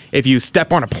why if you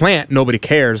step on a plant, nobody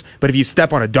cares. But if you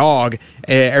step on a dog,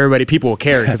 people will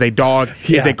care, because a dog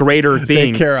is a greater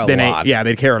thing. They care a lot.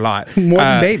 They care a lot. More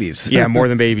than babies. Yeah, more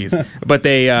than babies. But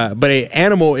a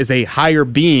animal is a higher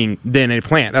being than a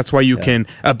plant. That's why you can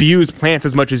abuse plants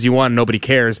as much as you want and nobody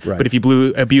cares. Right. But if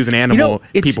you abuse an animal,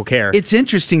 people care. It's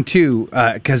interesting too,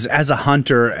 because as a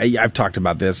hunter, I've talked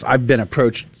about this. I've been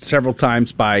approached several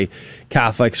times by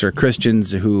Catholics or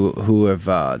Christians who have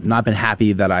not been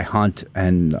happy that I hunt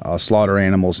and slaughter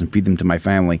animals and feed them to my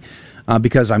family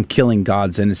because I'm killing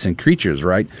God's innocent creatures.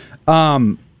 Right?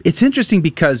 It's interesting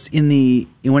because when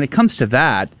it comes to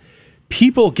that,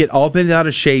 people get all bent out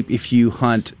of shape if you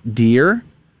hunt deer,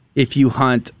 if you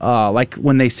hunt, like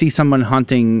when they see someone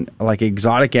hunting like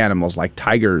exotic animals like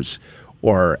tigers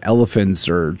or elephants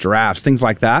or giraffes, things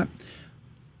like that.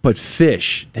 But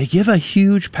fish, they give a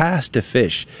huge pass to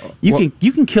fish. You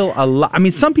can kill a lot. I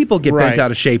mean, some people get bent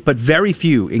out of shape, but very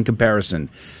few in comparison.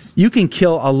 You can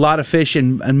kill a lot of fish,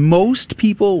 and most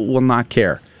people will not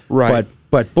care. Right.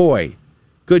 But boy,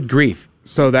 good grief.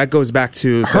 So that goes back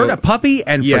to hurt a puppy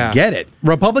and forget it.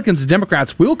 Republicans and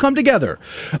Democrats will come together,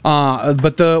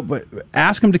 but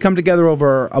ask them to come together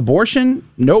over abortion.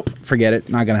 Nope, forget it.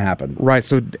 Not going to happen. Right.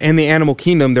 So in the animal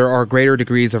kingdom, there are greater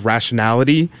degrees of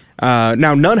rationality.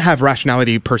 Now, none have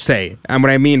rationality per se. And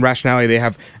when I mean rationality, they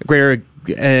have a greater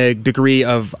degree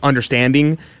of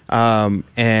understanding,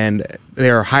 and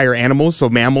they're higher animals. So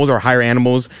mammals are higher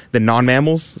animals than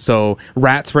non-mammals. So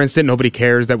rats, for instance, nobody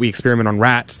cares that we experiment on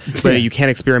rats, but you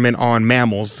can't experiment on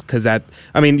mammals because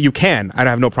you can. I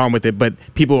have no problem with it, but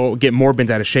people get more bent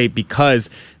out of shape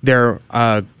because they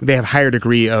have higher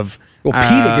degree of Well,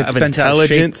 PETA gets of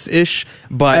intelligence-ish,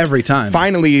 but every time.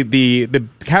 Finally, the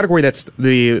category that's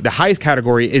the highest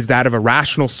category is that of a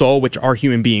rational soul, which are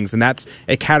human beings, and that's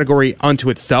a category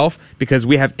unto itself because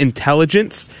we have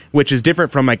intelligence, which is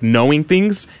different from like knowing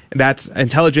things. That's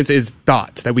intelligence is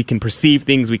thought, that we can perceive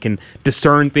things, we can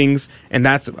discern things, and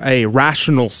that's a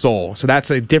rational soul. So that's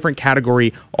a different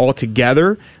category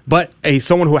altogether. But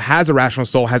someone who has a rational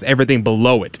soul has everything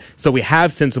below it. So we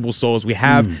have sensible souls, we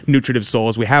have nutritive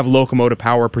souls, we have locomotive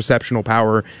power, perceptional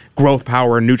power, growth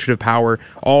power, nutritive power.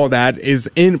 All that is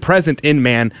present in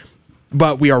man,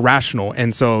 but we are rational,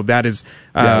 and so that is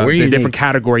the different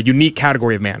category, unique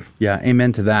category of man. Yeah,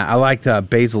 amen to that. I liked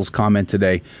Basil's comment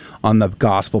today on the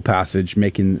gospel passage,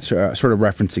 making sort of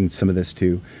referencing some of this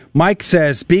too. Mike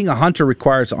says, being a hunter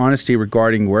requires honesty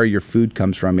regarding where your food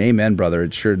comes from. Amen, brother.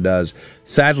 It sure does.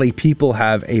 Sadly, people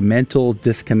have a mental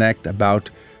disconnect about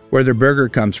where their burger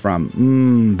comes from.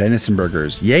 Venison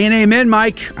burgers. Yay and amen,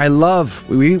 Mike.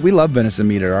 We love venison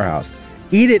meat at our house.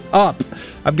 Eat it up.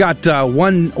 I've got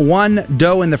one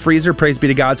doe in the freezer. Praise be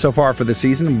to God so far for the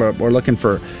season. But we're looking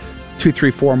for 2,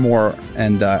 3, 4 more,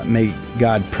 and may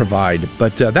God provide.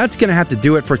 But that's going to have to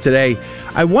do it for today.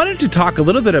 I wanted to talk a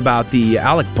little bit about the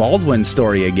Alec Baldwin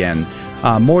story again.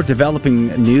 More developing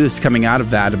news coming out of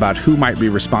that about who might be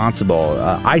responsible.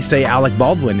 I say Alec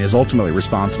Baldwin is ultimately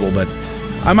responsible, but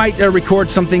I might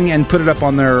record something and put it up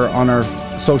on our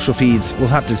social feeds. We'll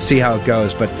have to see how it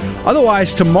goes. But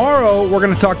otherwise, tomorrow we're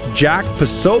going to talk to Jack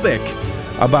Posobiec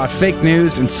about fake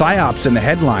news and psyops in the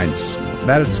headlines.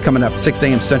 That is coming up 6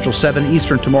 a.m. Central, 7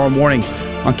 Eastern tomorrow morning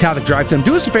on Catholic Drive Time.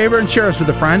 Do us a favor and share us with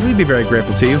a friend. We'd be very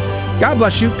grateful to you. God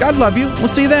bless you. God love you. We'll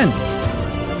see you then.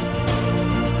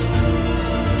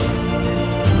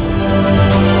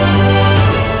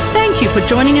 Thank you for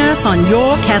joining us on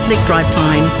Your Catholic Drive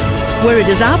Time, where it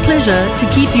is our pleasure to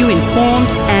keep you informed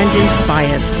and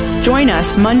inspired. Join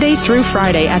us Monday through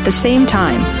Friday at the same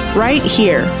time, right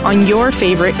here on your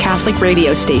favorite Catholic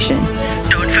radio station.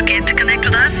 Don't forget to connect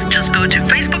with us. Just go to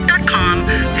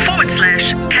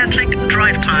facebook.com/Catholic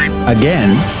Drive Time.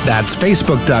 Again, that's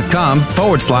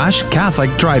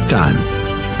facebook.com/Catholic Drive Time.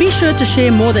 Be sure to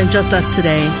share more than just us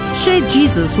today. Share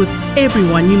Jesus with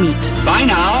everyone you meet. Bye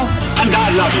now, and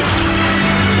God love you.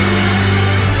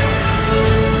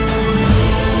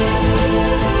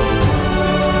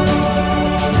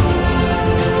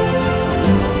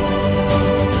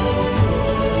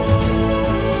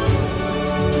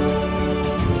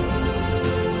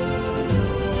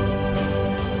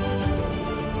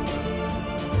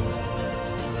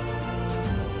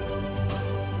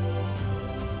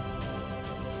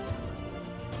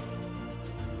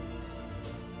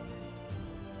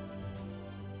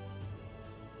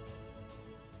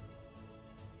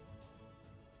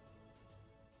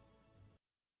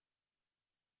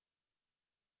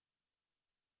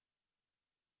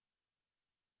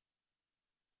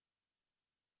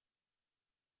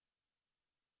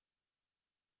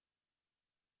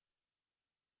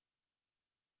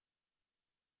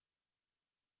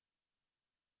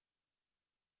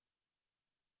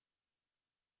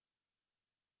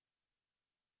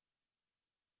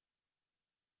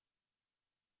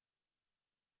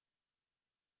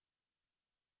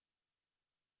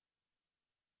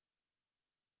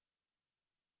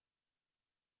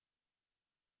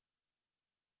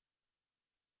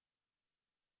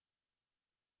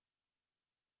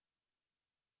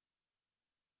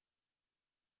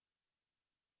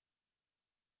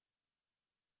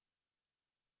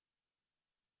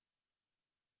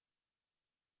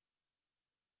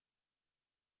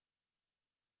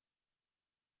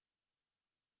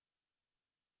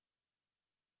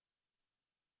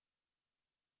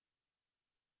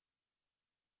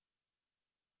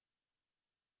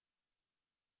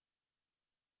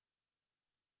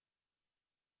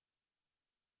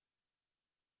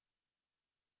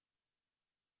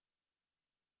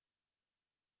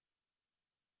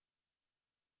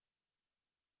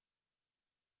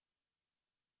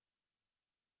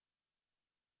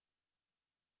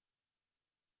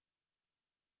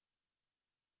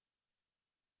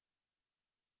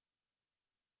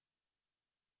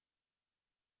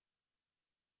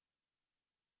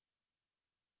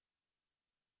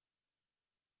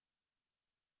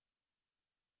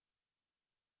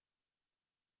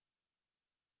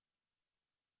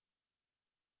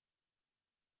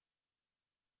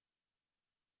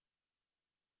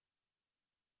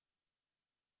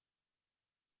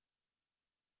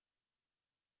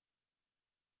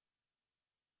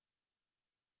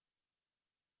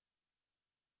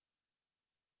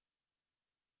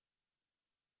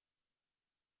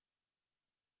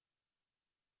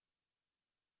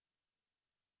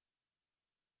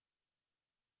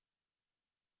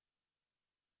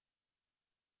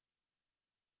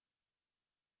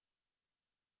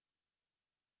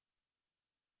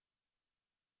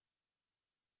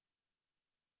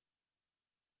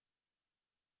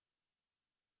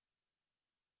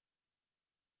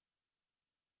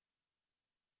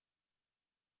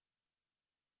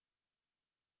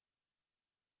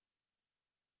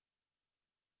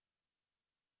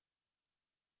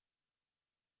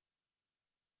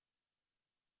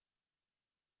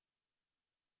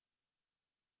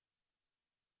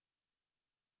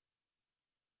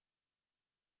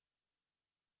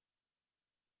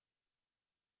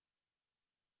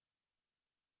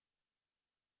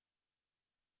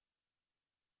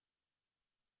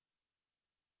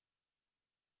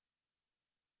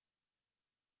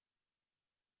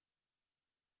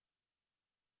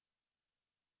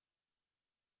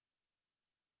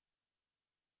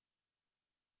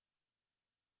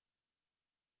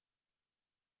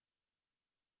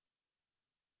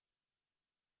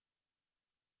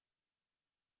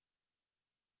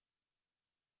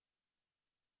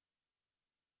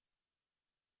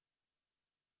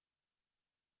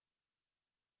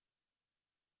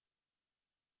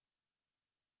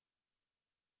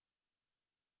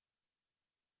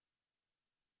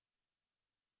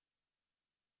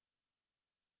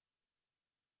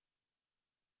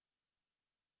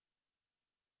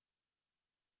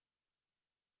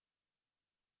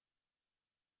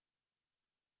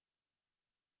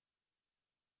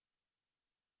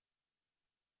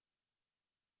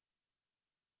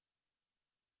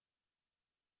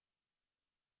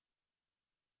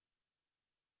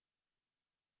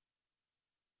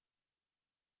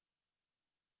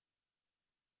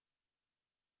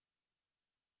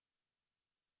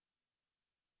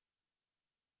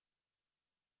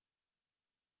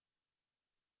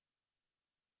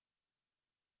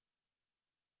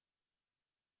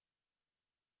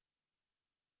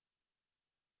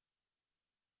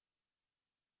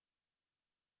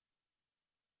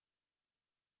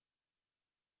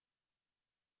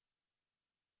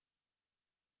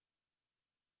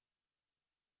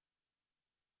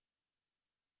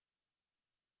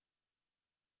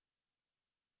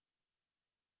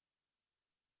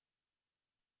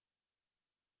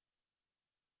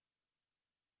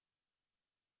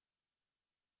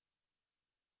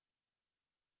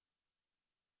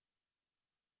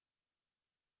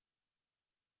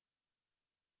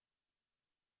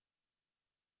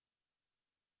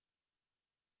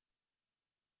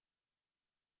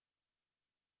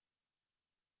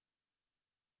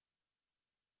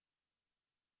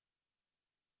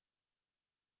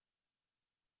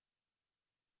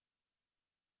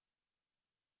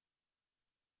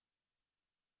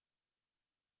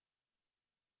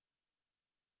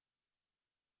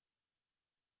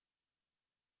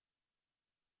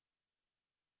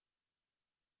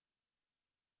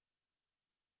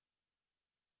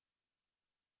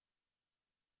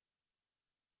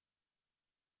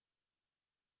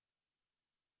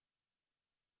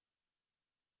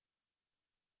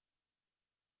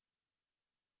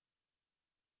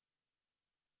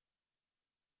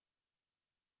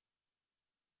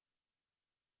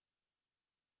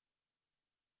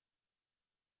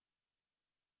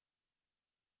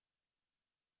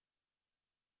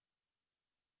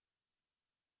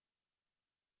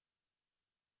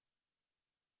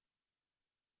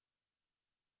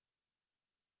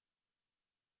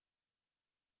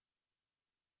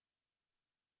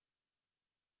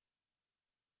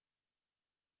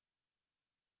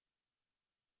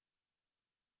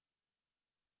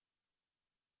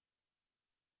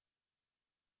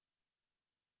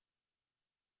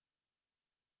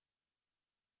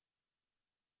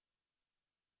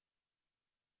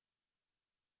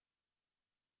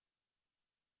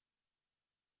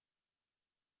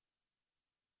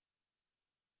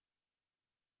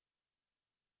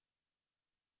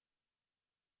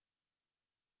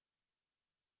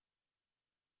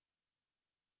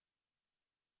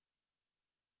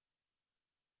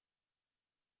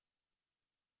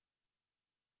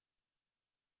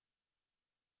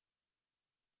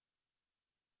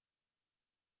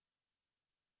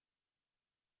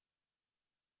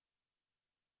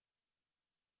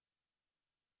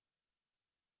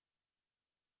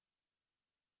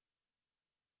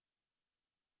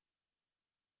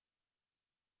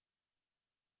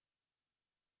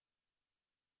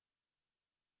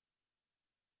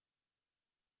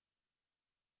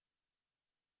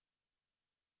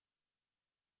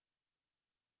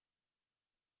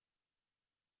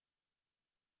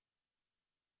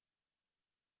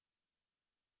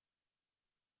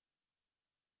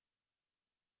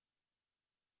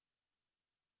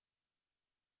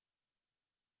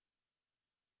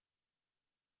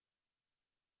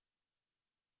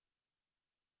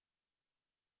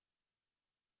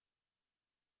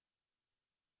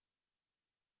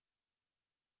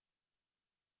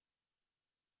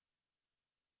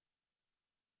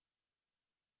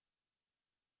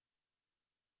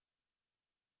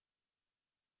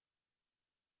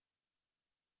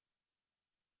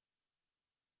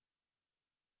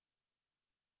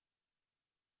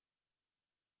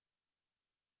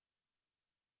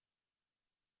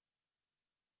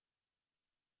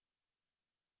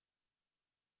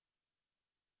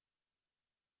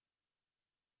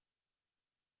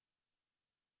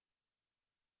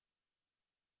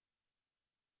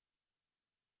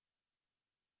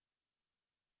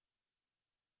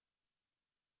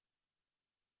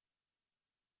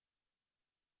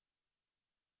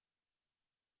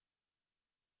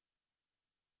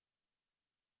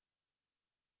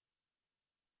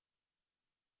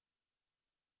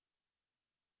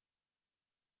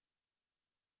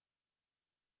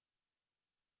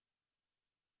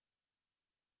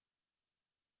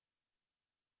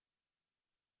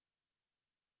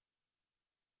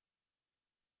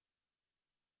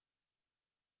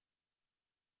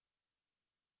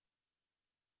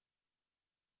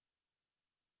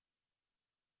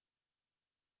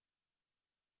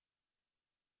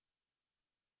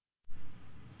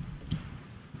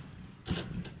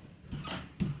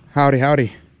 Howdy,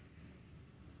 howdy.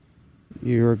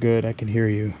 You're good. I can hear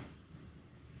you.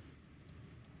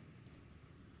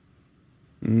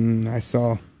 I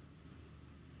saw.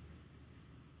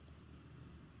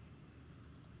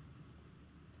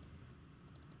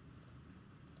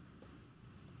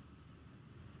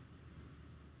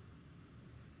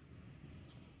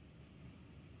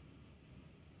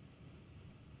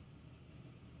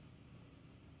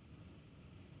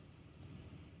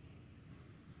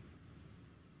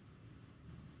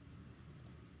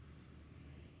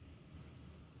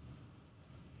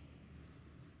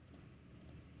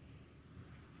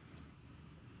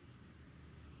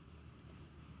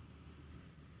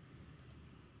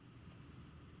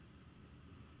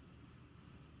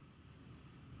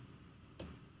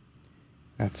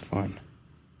 That's fun.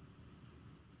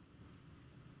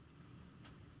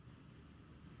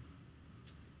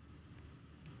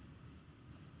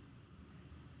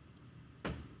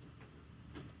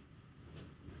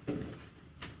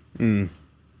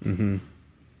 Mm-hmm.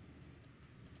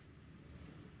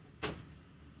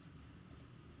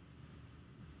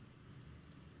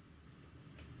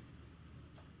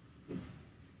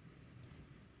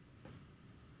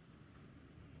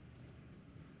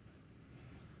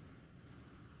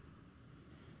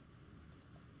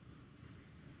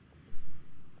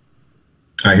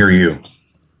 I hear you.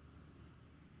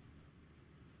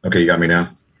 Okay, you got me now?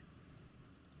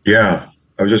 Yeah.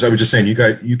 I was just saying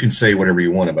you can say whatever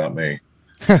you want about me.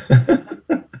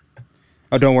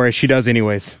 Oh, don't worry, she does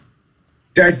anyways.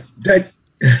 That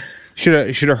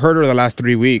should have heard her the last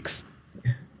 3 weeks.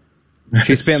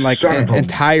 She spent like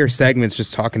entire segments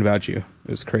just talking about you.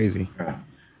 It was crazy.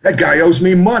 That guy owes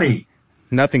me money.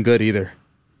 Nothing good either.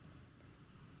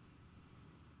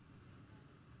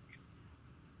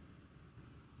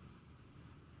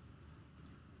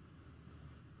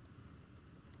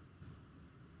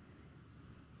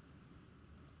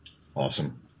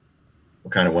 Awesome.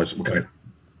 What kind?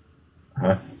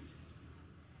 Huh?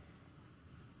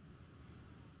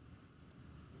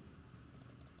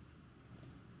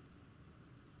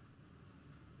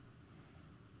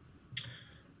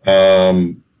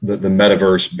 The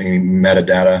metaverse being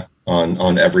metadata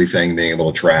on everything, being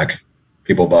able to track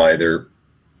people by their.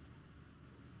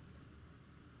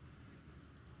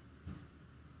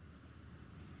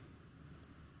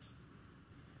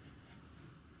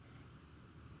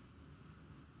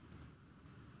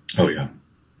 Oh yeah.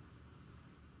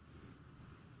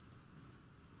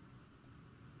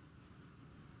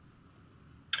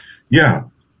 Yeah.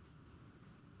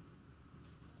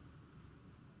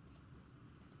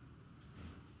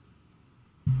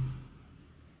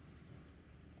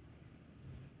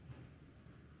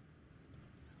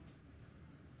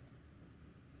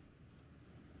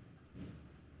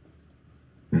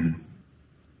 It's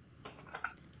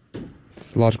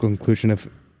the logical conclusion of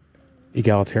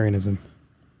egalitarianism.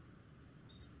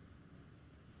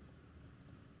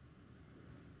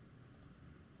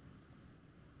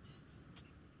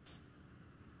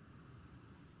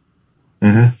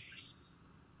 Mm-hmm.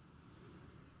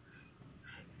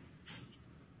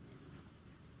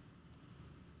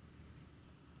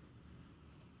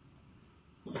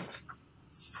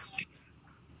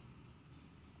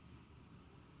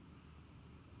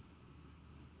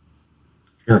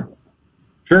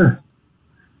 Sure.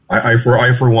 I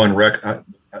for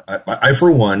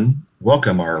one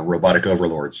welcome our robotic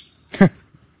overlords.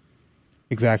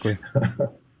 Exactly.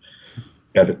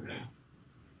 Yeah.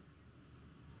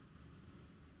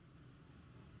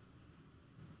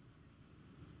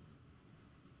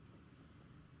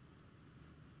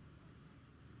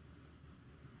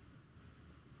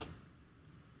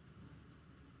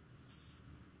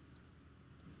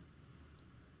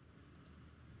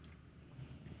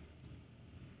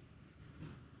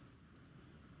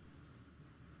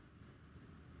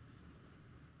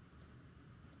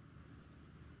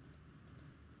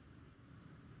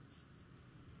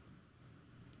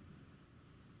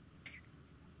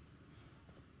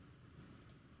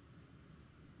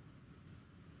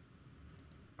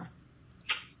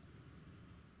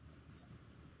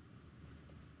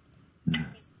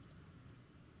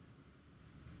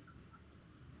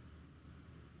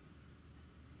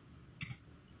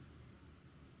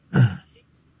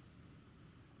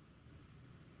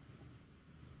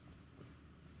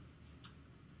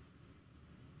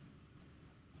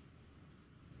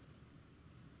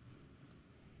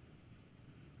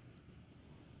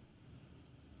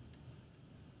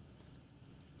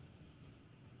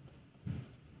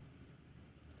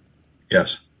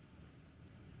 Yes.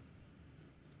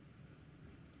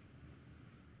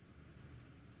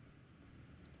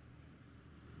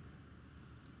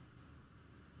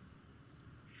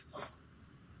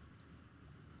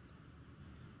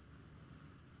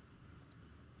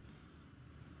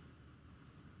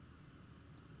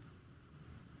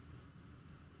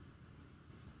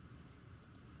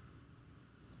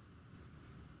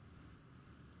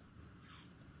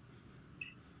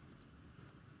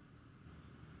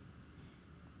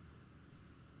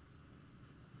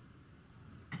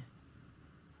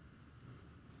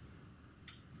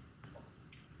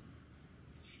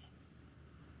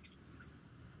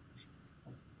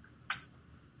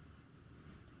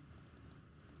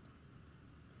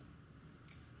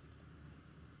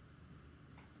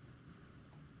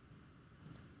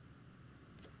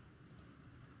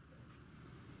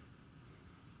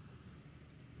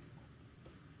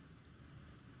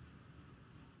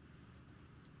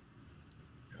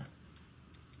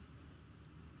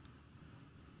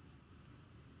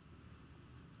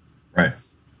 Right.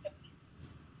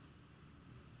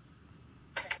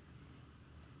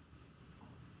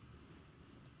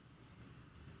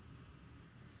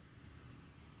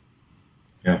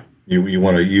 Yeah. You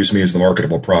want to use me as the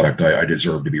marketable product. I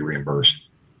deserve to be reimbursed.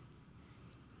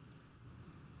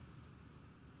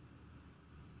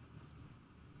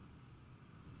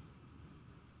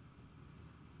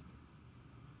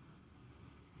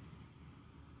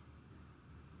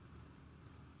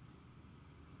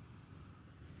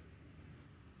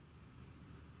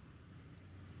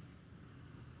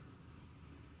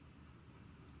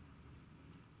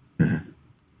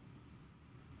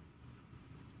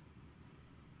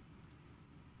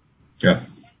 Yeah.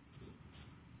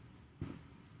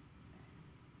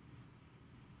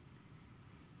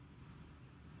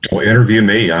 Well, interview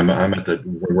me. I'm at the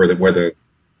where the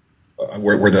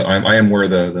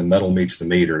metal meets the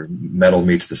meat, or metal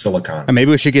meets the silicon. And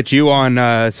maybe we should get you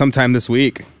on sometime this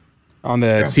week on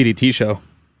the CDT show.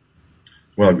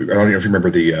 Well, I don't know if you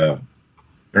remember the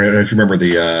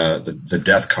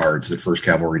death cards that 1st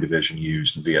Cavalry Division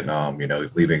used in Vietnam.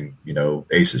 Leaving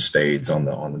ace of spades on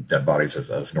the dead bodies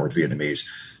of North Vietnamese.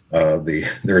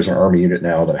 There is an Army unit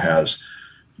now that has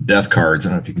death cards. I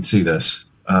don't know if you can see this.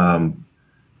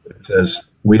 It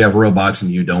says, "We have robots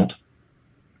and you don't."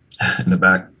 In the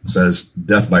back it says,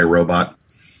 "Death by robot."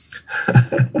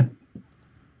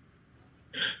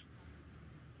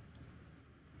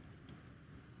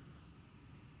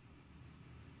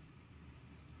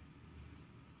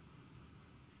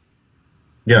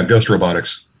 Yeah, Ghost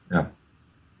Robotics. Yeah.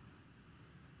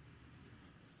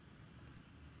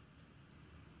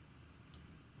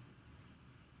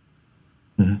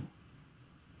 Mm-hmm.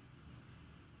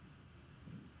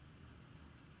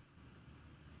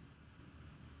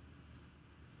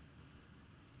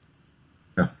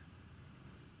 Yeah.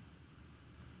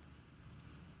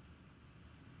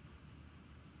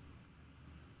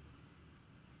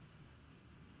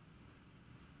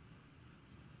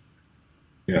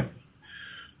 Yeah.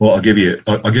 Well, I'll give you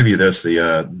this.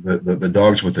 The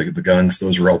dogs with the guns,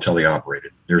 those are all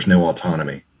teleoperated. There's no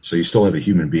autonomy. So you still have a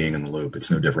human being in the loop. It's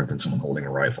no different than someone holding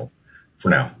a rifle. For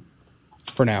now.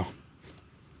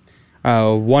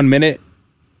 1 minute.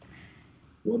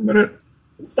 1 minute.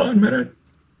 1 minute.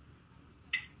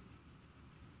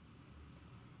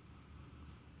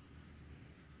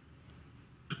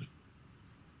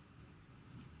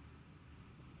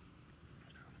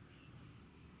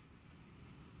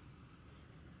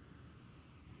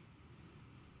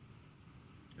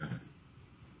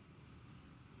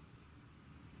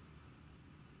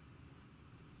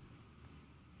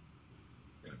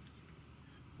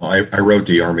 Well, I wrote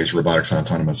the Army's Robotics and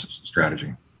Autonomous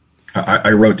Strategy. I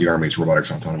wrote the Army's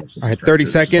Robotics and Autonomous Strategy. All right, 30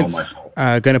 seconds.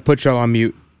 Going to put y'all on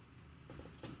mute.